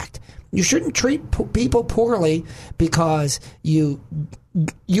 in fact. You shouldn't treat people poorly because you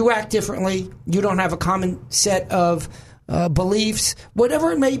act differently, you don't have a common set of beliefs,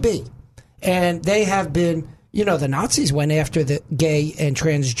 whatever it may be. And they have been, the Nazis went after the gay and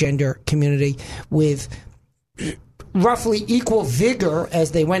transgender community with roughly equal vigor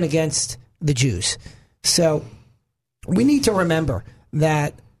as they went against the Jews. So we need to remember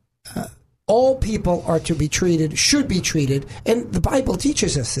that all people are to be treated, should be treated, and the Bible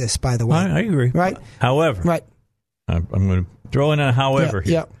teaches us this, by the way. I agree. Right? However, right. I'm going to throw in a however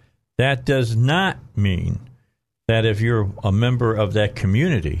here. Yeah. That does not mean that if you're a member of that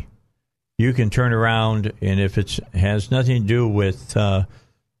community, you can turn around and if it has nothing to do with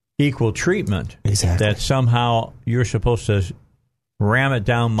equal treatment, that somehow you're supposed to ram it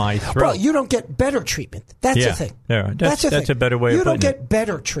down my throat. Well, you don't get better treatment. That's the thing. Yeah, that's a better way of putting it. You don't get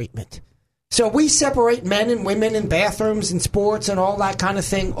better treatment. So we separate men and women in bathrooms and sports and all that kind of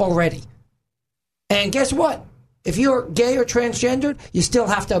thing already. And guess what? If you're gay or transgendered, you still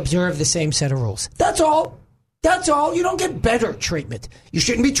have to observe the same set of rules. That's all. That's all. You don't get better treatment. You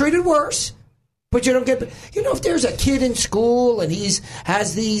shouldn't be treated worse, but you don't get... if there's a kid in school and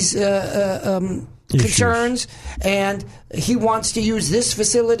has these concerns and he wants to use this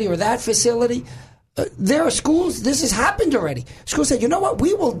facility or that facility... there are schools, this has happened already. Schools said, you know what,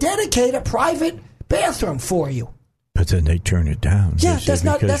 we will dedicate a private bathroom for you. But then they turn it down. Yeah, that's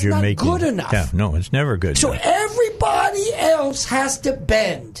not good enough. Yeah, no, it's never good so enough. Everybody else has to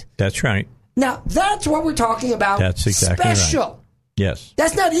bend. That's right. Now, that's what we're talking about. That's exactly special. Right. Yes.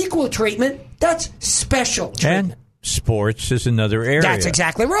 That's not equal treatment. That's special treatment. And sports is another area. That's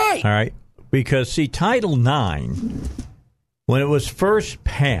exactly right. All right. Because, see, Title IX, when it was first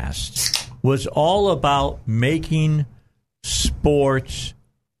passed, was all about making sports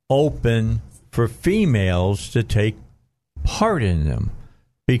open for females to take part in them,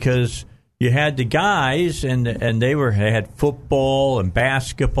 because you had the guys and they had football and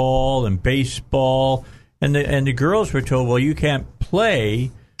basketball and baseball, and the girls were told, well, you can't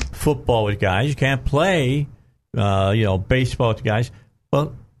play football with guys, you can't play baseball with guys.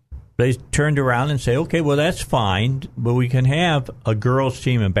 Well, they turned around and say, okay, well, that's fine, but we can have a girls'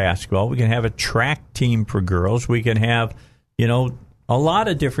 team in basketball. We can have a track team for girls. We can have, a lot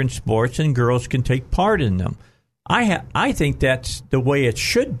of different sports, and girls can take part in them. I think that's the way it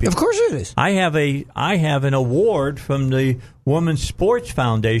should be. Of course it is. I have an award from the Women's Sports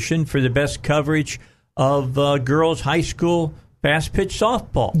Foundation for the best coverage of girls' high school fast pitch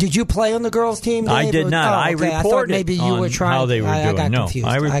softball. Did you play on the girls' team, Dave? I did not. I reported maybe you were trying. How they were doing. I got no, confused.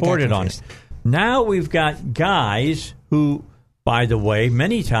 I reported on it. Now we've got guys who, by the way,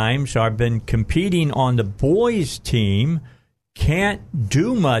 many times have been competing on the boys' team, can't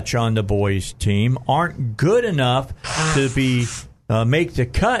do much on the boys' team, aren't good enough to be make the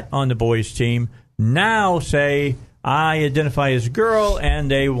cut on the boys' team. Now say, I identify as a girl, and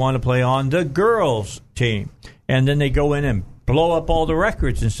they want to play on the girls' team. And then they go in and blow up all the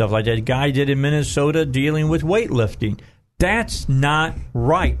records and stuff like that. A guy did in Minnesota dealing with weightlifting. That's not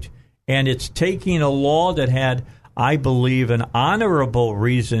right. And it's taking a law that had, I believe, an honorable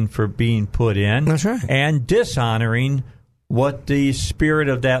reason for being put in. That's right. And dishonoring what the spirit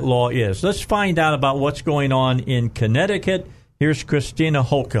of that law is. Let's find out about what's going on in Connecticut. Here's Christina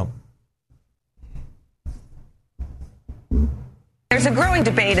Holcomb. There's a growing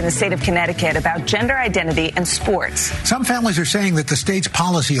debate in the state of Connecticut about gender identity and sports. Some families are saying that the state's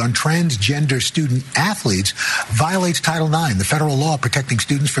policy on transgender student athletes violates Title IX, the federal law protecting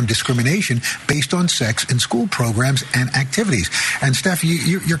students from discrimination based on sex in school programs and activities. And Steph,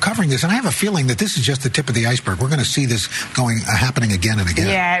 you're covering this, and I have a feeling that this is just the tip of the iceberg. We're going to see this happening again and again.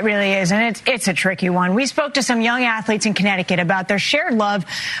 Yeah, it really is, and it's a tricky one. We spoke to some young athletes in Connecticut about their shared love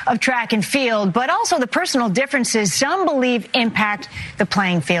of track and field, but also the personal differences some believe impact the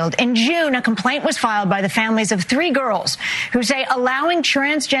playing field. In June, a complaint was filed by the families of 3 girls who say allowing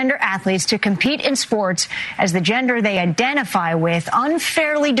transgender athletes to compete in sports as the gender they identify with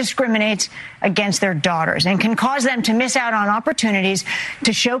unfairly discriminates against their daughters and can cause them to miss out on opportunities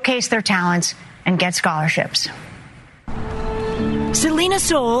to showcase their talents and get scholarships. Selena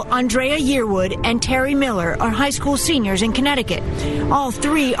Soule, Andrea Yearwood, and Terry Miller are high school seniors in Connecticut. All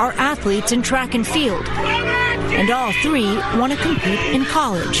 3 are athletes in track and field, and all 3 want to compete in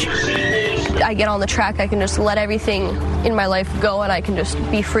college. I get on the track, I can just let everything in my life go, and I can just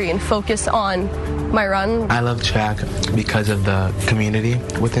be free and focus on my run. I love track because of the community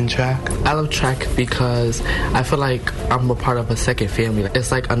within track. I love track because I feel like I'm a part of a second family.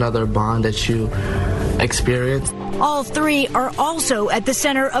 It's like another bond that you experience. All three are also at the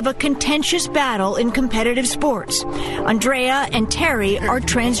center of a contentious battle in competitive sports. Andrea and Terry are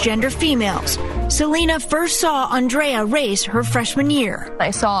transgender females. Selena first saw Andrea race her freshman year.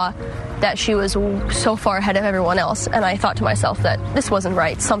 I saw that she was so far ahead of everyone else, and I thought to myself that this wasn't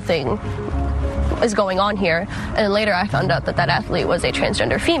right. Something is going on here. And then later I found out that athlete was a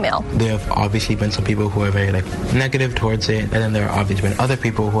transgender female. There have obviously been some people who are very negative towards it, and then there have obviously been other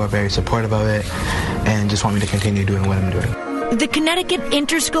people who are very supportive of it and just want me to continue doing what I'm doing. The Connecticut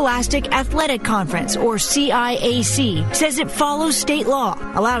Interscholastic Athletic Conference, or CIAC, says it follows state law,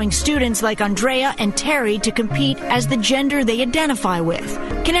 allowing students like Andrea and Terry to compete as the gender they identify with.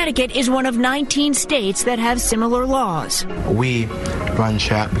 Connecticut is one of 19 states that have similar laws. We run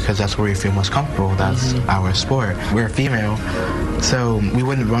track because that's where we feel most comfortable. That's our sport. We're female, so we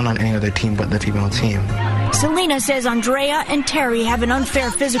wouldn't run on any other team but the female team. Selena says Andrea and Terry have an unfair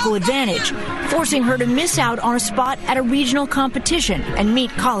physical advantage, forcing her to miss out on a spot at a regional competition and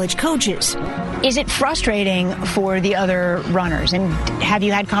meet college coaches. Is it frustrating for the other runners, and have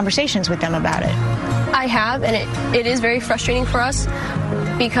you had conversations with them about it? I have, and it is very frustrating for us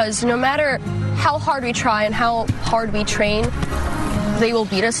because no matter how hard we try and how hard we train, they will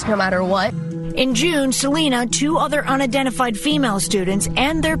beat us no matter what. In June, Selena, two other unidentified female students,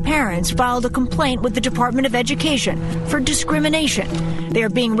 and their parents filed a complaint with the Department of Education for discrimination. They are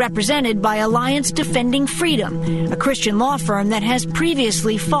being represented by Alliance Defending Freedom, a Christian law firm that has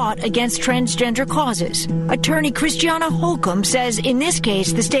previously fought against transgender causes. Attorney Christiana Holcomb says in this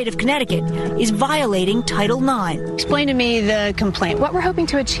case, the state of Connecticut is violating Title IX. Explain to me the complaint. What we're hoping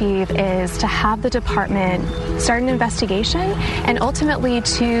to achieve is to have the department start an investigation and ultimately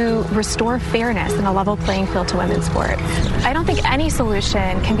to restore fairness and a level playing field to women's sport. I don't think any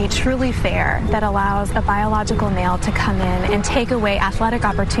solution can be truly fair that allows a biological male to come in and take away athletic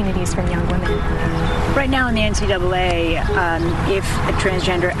opportunities from young women. Right now in the NCAA, if a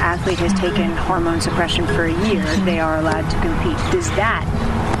transgender athlete has taken hormone suppression for a year, they are allowed to compete. Does that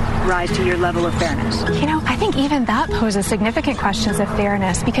rise to your level of fairness? You know, I think even that poses significant questions of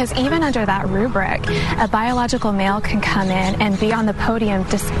fairness because even under that rubric, a biological male can come in and be on the podium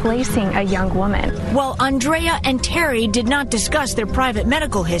displacing a young woman. While Andrea and Terry did not discuss their private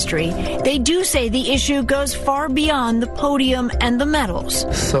medical history, they do say the issue goes far beyond the podium and the medals.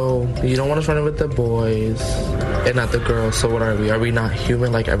 So you don't want us running with the boys and not the girls, so what are we? Are we not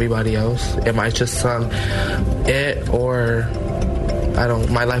human like everybody else? Am I just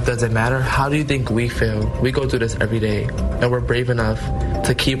my life doesn't matter? How do you think we feel? We go through this every day, and we're brave enough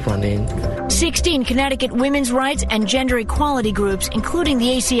to keep running. 16 Connecticut women's rights and gender equality groups, including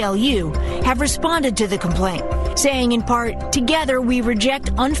the ACLU, have responded to the complaint, saying in part, "Together we reject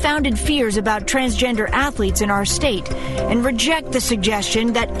unfounded fears about transgender athletes in our state and reject the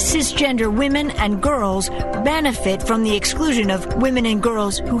suggestion that cisgender women and girls benefit from the exclusion of women and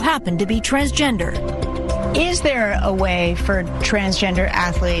girls who happen to be transgender." Is there a way for transgender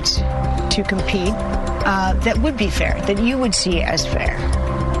athletes to compete that would be fair, that you would see as fair?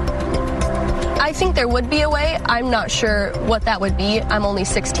 I think there would be a way. I'm not sure what that would be. I'm only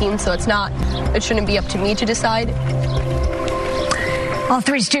 16, so it shouldn't be up to me to decide. All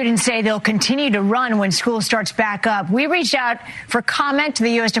three students say they'll continue to run when school starts back up. We reached out for comment to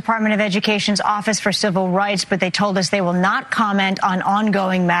the U.S. Department of Education's Office for Civil Rights, but they told us they will not comment on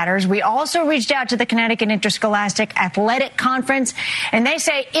ongoing matters. We also reached out to the Connecticut Interscholastic Athletic Conference, and they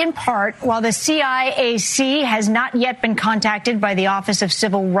say, in part, while the CIAC has not yet been contacted by the Office of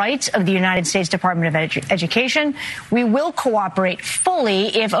Civil Rights of the United States Department of Education, we will cooperate fully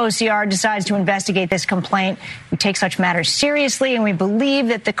if OCR decides to investigate this complaint. We take such matters seriously, and we believe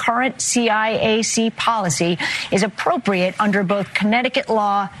that the current CIAC policy is appropriate under both Connecticut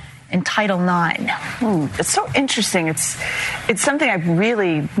law and Title IX. It's so interesting. It's something I've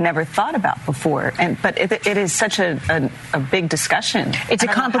really never thought about before, but it is such a big discussion. It's a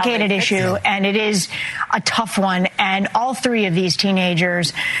complicated issue, and it is a tough one. And all three of these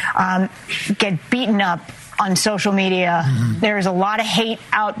teenagers get beaten up on social media. There is a lot of hate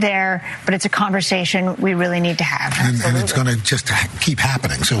out there, but it's a conversation we really need to have. And it's going to just keep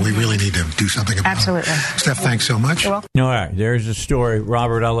happening, so we really need to do something about it. Steph, thanks so much. All right, there's a story.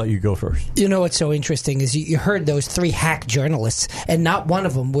 Robert, I'll let you go first. You know what's so interesting is you heard those three hack journalists, and not one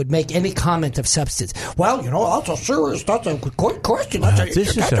of them would make any comment of substance. Well, that's a good question.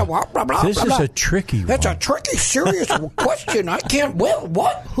 This is a tricky one. That's a tricky, serious question. I can't,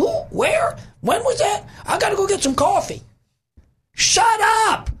 what, who, where, when was that? I got to go get some coffee. Shut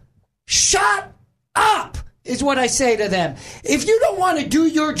up! Shut up! Is what I say to them. If you don't want to do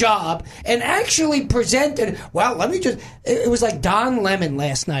your job and actually present it, well, let me just, it was like Don Lemon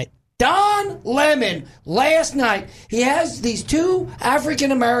last night. Don Lemon, last night, he has these two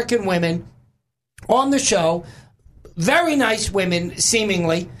African-American women on the show, very nice women,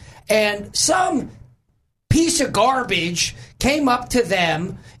 seemingly, and some piece of garbage came up to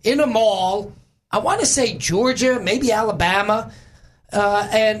them in a mall, I want to say Georgia, maybe Alabama,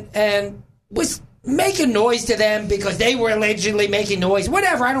 and was making noise to them because they were allegedly making noise.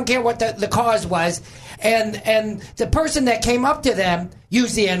 Whatever, I don't care what the cause was. And the person that came up to them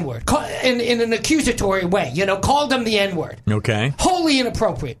used the N-word in an accusatory way, called them the N-word. Okay. Wholly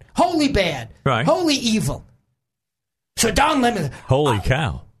inappropriate, wholly bad, right. Wholly evil. So Don Lemon... Holy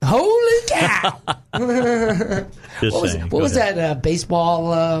cow. Holy cow! What was that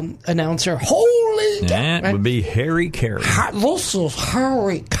baseball announcer? Holy cow! That would be Harry Carey. This is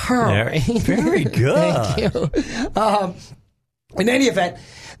Harry Carey. Very good. Thank you. In any event,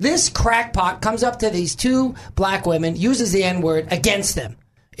 this crackpot comes up to these two black women, uses the N-word against them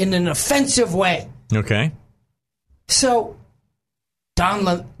in an offensive way. Okay. So,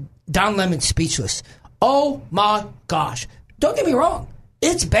 Don Lemon's speechless. Oh my gosh. Don't get me wrong.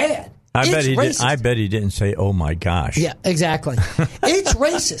 It's bad. I bet he didn't say, oh, my gosh. Yeah, exactly. It's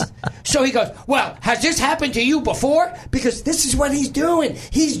racist. So he goes, well, has this happened to you before? Because this is what he's doing.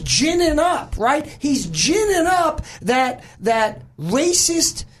 He's ginning up, right? He's ginning up that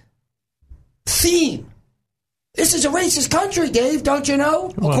racist theme. This is a racist country, Dave, don't you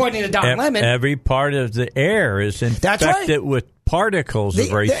know? Well, according to Don Lemon. Every part of the air is infected with particles of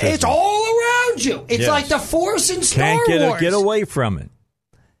racism. It's all around you. It's like the Force in Star Wars. Can't get away from it.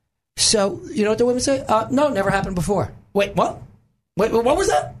 So, you know what the women say? No, never happened before. Wait, what? Wait, what was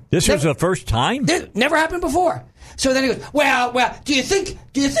that? This was the first time? Never happened before. So then he goes, well, do you think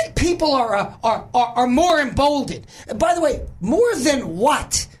people are more emboldened? By the way, more than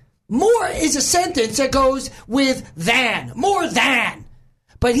what? More is a sentence that goes with than. More than.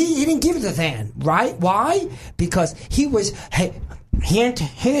 But he didn't give the than, right? Why? Because he was... Hey, hint,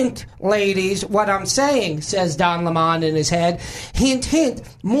 hint, ladies, what I'm saying, says Don Lemon in his head. Hint, hint,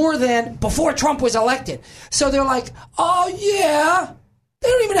 more than before Trump was elected. So they're like, oh, yeah. They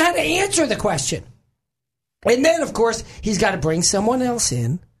don't even know how to answer the question. And then, of course, he's got to bring someone else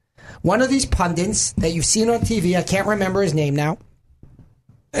in. One of these pundits that you've seen on TV, I can't remember his name now.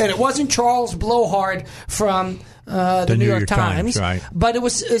 And it wasn't Charles Blowhard from the New York Times, right. But it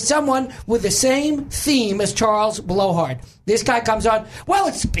was someone with the same theme as Charles Blowhard. This guy comes on, well,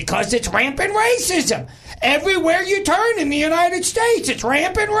 it's because it's rampant racism. Everywhere you turn in the United States, it's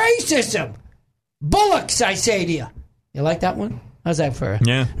rampant racism. Bullocks, I say to you. You like that one? How's that for?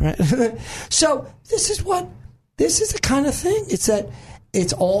 Yeah. Right? So this is the kind of thing. It's that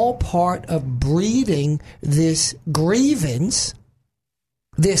it's all part of breeding this grievance,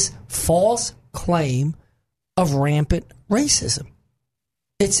 this false claim of rampant racism.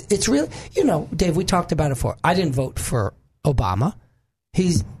 It's really, Dave, we talked about it before. I didn't vote for Obama.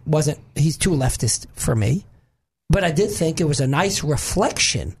 He's too leftist for me. But I did think it was a nice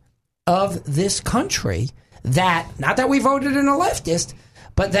reflection of this country that, not that we voted in a leftist,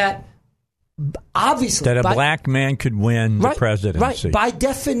 but that obviously... That a black man could win the presidency. Right. By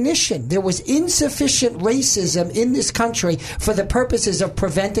definition, there was insufficient racism in this country for the purposes of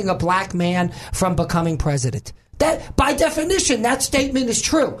preventing a black man from becoming president. That, by definition, that statement is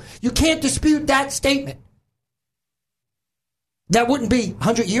true. You can't dispute that statement. That wouldn't be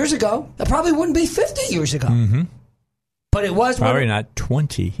 100 years ago. That probably wouldn't be 50 years ago. Mm-hmm. But it was... Probably not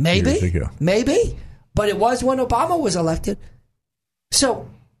 20 years ago. Maybe. But it was when Obama was elected. So...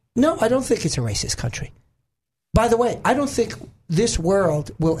 No, I don't think it's a racist country. By the way, I don't think this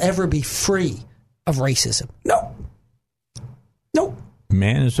world will ever be free of racism. No.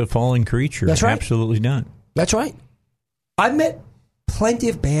 Man is a fallen creature. That's right. Absolutely not. That's right. I've met plenty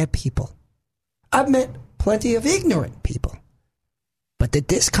of bad people. I've met plenty of ignorant people. But that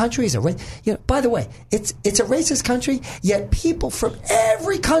this country is by the way, it's a racist country, yet people from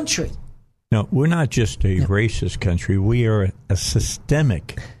every country. No, we're not just a racist country. We are a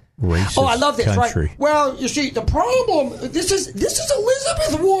systemic racist I love this, country. Right? Well, you see, the problem, this is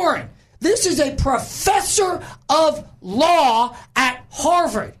Elizabeth Warren. This is a professor of law at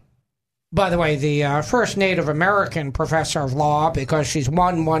Harvard. By the way, the first Native American professor of law, because she's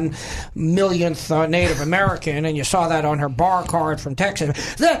 1/1,000,000th Native American, and you saw that on her bar card from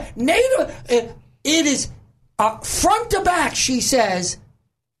Texas. The Native, it is front to back, she says,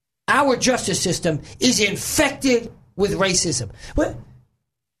 our justice system is infected with racism.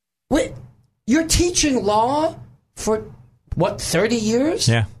 Wait, you're teaching law for, 30 years?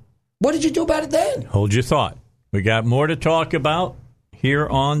 Yeah. What did you do about it then? Hold your thought. We got more to talk about here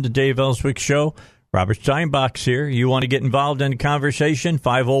on the Dave Elswick Show Robert Steinbach's here. You want to get involved in the conversation?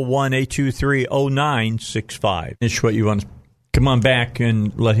 501-823-0965. Finish what you want. Come on back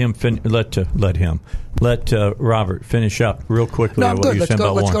and let Robert finish up real quickly. No, I'm good.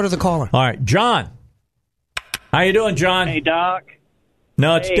 Let's go to the caller. All right, John. How you doing, John? Hey, Doc.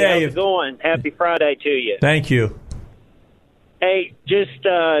 No, it's Dave. How's it going? Happy Friday to you. Thank you. Hey, just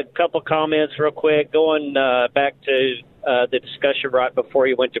a couple comments real quick. Going back to the discussion right before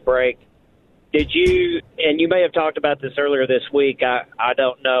you went to break. Did you, and you may have talked about this earlier this week, I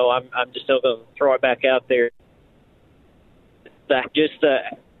don't know. I'm just still going to throw it back out there. That just the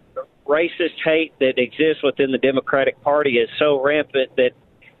racist hate that exists within the Democratic Party is so rampant that,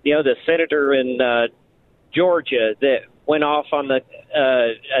 the senator in Georgia that went off on a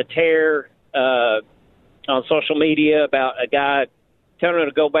tear on social media about a guy telling her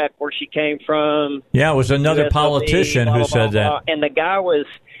to go back where she came from. Yeah, it was another politician who said that. And the guy was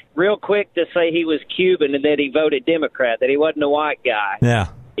real quick to say he was Cuban and that he voted Democrat, that he wasn't a white guy. Yeah.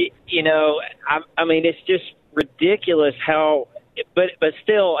 I mean, it's just ridiculous how, but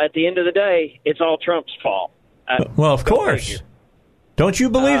still, at the end of the day, it's all Trump's fault. Well, of course. Figure. Don't you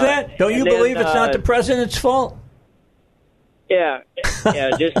believe that? Don't you believe it's not the president's fault? Yeah,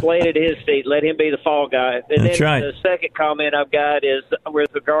 just lay it at his feet. Let him be the fall guy. And That's then right. The second comment I've got is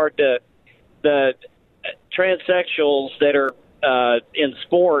with regard to the transsexuals that are in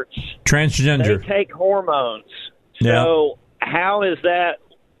sports. Transgender. They take hormones. So how is that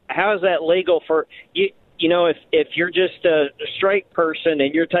legal for you? If you're just a straight person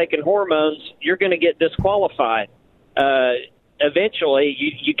and you're taking hormones, you're going to get disqualified. Eventually,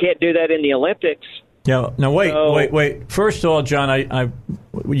 you can't do that in the Olympics. Yeah. Now wait. First of all, John,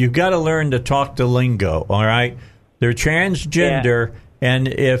 you've got to learn to talk the lingo. All right, they're transgender, and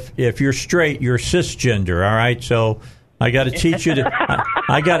if you're straight, you're cisgender. All right, so I got to teach you.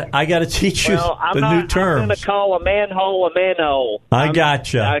 I got to teach you the new terms. I'm going to call a manhole a manhole. I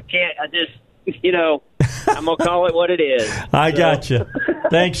gotcha. I can't. I just. I'm going to call it what it is. I gotcha.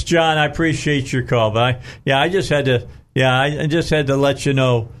 Thanks, John. I appreciate your call. But I just had to let you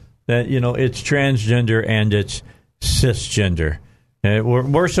know that, it's transgender and it's cisgender.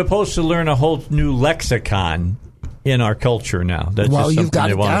 We're supposed to learn a whole new lexicon in our culture now. That's just you've got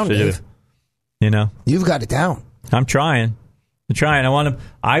they it want down, us to Dave. do. You've got it down. I'm trying. I want to.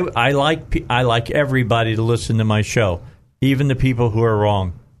 I like everybody to listen to my show, even the people who are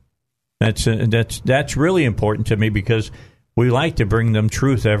wrong. That's really important to me because we like to bring them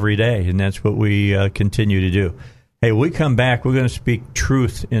truth every day, and that's what we continue to do. Hey, we come back, we're going to speak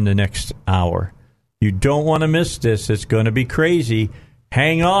truth in the next hour. You don't want to miss this. It's going to be crazy.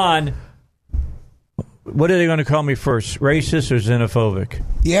 Hang on. What are they going to call me first, racist or xenophobic?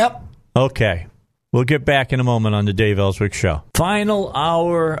 Yep. Okay. We'll get back in a moment on the Dave Elswick Show. Final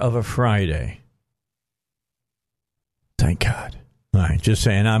hour of a Friday. Thank God. All right, just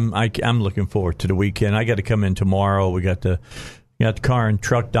saying, I'm looking forward to the weekend. I got to come in tomorrow. We got the car and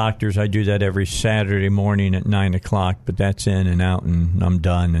truck doctors. I do that every Saturday morning at 9:00, but that's in and out, and I'm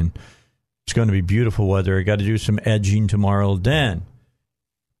done. And it's going to be beautiful weather. I got to do some edging tomorrow. Then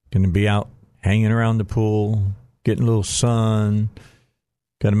going to be out hanging around the pool, getting a little sun.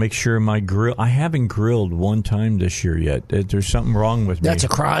 Got to make sure my grill. I haven't grilled one time this year yet. There's something wrong with me. That's a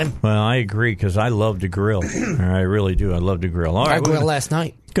crime. Well, I agree because I love to grill. I really do. I love to grill. All right, I grilled last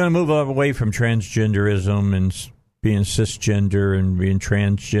night. Going to move away from transgenderism and being cisgender and being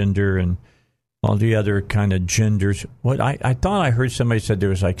transgender and all the other kind of genders. What I thought I heard somebody said there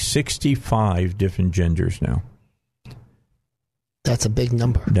was like 65 different genders now. That's a big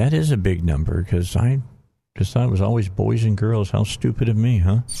number. That is a big number because I just thought it was always boys and girls. How stupid of me,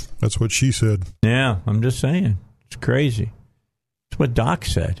 huh? That's what she said. Yeah, I'm just saying. It's crazy. It's what Doc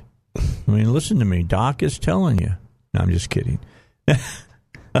said. I mean, listen to me. Doc is telling you. No, I'm just kidding.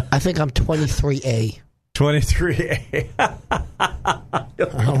 I think I'm 23A. 23A. I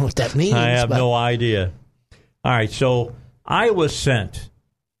don't know what that means. I have no idea. All right, so I was sent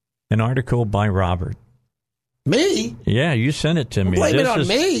an article by Robert. Me? Yeah, you sent it to me. Blame it on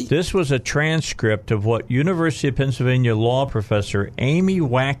me. This was a transcript of what University of Pennsylvania law professor Amy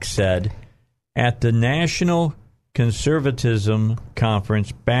Wax said at the National Conservatism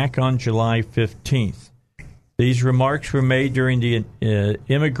Conference back on July 15th. These remarks were made during the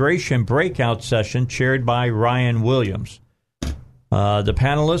immigration breakout session chaired by Ryan Williams. The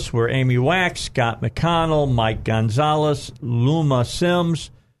panelists were Amy Wax, Scott McConnell, Mike Gonzalez, Luma Sims,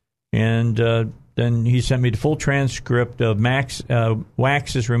 and then he sent me the full transcript of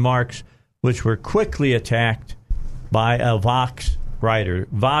Wax's remarks, which were quickly attacked by a Vox writer.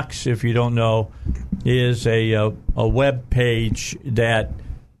 Vox, if you don't know, is a web page that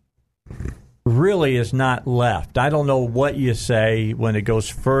really is not left. I don't know what you say when it goes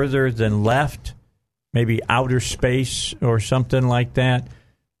further than left, maybe outer space or something like that.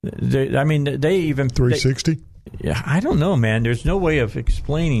 They even 360. Yeah, I don't know, man. There's no way of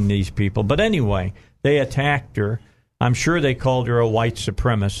explaining these people. But anyway, they attacked her. I'm sure they called her a white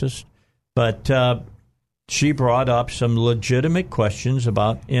supremacist, but she brought up some legitimate questions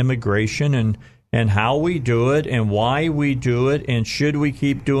about immigration and how we do it and why we do it and should we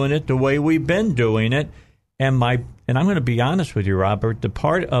keep doing it the way we've been doing it. And I'm going to be honest with you, Robert, the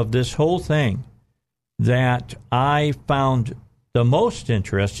part of this whole thing that I found the most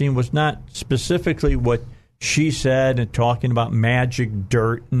interesting was not specifically what she said and talking about magic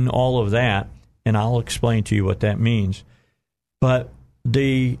dirt and all of that, and I'll explain to you what that means. But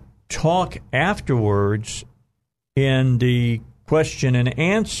the talk afterwards in the question and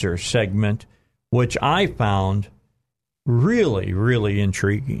answer segment, which I found really, really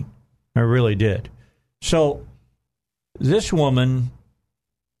intriguing. I really did. So this woman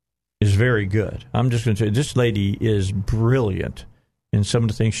is very good. I'm just going to say this lady is brilliant in some of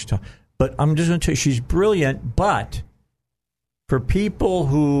the things she talks. But I'm just going to tell you, she's brilliant. But for people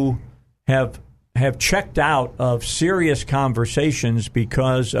who have checked out of serious conversations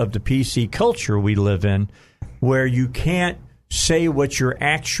because of the PC culture we live in, where you can't say what you're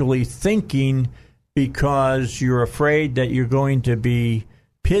actually thinking because you're afraid that you're going to be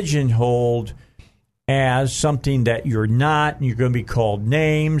pigeonholed as something that you're not, and you're going to be called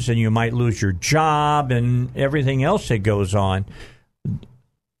names, and you might lose your job and everything else that goes on.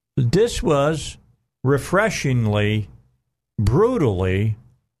 This was refreshingly, brutally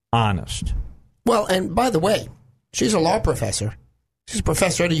honest. Well, and by the way, she's a law professor. She's a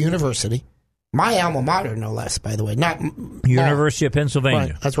professor at a university. My alma mater, no less, by the way. Not University of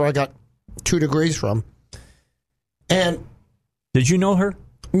Pennsylvania. Right. That's where I got 2 degrees from. And did you know her?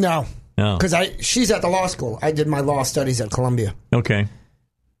 No. No. Because she's at the law school. I did my law studies at Columbia. Okay.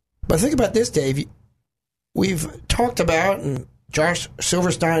 But think about this, Dave. We've talked about, and Josh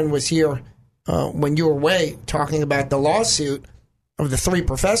Silverstein was here when you were away, talking about the lawsuit of the 3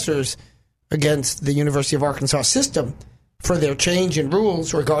 professors against the University of Arkansas system for their change in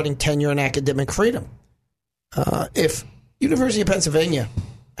rules regarding tenure and academic freedom. If University of Pennsylvania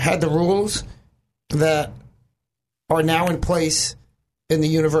had the rules that are now in place in the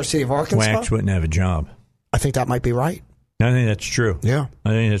University of Arkansas, Wax wouldn't have a job. I think that might be right. I think that's true. Yeah. I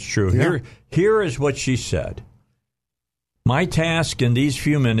think that's true. Yeah. Here is what she said. My task in these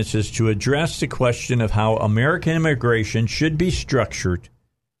few minutes is to address the question of how American immigration should be structured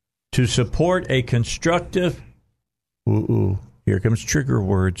to support a constructive, here comes trigger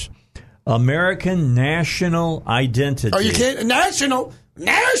words, American national identity. Are you kidding? National?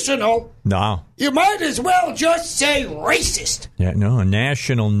 No. You might as well just say racist. Yeah, no, a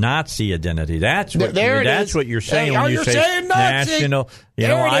national Nazi identity. That's what what you're saying when you say national. You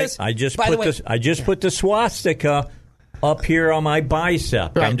know, I just put the swastika up here on my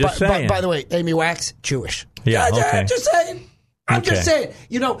bicep. Right, I'm just saying. By the way, Amy Wax, Jewish. Yeah, okay. Just saying. I'm just saying.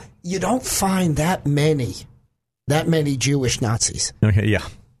 You know, you don't find that many Jewish Nazis. Okay, yeah.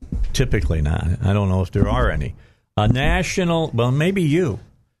 Typically not. I don't know if there are any. A national, well, maybe you.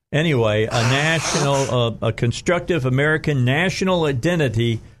 Anyway, a national, a constructive American national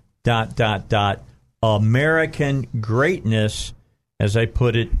identity, ... American greatness, as I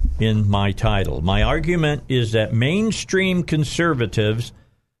put it in my title. My argument is that mainstream conservatives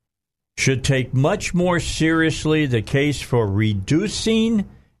should take much more seriously the case for reducing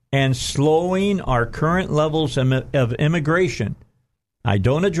and slowing our current levels of immigration. I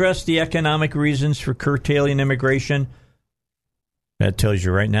don't address the economic reasons for curtailing immigration. That tells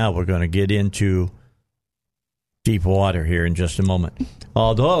you right now we're going to get into deep water here in just a moment.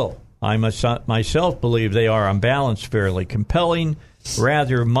 Although I myself believe they are on balance fairly compelling,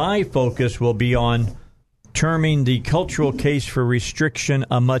 rather my focus will be on terming the cultural case for restriction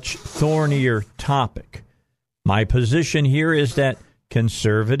a much thornier topic. My position here is that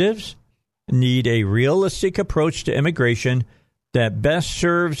conservatives need a realistic approach to immigration that best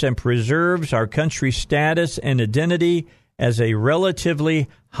serves and preserves our country's status and identity as a relatively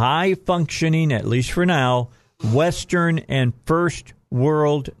high-functioning, at least for now, Western and first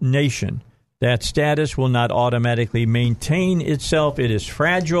world nation. That status will not automatically maintain itself. It is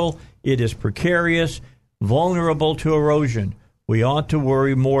fragile, it is precarious, vulnerable to erosion. We ought to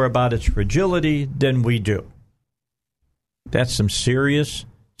worry more about its fragility than we do. That's some serious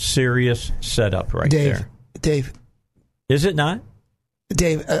setup right there. Dave. Is it not?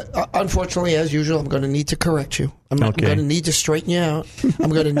 Dave, unfortunately, as usual, I'm going to need to correct you. I'm going to need to straighten you out. I'm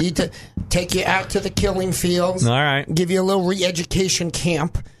going to need to take you out to the killing fields. All right. Give you a little re-education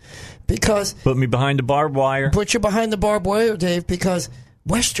camp. because... Put me behind the barbed wire. Put you behind the barbed wire, Dave, because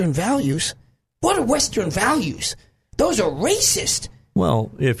Western values... What are Western values? Those are racist.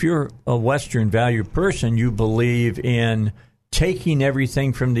 Well, if you're a Western value person, you believe in taking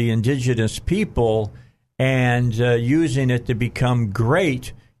everything from the indigenous people and using it to become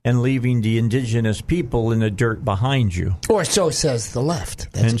great and leaving the indigenous people in the dirt behind you. Or so says the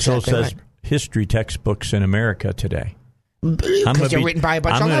left. That's and exactly so says right. history textbooks in America today. Because they're written by a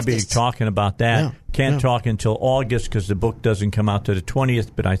bunch of leftists. I'm going to be talking about that. Can't talk until August because the book doesn't come out to the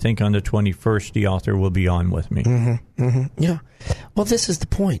 20th, but I think on the 21st the author will be on with me. Yeah. Well, this is the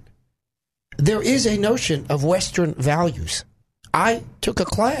point. There is a notion of Western values. I took a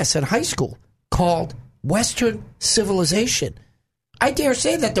class in high school called Western Civilization. I dare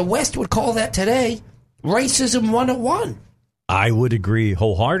say that the West would call that today Racism 101. I would agree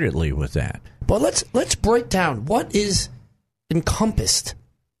wholeheartedly with that. But let's break down what is encompassed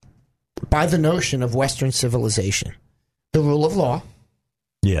by the notion of Western civilization. The rule of law.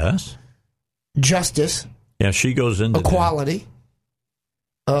 Yes. Justice. Yeah, she goes into equality.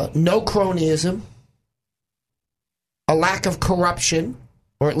 No cronyism. A lack of corruption,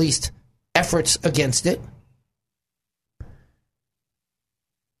 or at least efforts against it.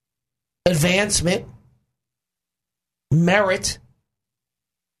 Advancement. Merit.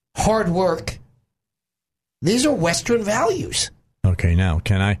 Hard work. These are Western values. Okay, now,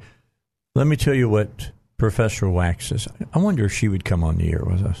 let me tell you what Professor Wax says. I wonder if she would come on the air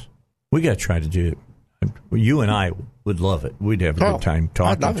with us. We got to try to do it. You and I would love it. We'd have a good time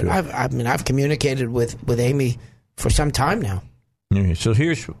talking to her. I've communicated with Amy for some time now. Okay, so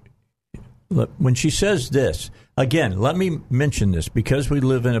when she says this, again, let me mention this. Because we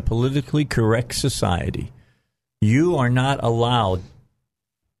live in a politically correct society, you are not allowed...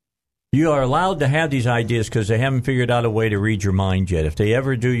 You are allowed to have these ideas because they haven't figured out a way to read your mind yet. If they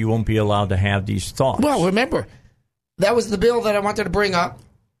ever do, you won't be allowed to have these thoughts. Well, remember, that was the bill that I wanted to bring up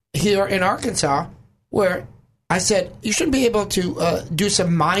here in Arkansas, where I said you shouldn't be able to do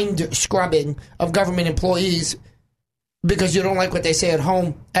some mind scrubbing of government employees because you don't like what they say at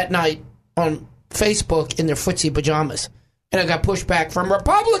home at night on Facebook in their footsie pajamas. And I got pushback from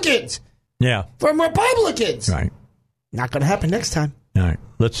Republicans. Yeah. From Republicans. Right. Not going to happen next time. All right,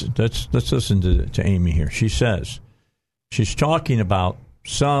 let's listen to Amy here. She says she's talking about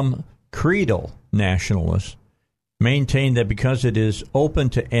some creedal nationalists maintain that because it is open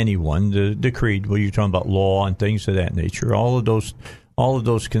to anyone, the creed, well, you're talking about law and things of that nature. All of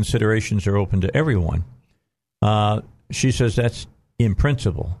those considerations are open to everyone. She says that's in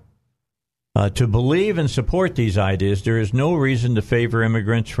principle. To believe and support these ideas, there is no reason to favor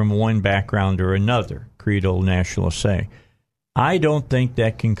immigrants from one background or another, creedal nationalists say. I don't think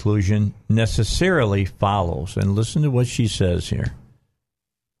that conclusion necessarily follows. And listen to what she says here.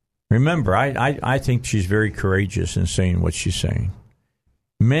 Remember, I think she's very courageous in saying what she's saying.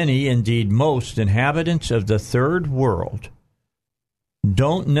 Many, indeed most, inhabitants of the third world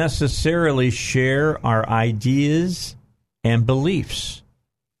don't necessarily share our ideas and beliefs.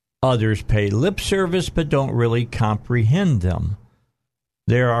 Others pay lip service but don't really comprehend them.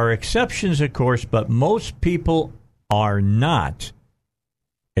 There are exceptions, of course, but most people are not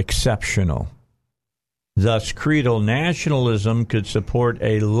exceptional. Thus, creedal nationalism could support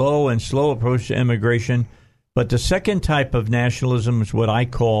a low and slow approach to immigration, but the second type of nationalism is what I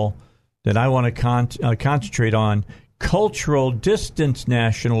call, that I want to concentrate on, cultural distance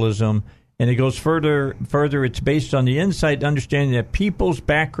nationalism, and it goes further. It's based on the insight and understanding that people's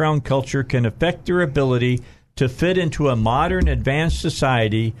background culture can affect their ability to fit into a modern, advanced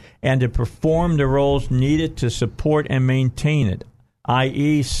society and to perform the roles needed to support and maintain it,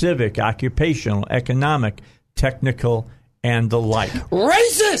 i.e. civic, occupational, economic, technical, and the like.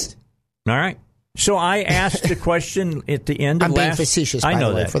 Racist! All right. So I asked the question at the end of I'm being facetious, by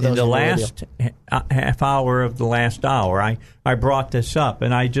the way, for those in the last half hour of the last hour, I brought this up,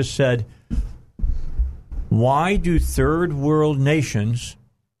 and I just said, why do third world nations,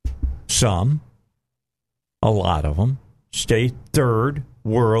 a lot of them, stay third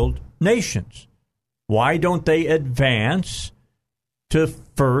world nations? Why don't they advance to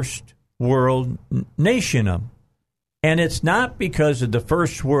first world nation? And it's not because of the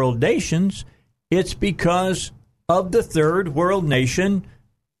first world nations. It's because of the third world nation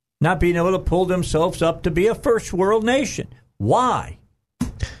not being able to pull themselves up to be a first world nation. Why?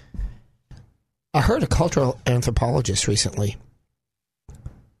 I heard a cultural anthropologist recently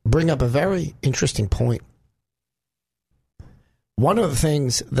bring up a very interesting point. One of the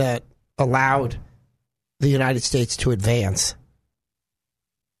things that allowed the United States to advance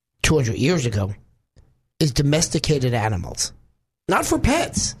 200 years ago is domesticated animals. Not for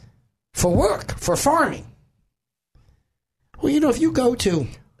pets, for work, for farming. Well, if you go to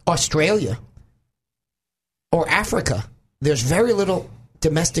Australia or Africa, there's very little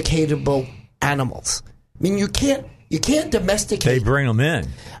domesticatable animals. I mean, you can't domesticate. They bring them in.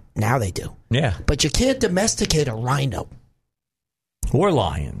 Now they do. Yeah. But you can't domesticate a rhino. Or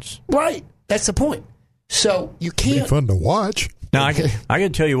lions. Right. That's the point. So you can't. It'd be fun to watch. Now, I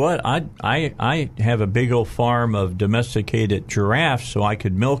can tell you what, I have a big old farm of domesticated giraffes so I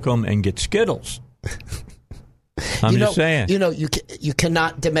could milk them and get Skittles. I'm just saying. You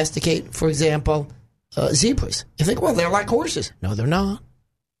cannot domesticate, for example, zebras. You think, well, they're like horses. No, they're not.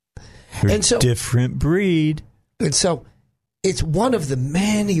 They're a different breed. And so it's one of the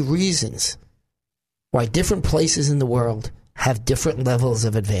many reasons why different places in the world have different levels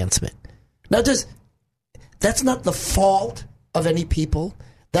of advancement. Now, that's not the fault of any people.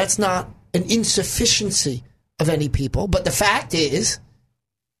 That's not an insufficiency of any people. But the fact is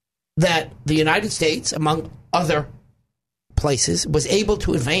that the United States, among other places, was able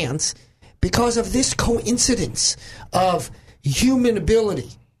to advance because of this coincidence of human ability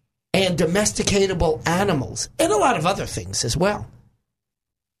and domesticatable animals and a lot of other things as well.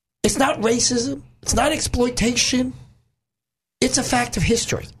 It's not racism. It's not exploitation. It's a fact of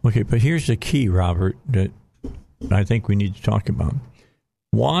history. Okay, but here's the key, Robert, that I think we need to talk about.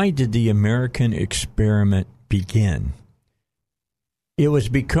 Why did the American experiment begin? It was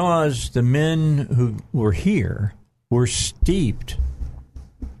because the men who were here were steeped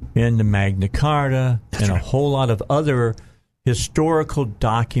in the Magna Carta and a whole lot of other historical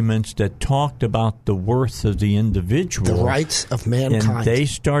documents that talked about the worth of the individual. The rights of mankind. And they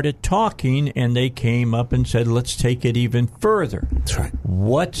started talking, and they came up and said, let's take it even further. That's right.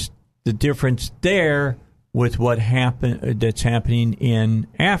 What's the difference there with that's happening in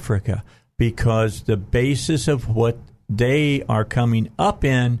Africa? Because the basis of what they are coming up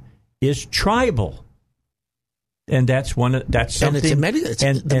in is tribal. And that's something. And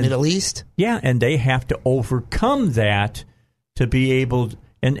it's the Middle East. Yeah, and they have to overcome that to be able.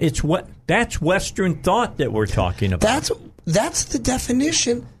 And that's Western thought that we're talking about. That's the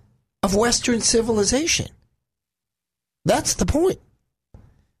definition of Western civilization. That's the point.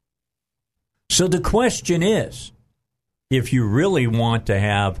 So the question is, if you really want to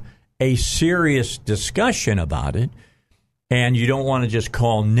have a serious discussion about it, and you don't want to just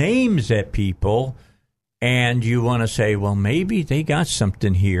call names at people, and you want to say, well, maybe they got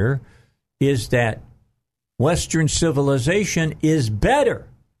something here, is that Western civilization is better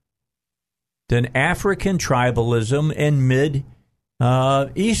than African tribalism and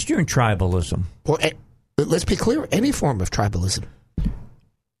Mid-Eastern tribalism. Well, let's be clear, any form of tribalism.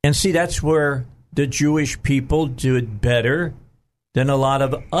 And see, that's where the Jewish people do it better than a lot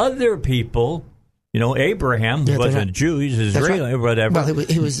of other people. Abraham wasn't a Jew; he's Israeli, or whatever. Well,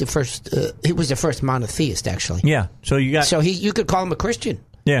 he was the first. He was the first monotheist, actually. Yeah. So you could call him a Christian.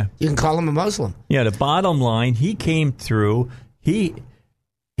 Yeah. You can call him a Muslim. Yeah. The bottom line, he came through. He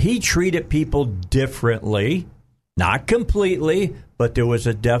treated people differently, not completely, but there was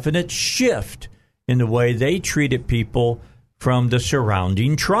a definite shift in the way they treated people from the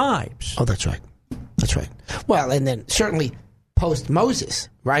surrounding tribes. Oh, that's right. That's right. Well, and then certainly post-Moses,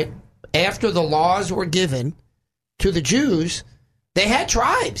 right? After the laws were given to the Jews, they had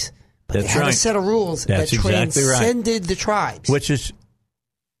tribes. But they had a set of rules that transcended the tribes. Which is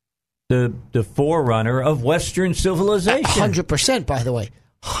the forerunner of Western civilization. 100%, by the way.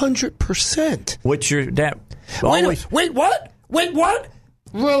 100%. Wait, what? Wait, what?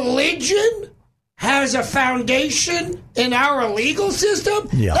 Religion has a foundation in our legal system?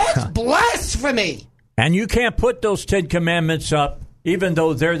 Yeah. That's blasphemy. And you can't put those 10 Commandments up, even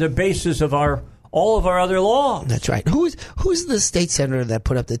though they're the basis of all of our other laws. That's right. Who's the state senator that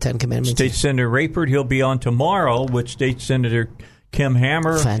put up the 10 Commandments? State Senator Rayford. He'll be on tomorrow with State Senator Kim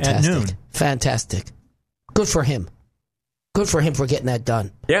Hammer at noon. Fantastic. Good for him. Good for him for getting that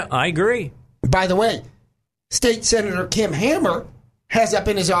done. Yeah, I agree. By the way, State Senator Kim Hammer has up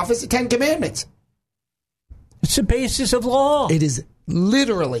in his office the 10 Commandments. It's the basis of law. It is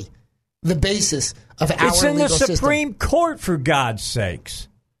literally the basis of our legal system. It's in the Supreme Court, for God's sakes.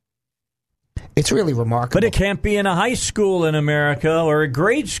 It's really remarkable. But it can't be in a high school in America or a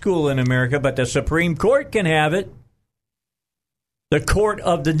grade school in America, but the Supreme Court can have it. The court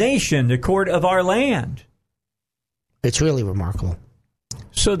of the nation, the court of our land. It's really remarkable.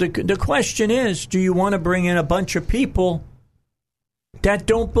 So the question is, do you want to bring in a bunch of people that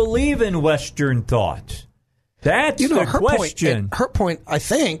don't believe in Western thought? That's the question. Her point, I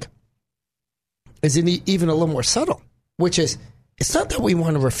think, is even a little more subtle, which is, it's not that we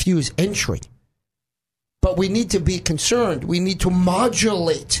want to refuse entry, but we need to be concerned. We need to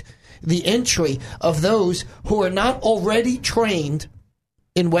modulate the entry of those who are not already trained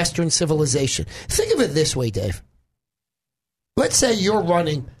in Western civilization. Think of it this way, Dave. Let's say you're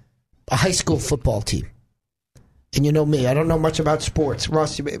running a high school football team. And you know me, I don't know much about sports.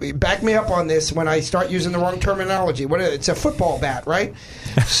 Russ, back me up on this when I start using the wrong terminology. It's a football bat, right?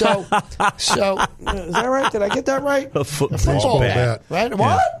 So is that right? Did I get that right? A football bat. Right?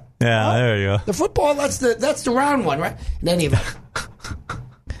 What? Yeah, there you go. The football, that's the round one, right? In any event.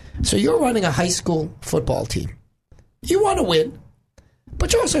 So you're running a high school football team. You want to win,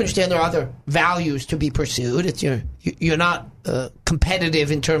 but you also understand there are other values to be pursued. You're not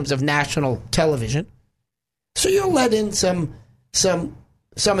competitive in terms of national television. So you'll let in some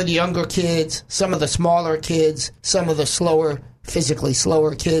of the younger kids, some of the smaller kids, some of the physically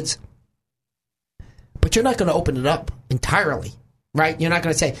slower kids. But you're not going to open it up entirely, right? You're not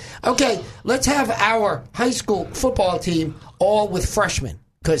going to say, okay, let's have our high school football team all with freshmen.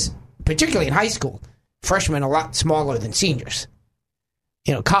 Because particularly in high school, freshmen are a lot smaller than seniors.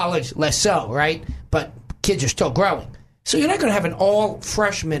 College, less so, right? But kids are still growing. So you're not going to have an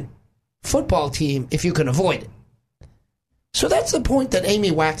all-freshman football team if you can avoid it. So that's the point that Amy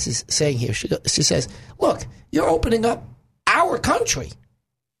Wax is saying here. She says, look, you're opening up our country.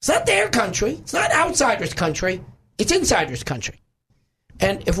 It's not their country. It's not outsiders' country. It's insiders' country.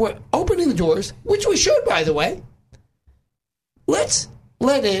 And if we're opening the doors, which we should, by the way, let's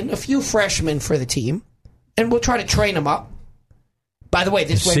let in a few freshmen for the team, and we'll try to train them up. By the way,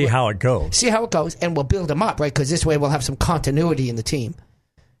 this way... See how it goes, and we'll build them up, right? Because this way we'll have some continuity in the team.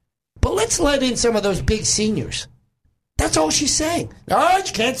 But let's let in some of those big seniors. That's all she's saying. No, you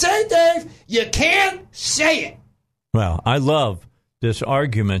can't say it, Dave. You can't say it. Well, I love this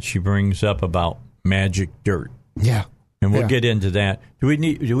argument she brings up about magic dirt. Yeah. And we'll get into that. Do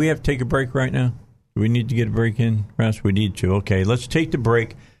we have to take a break right now? Do we need to get a break in, Russ? We need to. Okay, let's take the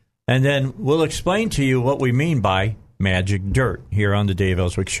break, and then we'll explain to you what we mean by magic dirt here on the Dave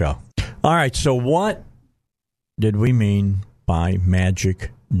Elswick Show. All right, so what did we mean by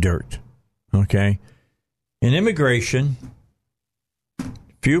magic dirt? Okay. In immigration,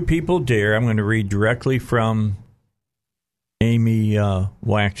 few people dare. I'm going to read directly from Amy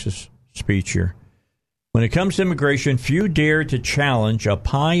Wax's speech here. When it comes to immigration, few dare to challenge a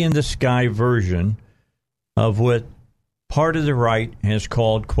pie-in-the-sky version of what part of the right has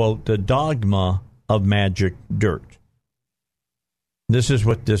called, quote, the dogma of magic dirt. This is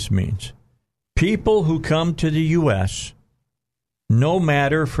what this means. People who come to the U.S., no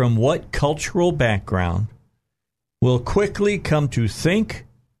matter from what cultural background, will quickly come to think,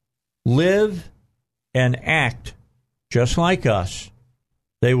 live, and act just like us.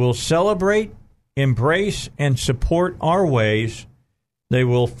 They will celebrate, embrace, and support our ways. They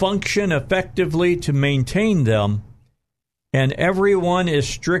will function effectively to maintain them, and everyone is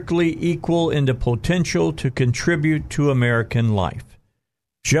strictly equal in the potential to contribute to American life,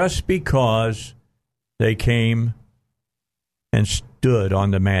 just because they came and stood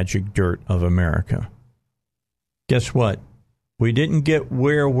on the magic dirt of America. Guess what? We didn't get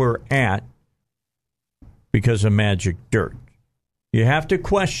where we're at because of magic dirt. You have to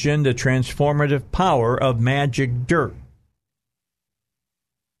question the transformative power of magic dirt.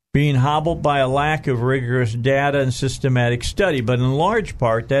 Being hobbled by a lack of rigorous data and systematic study. But in large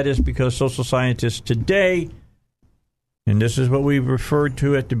part, that is because social scientists today, and this is what we referred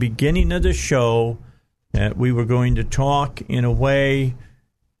to at the beginning of the show, that we were going to talk in a way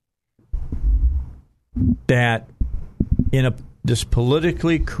that in this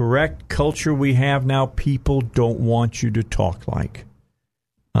politically correct culture we have now, people don't want you to talk like.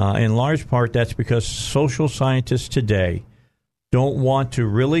 In large part, that's because social scientists today don't want to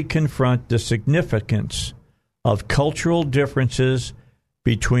really confront the significance of cultural differences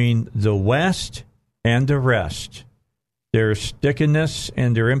between the West and the rest, their stickiness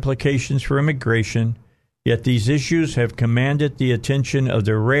and their implications for immigration, yet these issues have commanded the attention of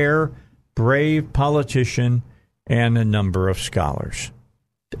the rare, brave politician and a number of scholars.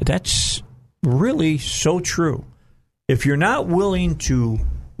 That's really so true. If you're not willing to,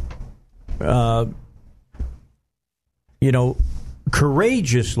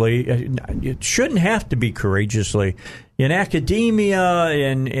 courageously, it shouldn't have to be courageously. In academia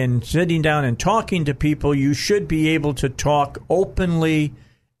and sitting down and talking to people, you should be able to talk openly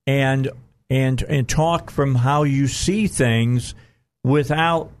and talk from how you see things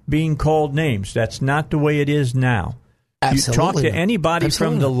without being called names. That's not the way it is now. Absolutely. You talk to anybody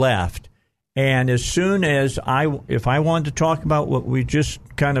from the left, and as soon as if I wanted to talk about what we just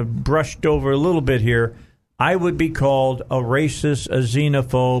kind of brushed over a little bit here, I would be called a racist, a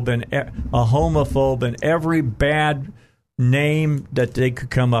xenophobe, and a homophobe, and every bad name that they could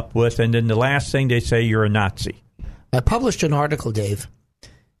come up with, and then the last thing they say, you're a Nazi. I published an article, Dave,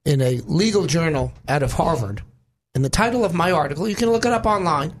 in a legal journal out of Harvard, and the title of my article, you can look it up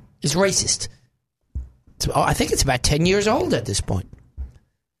online, is Racist. I think it's about 10 years old at this point.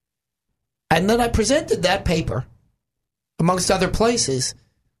 And then I presented that paper, amongst other places,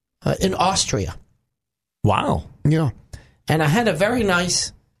 in Austria. Wow. Yeah. And I had a very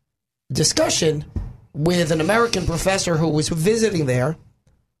nice discussion with an American professor who was visiting there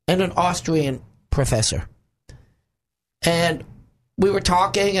and an Austrian professor. And we were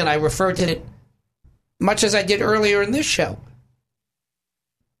talking, and I referred to it much as I did earlier in this show,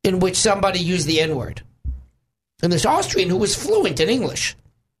 in which somebody used the N-word. And this Austrian, who was fluent in English,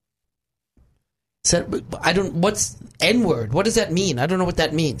 said, what's N-word? What does that mean? I don't know what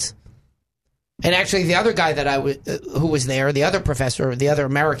that means. And actually, the other guy that who was there, the other professor, the other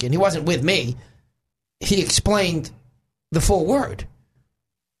American, he wasn't with me. He explained the full word.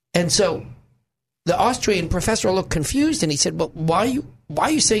 And so the Austrian professor looked confused, and he said, well, why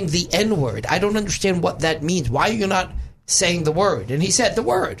are you saying the N-word? I don't understand what that means. Why are you not saying the word? And he said the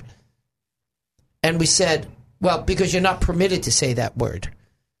word. And we said, well, because you're not permitted to say that word.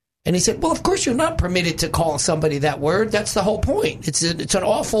 And he said, well, of course you're not permitted to call somebody that word. That's the whole point. It's an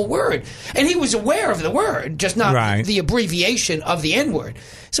awful word. And he was aware of the word, just not the abbreviation of the N-word.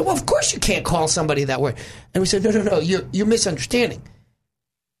 So, well, of course you can't call somebody that word. And we said, no, you're misunderstanding.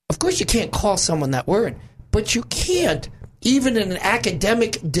 Of course you can't call someone that word. But you can't, even in an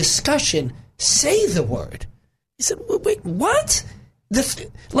academic discussion, say the word. He said, wait, what?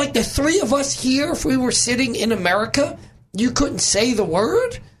 Like the three of us here, if we were sitting in America, you couldn't say the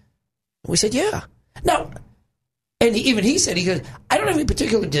word? We said, yeah. Now, and he said, he goes, I don't have any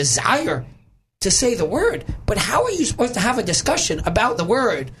particular desire to say the word, but how are you supposed to have a discussion about the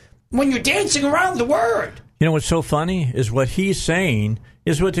word when you're dancing around the word? You know what's so funny is what he's saying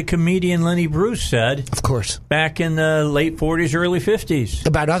is what the comedian Lenny Bruce said. Of course. Back in the late 40s, early 50s.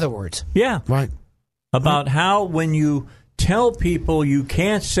 About other words. Yeah. Right. About how when you tell people you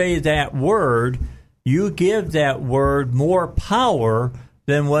can't say that word, you give that word more power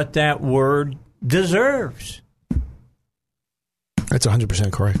than what that word deserves. That's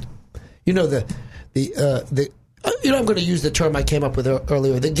 100% correct. You know, I'm going to use the term I came up with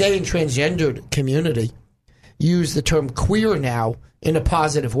earlier. The gay and transgendered community use the term queer now in a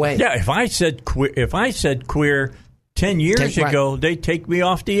positive way. Yeah, if I said queer 10 years ago, they'd take me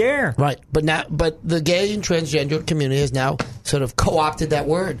off the air. Right. But the gay and transgendered community has now sort of co-opted that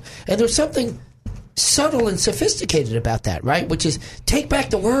word. And there's something subtle and sophisticated about that, right? Which is take back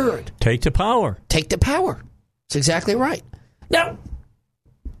the word. Take the power. Take the power. It's exactly right. Now,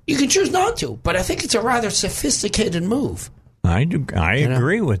 you can choose not to, but I think it's a rather sophisticated move. I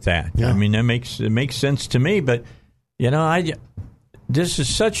agree with that. Yeah. I mean, it makes sense to me. But this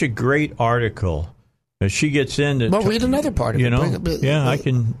is such a great article. She gets into. Well, read another part of it. I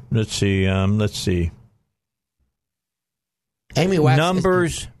can. Let's see. Amy Wax.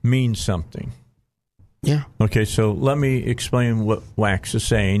 Numbers mean something. Yeah. Okay, so let me explain what Wax is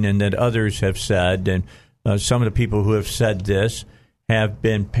saying and that others have said, and some of the people who have said this have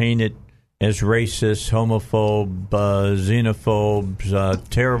been painted as racist, homophobe, xenophobes,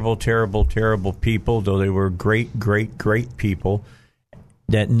 terrible, terrible, terrible people, though they were great, great, great people,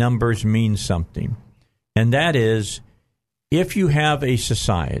 that numbers mean something. And that is, if you have a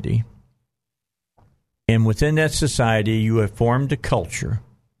society, and within that society you have formed a culture,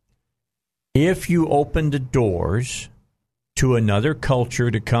 if you open the doors to another culture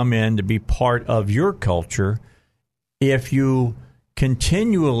to come in to be part of your culture, if you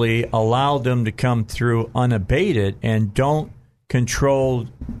continually allow them to come through unabated and don't control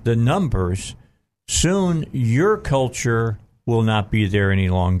the numbers, soon your culture will not be there any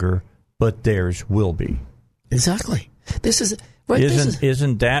longer, but theirs will be. Exactly.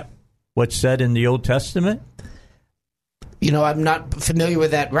 Isn't that what's said in the Old Testament? You know, I'm not familiar with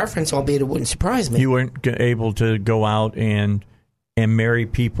that reference, albeit it wouldn't surprise me. You weren't able to go out and marry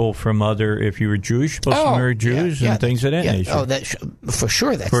people from if you were Jewish, supposed to marry Jews and things of that nature. Oh, for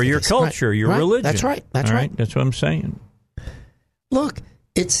sure. That's for your culture, right. your religion. That's right. That's right. That's what I'm saying. Look,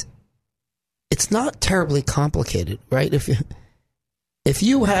 it's not terribly complicated, right? If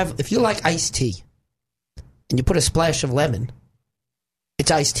you like iced tea and you put a splash of lemon,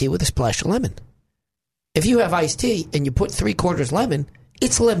 it's iced tea with a splash of lemon. If you have iced tea and you put 3/4 lemon,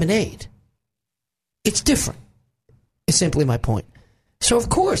 it's lemonade. It's different. It's simply my point. So, of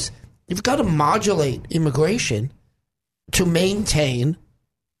course, you've got to modulate immigration to maintain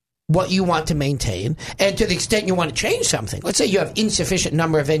what you want to maintain. And to the extent you want to change something, let's say you have insufficient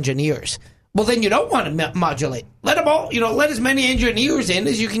number of engineers Well, then you don't want to modulate. Let them all, let as many engineers in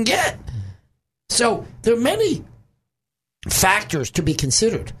as you can get. So there are many factors to be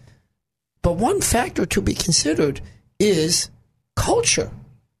considered. But one factor to be considered is culture.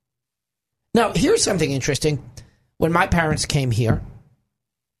 Now, here's something interesting. When my parents came here,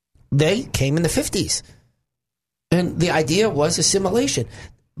 they came in the 50s. And the idea was assimilation.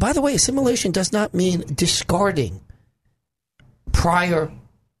 By the way, assimilation does not mean discarding prior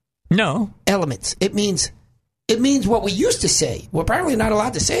elements. It means what we used to say. We're apparently not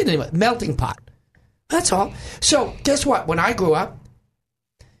allowed to say it anymore. Melting pot. That's all. So guess what? When I grew up,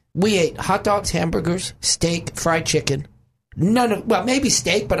 we ate hot dogs, hamburgers, steak, fried chicken. Maybe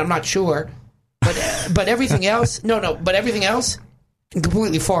steak, but I'm not sure. But everything else, but everything else,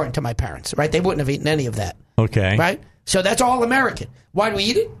 completely foreign to my parents, right? They wouldn't have eaten any of that. Okay. Right? So that's all American. Why do we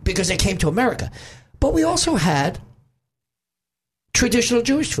eat it? Because they came to America. But we also had traditional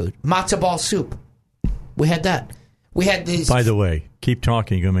Jewish food, matzah ball soup. We had that. We had these. By the way, keep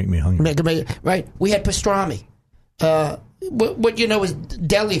talking. You're going to make me hungry. Right. We had pastrami. What is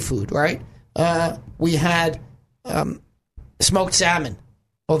deli food, right? We had smoked salmon,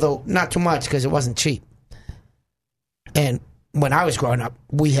 although not too much because it wasn't cheap. And when I was growing up,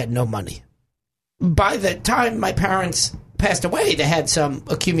 we had no money. By the time my parents passed away, they had some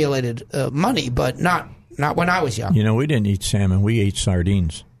accumulated money, but not when I was young. We didn't eat salmon. We ate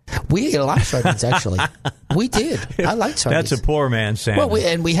sardines. We ate a lot of sardines, actually. We did. I like sardines. That's a poor man's salmon.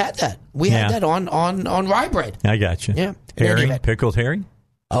 Well, we had that. We had that on rye bread. I got you. Yeah. Herring, pickled herring?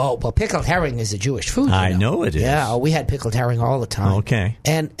 Oh, well, pickled herring is a Jewish food. I know it is. Yeah, we had pickled herring all the time. Okay.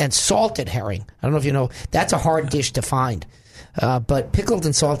 And salted herring. I don't know if you know. That's a hard dish to find. But pickled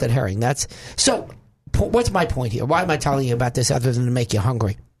and salted herring. So what's my point here? Why am I telling you about this other than to make you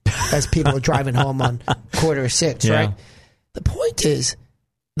hungry? As people are driving home on 5:45, right? The point is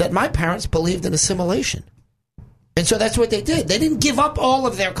that my parents believed in assimilation. And so that's what they did. They didn't give up all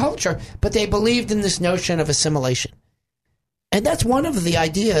of their culture, but they believed in this notion of assimilation. And that's one of the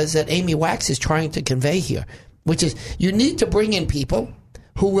ideas that Amy Wax is trying to convey here, which is you need to bring in people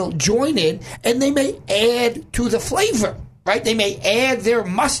who will join in, and they may add to the flavor, right? They may add their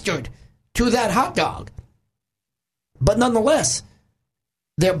mustard to that hot dog. But nonetheless,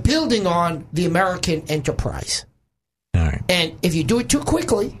 they're building on the American enterprise. All right. And if you do it too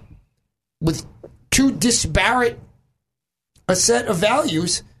quickly, with too disparate a set of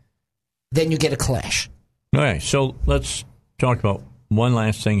values, then you get a clash. All right, so let's talk about one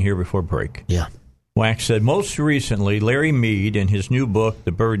last thing here before break. Yeah. Wax said, most recently, Larry Mead, in his new book,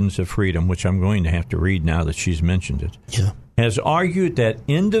 The Burdens of Freedom, which I'm going to have to read now that she's mentioned it, has argued that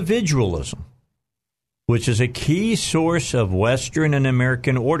individualism, which is a key source of Western and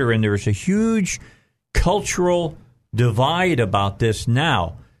American order, and there's a huge cultural divide about this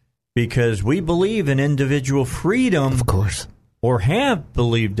now, because we believe in individual freedom, of course, or have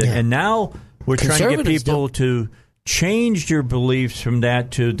believed it, and now we're trying to get people to change their beliefs from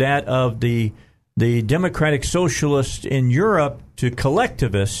that to that of the democratic socialists in Europe to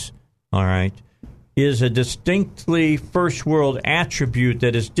collectivists. All right, is a distinctly first world attribute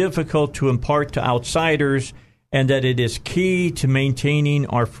that is difficult to impart to outsiders, and that it is key to maintaining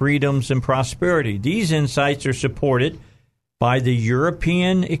our freedoms and prosperity. These insights are supported by the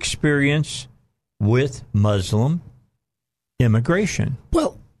European experience with Muslim immigration.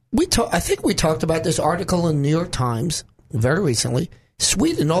 Well, I think we talked about this article in the New York Times very recently.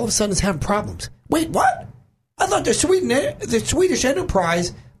 Sweden all of a sudden is having problems. Wait, what? I thought the Swedish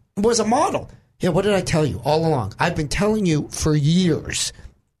enterprise was a model. Yeah, what did I tell you all along? I've been telling you for years.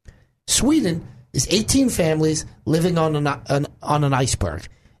 Sweden is 18 families living on an iceberg.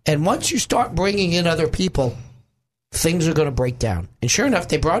 And once you start bringing in other people, things are going to break down. And sure enough,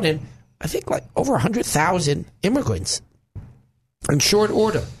 they brought in, I think, like over 100,000 immigrants in short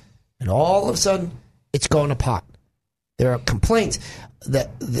order. And all of a sudden, it's going to pot. There are complaints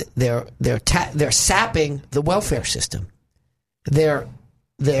that they're sapping the welfare system. Their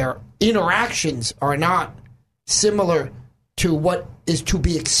interactions are not similar to what is to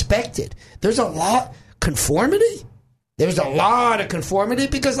be expected. There's a lot conformity. There's a lot of conformity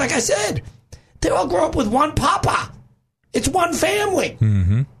because, like I said, they all grow up with one papa. It's one family.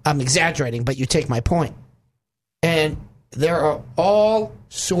 Mm-hmm. I'm exaggerating, but you take my point. And there are all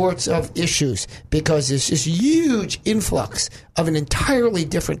sorts of issues because there's this huge influx of an entirely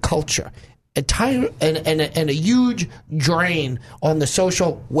different culture, and a huge drain on the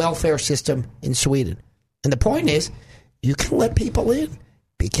social welfare system in Sweden. And the point is, you can let people in.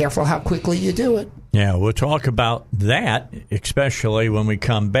 Be careful how quickly you do it. Yeah, we'll talk about that, especially when we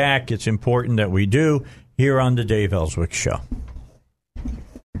come back. It's important that we do here on the Dave Elswick Show.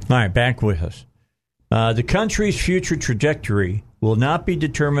 All right, back with us. The country's future trajectory will not be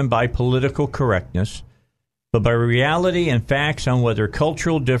determined by political correctness, but by reality and facts on whether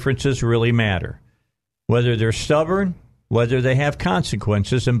cultural differences really matter, whether they're stubborn, whether they have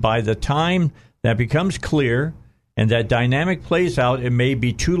consequences, and by the time that becomes clear and that dynamic plays out, it may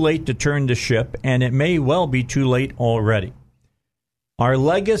be too late to turn the ship, and it may well be too late already. Our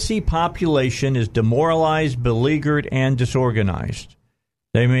legacy population is demoralized, beleaguered, and disorganized.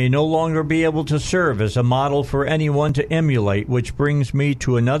 They may no longer be able to serve as a model for anyone to emulate, which brings me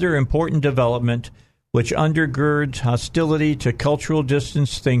to another important development which undergirds hostility to cultural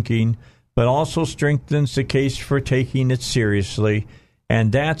distance thinking, but also strengthens the case for taking it seriously,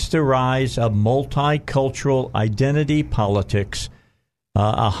 and that's the rise of multicultural identity politics,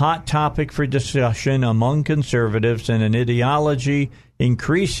 a hot topic for discussion among conservatives and an ideology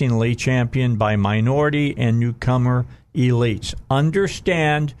increasingly championed by minority and newcomer elites.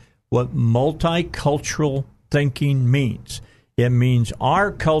 Understand what multicultural thinking means. It means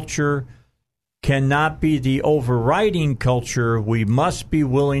our culture cannot be the overriding culture. We must be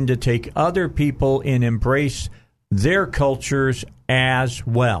willing to take other people and embrace their cultures as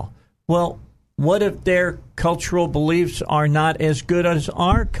well. Well, what if their cultural beliefs are not as good as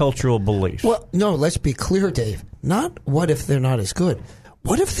our cultural beliefs? Well, no, let's be clear, Dave. Not what if they're not as good.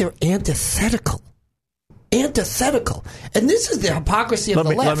 What if they're antithetical? Antithetical. And this is the hypocrisy of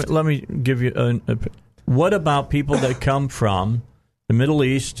the left. Let me give you what about people that come from the Middle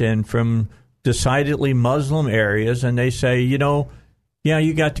East and from decidedly Muslim areas, and they say, you got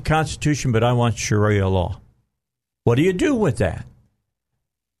the Constitution, but I want Sharia law. What do you do with that?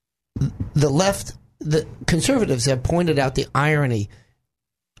 The left, the conservatives have pointed out the irony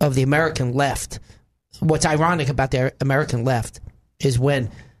of the American left. What's ironic about the American left is when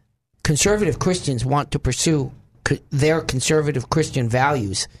conservative Christians want to pursue their conservative Christian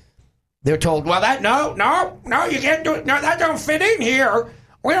values, they're told, well, no, you can't do it. No, that don't fit in here.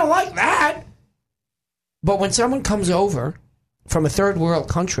 We don't like that. But when someone comes over from a third world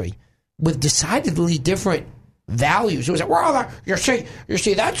country with decidedly different values, it was like, well, you see,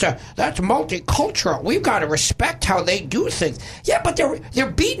 that's multicultural. We've got to respect how they do things. Yeah, but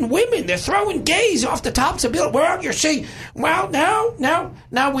they're beating women. They're throwing gays off the tops of buildings. Well, you see,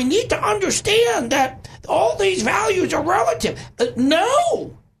 now we need to understand that all these values are relative.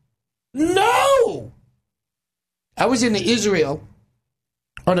 No. I was in Israel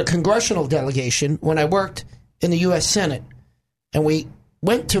on a congressional delegation when I worked in the U.S. Senate, and we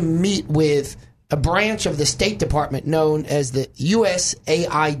went to meet with a branch of the State Department known as the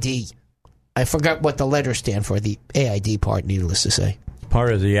USAID. I forgot what the letters stand for, the AID part, needless to say.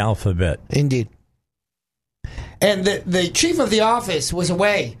 Part of the alphabet. Indeed. And the chief of the office was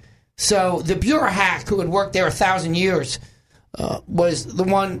away, so the bureau hack who had worked there 1,000 years was the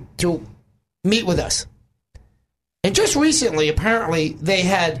one to meet with us. And just recently, apparently, they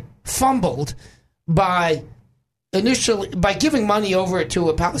had fumbled by giving money over to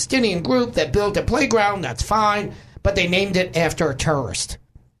a Palestinian group that built a playground. That's fine, but they named it after a terrorist.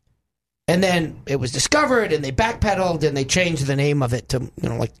 And then it was discovered, and they backpedaled, and they changed the name of it to,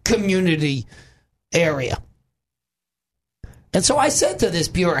 like community area. And so I said to this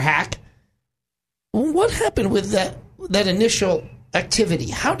bureau hack, well, what happened with that initial activity?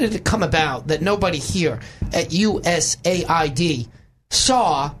 How did it come about that nobody here at USAID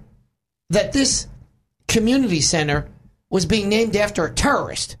saw that this community center was being named after a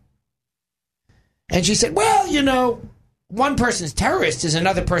terrorist? And she said, well, one person's terrorist is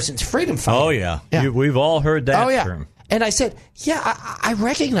another person's freedom fighter. Oh, yeah. We've all heard that term. And I said, I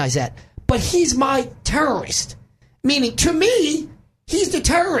recognize that, but he's my terrorist. Meaning, to me, he's the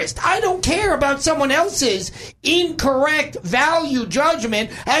terrorist. I don't care about someone else's incorrect value judgment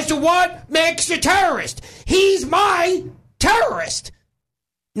as to what makes a terrorist. He's my terrorist.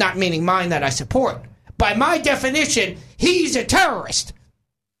 Not meaning mine that I support. By my definition, he's a terrorist.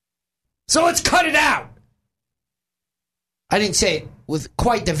 So let's cut it out. I didn't say it with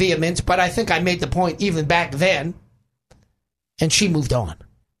quite the vehemence, but I think I made the point even back then. And she moved on.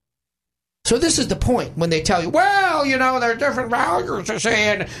 So this is the point when they tell you, well, there are different values, you see,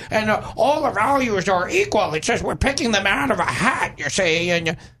 and all the values are equal. It's just we're picking them out of a hat, you see.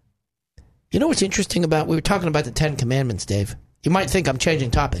 And you know what's interesting about, we were talking about the 10 Commandments, Dave. You might think I'm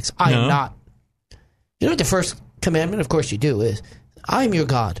changing topics. I am not. You know what the first commandment, of course you do, is, I am your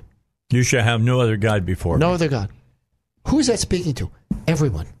God. You shall have no other God before me. No other God. Who is that speaking to?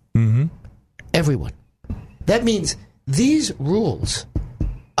 Everyone. Mm-hmm. Everyone. That means these rules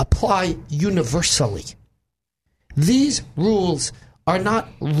apply universally. These rules are not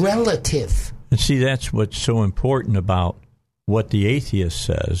relative. And see, that's what's so important about what the atheist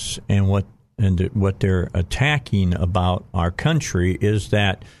says and what they're attacking about our country is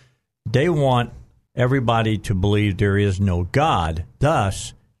that they want everybody to believe there is no God.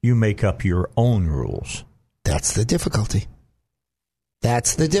 Thus, you make up your own rules. That's the difficulty.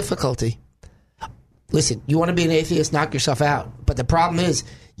 That's the difficulty. Listen, you want to be an atheist, knock yourself out. But the problem is,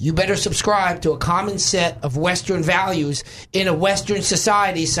 you better subscribe to a common set of Western values in a Western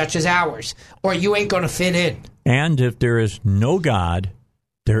society such as ours, or you ain't going to fit in. And if there is no God,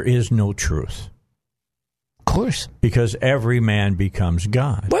 there is no truth. Of course. Because every man becomes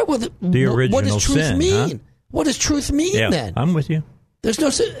God. Well, the original what does truth sin, mean? huh? What does truth mean then? I'm with you. There's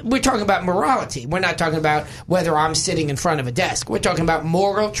no. We're talking about morality. We're not talking about whether I'm sitting in front of a desk. We're talking about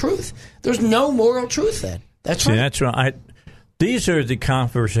moral truth. There's no moral truth then. That's right. That's right. These are the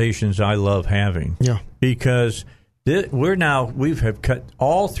conversations I love having. Yeah. Because we've cut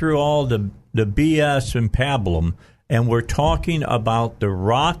all through all the BS and pablum, and we're talking about the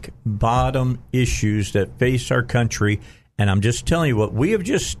rock bottom issues that face our country. And I'm just telling you what we have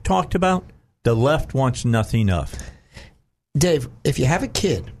just talked about. The left wants nothing of. Dave, if you have a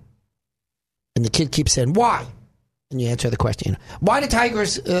kid and the kid keeps saying, why? And you answer the question, why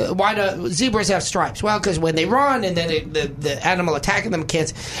do zebras have stripes? Well, because when they run and then the animal attacking them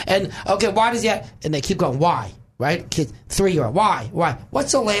can't. And, okay, why does that? And they keep going, why? Right? Kid, 3-year-old, why?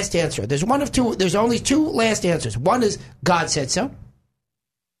 What's the last answer? There's one of two. There's only two last answers. One is God said so,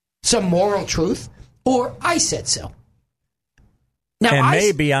 some moral truth, or I said so. Now, and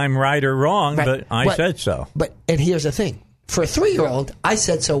maybe I'm right or wrong, right, but I said so. And here's the thing. For a 3-year-old, I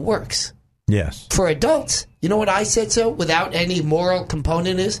said so works. Yes. For adults, you know what I said so without any moral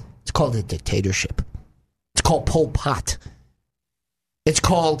component is? It's called a dictatorship. It's called Pol Pot. It's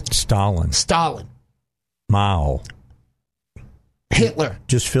called Stalin. Mao. Hitler.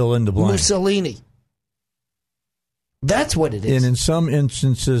 Just fill in the blank. Mussolini. That's what it is. And in some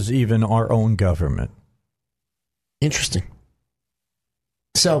instances, even our own government. Interesting.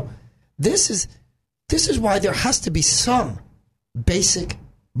 So this is why there has to be some basic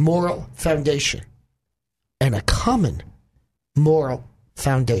moral foundation and a common moral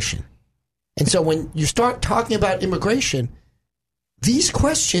foundation. And so when you start talking about immigration, these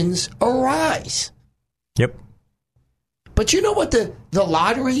questions arise. Yep. But you know what the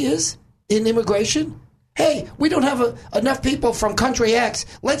lottery is in immigration? Hey, we don't have enough people from country X.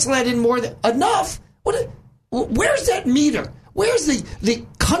 Let's let in more than enough. Where's that meter? Where's the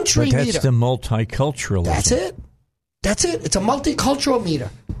country meter? That's the multiculturalism. That's it. It's a multicultural meter.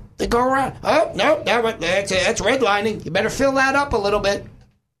 They go around. Oh, no, that's redlining. You better fill that up a little bit.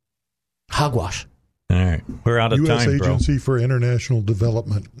 Hogwash. All right. We're out of U.S. time, bro. Agency for International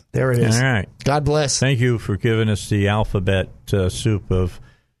Development. There it is. All right. God bless. Thank you for giving us the alphabet soup of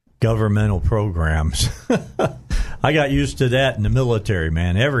governmental programs. I got used to that in the military,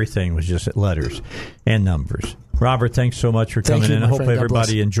 man. Everything was just letters and numbers. Robert, thanks so much for coming in. I hope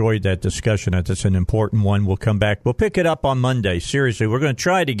everybody enjoyed that discussion. That's an important one. We'll come back. We'll pick it up on Monday. Seriously, we're going to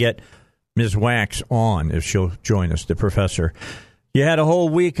try to get Ms. Wax on if she'll join us, the professor. You had a whole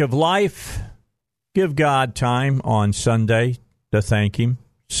week of life. Give God time on Sunday to thank him.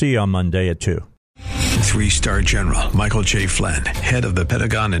 See you on Monday at 2. 3-star General Michael J. Flynn, head of the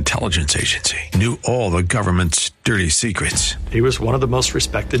Pentagon Intelligence Agency, knew all the government's dirty secrets. He was one of the most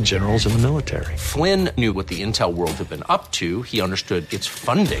respected generals in the military. Flynn knew what the intel world had been up to. He understood its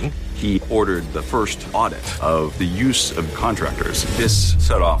funding. He ordered the first audit of the use of contractors. This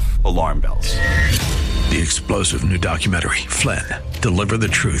set off alarm bells. The explosive new documentary, Flynn, Deliver the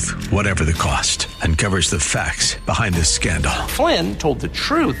Truth, Whatever the Cost, uncovers the facts behind this scandal. Flynn told the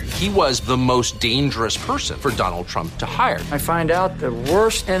truth. He was the most dangerous person for Donald Trump to hire. I find out the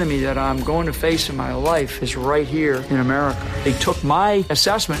worst enemy that I'm going to face in my life is right here in America. They took my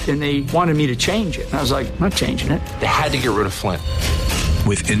assessment and they wanted me to change it. And I was like, I'm not changing it. They had to get rid of Flynn.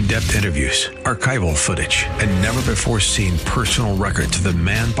 With in-depth interviews, archival footage, and never-before-seen personal records of the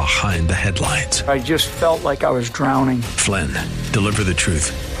man behind the headlines. I just felt like I was drowning. Flynn, Deliver the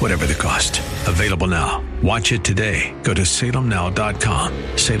Truth, Whatever the Cost. Available now. Watch it today. Go to salemnow.com.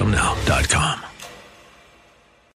 salemnow.com.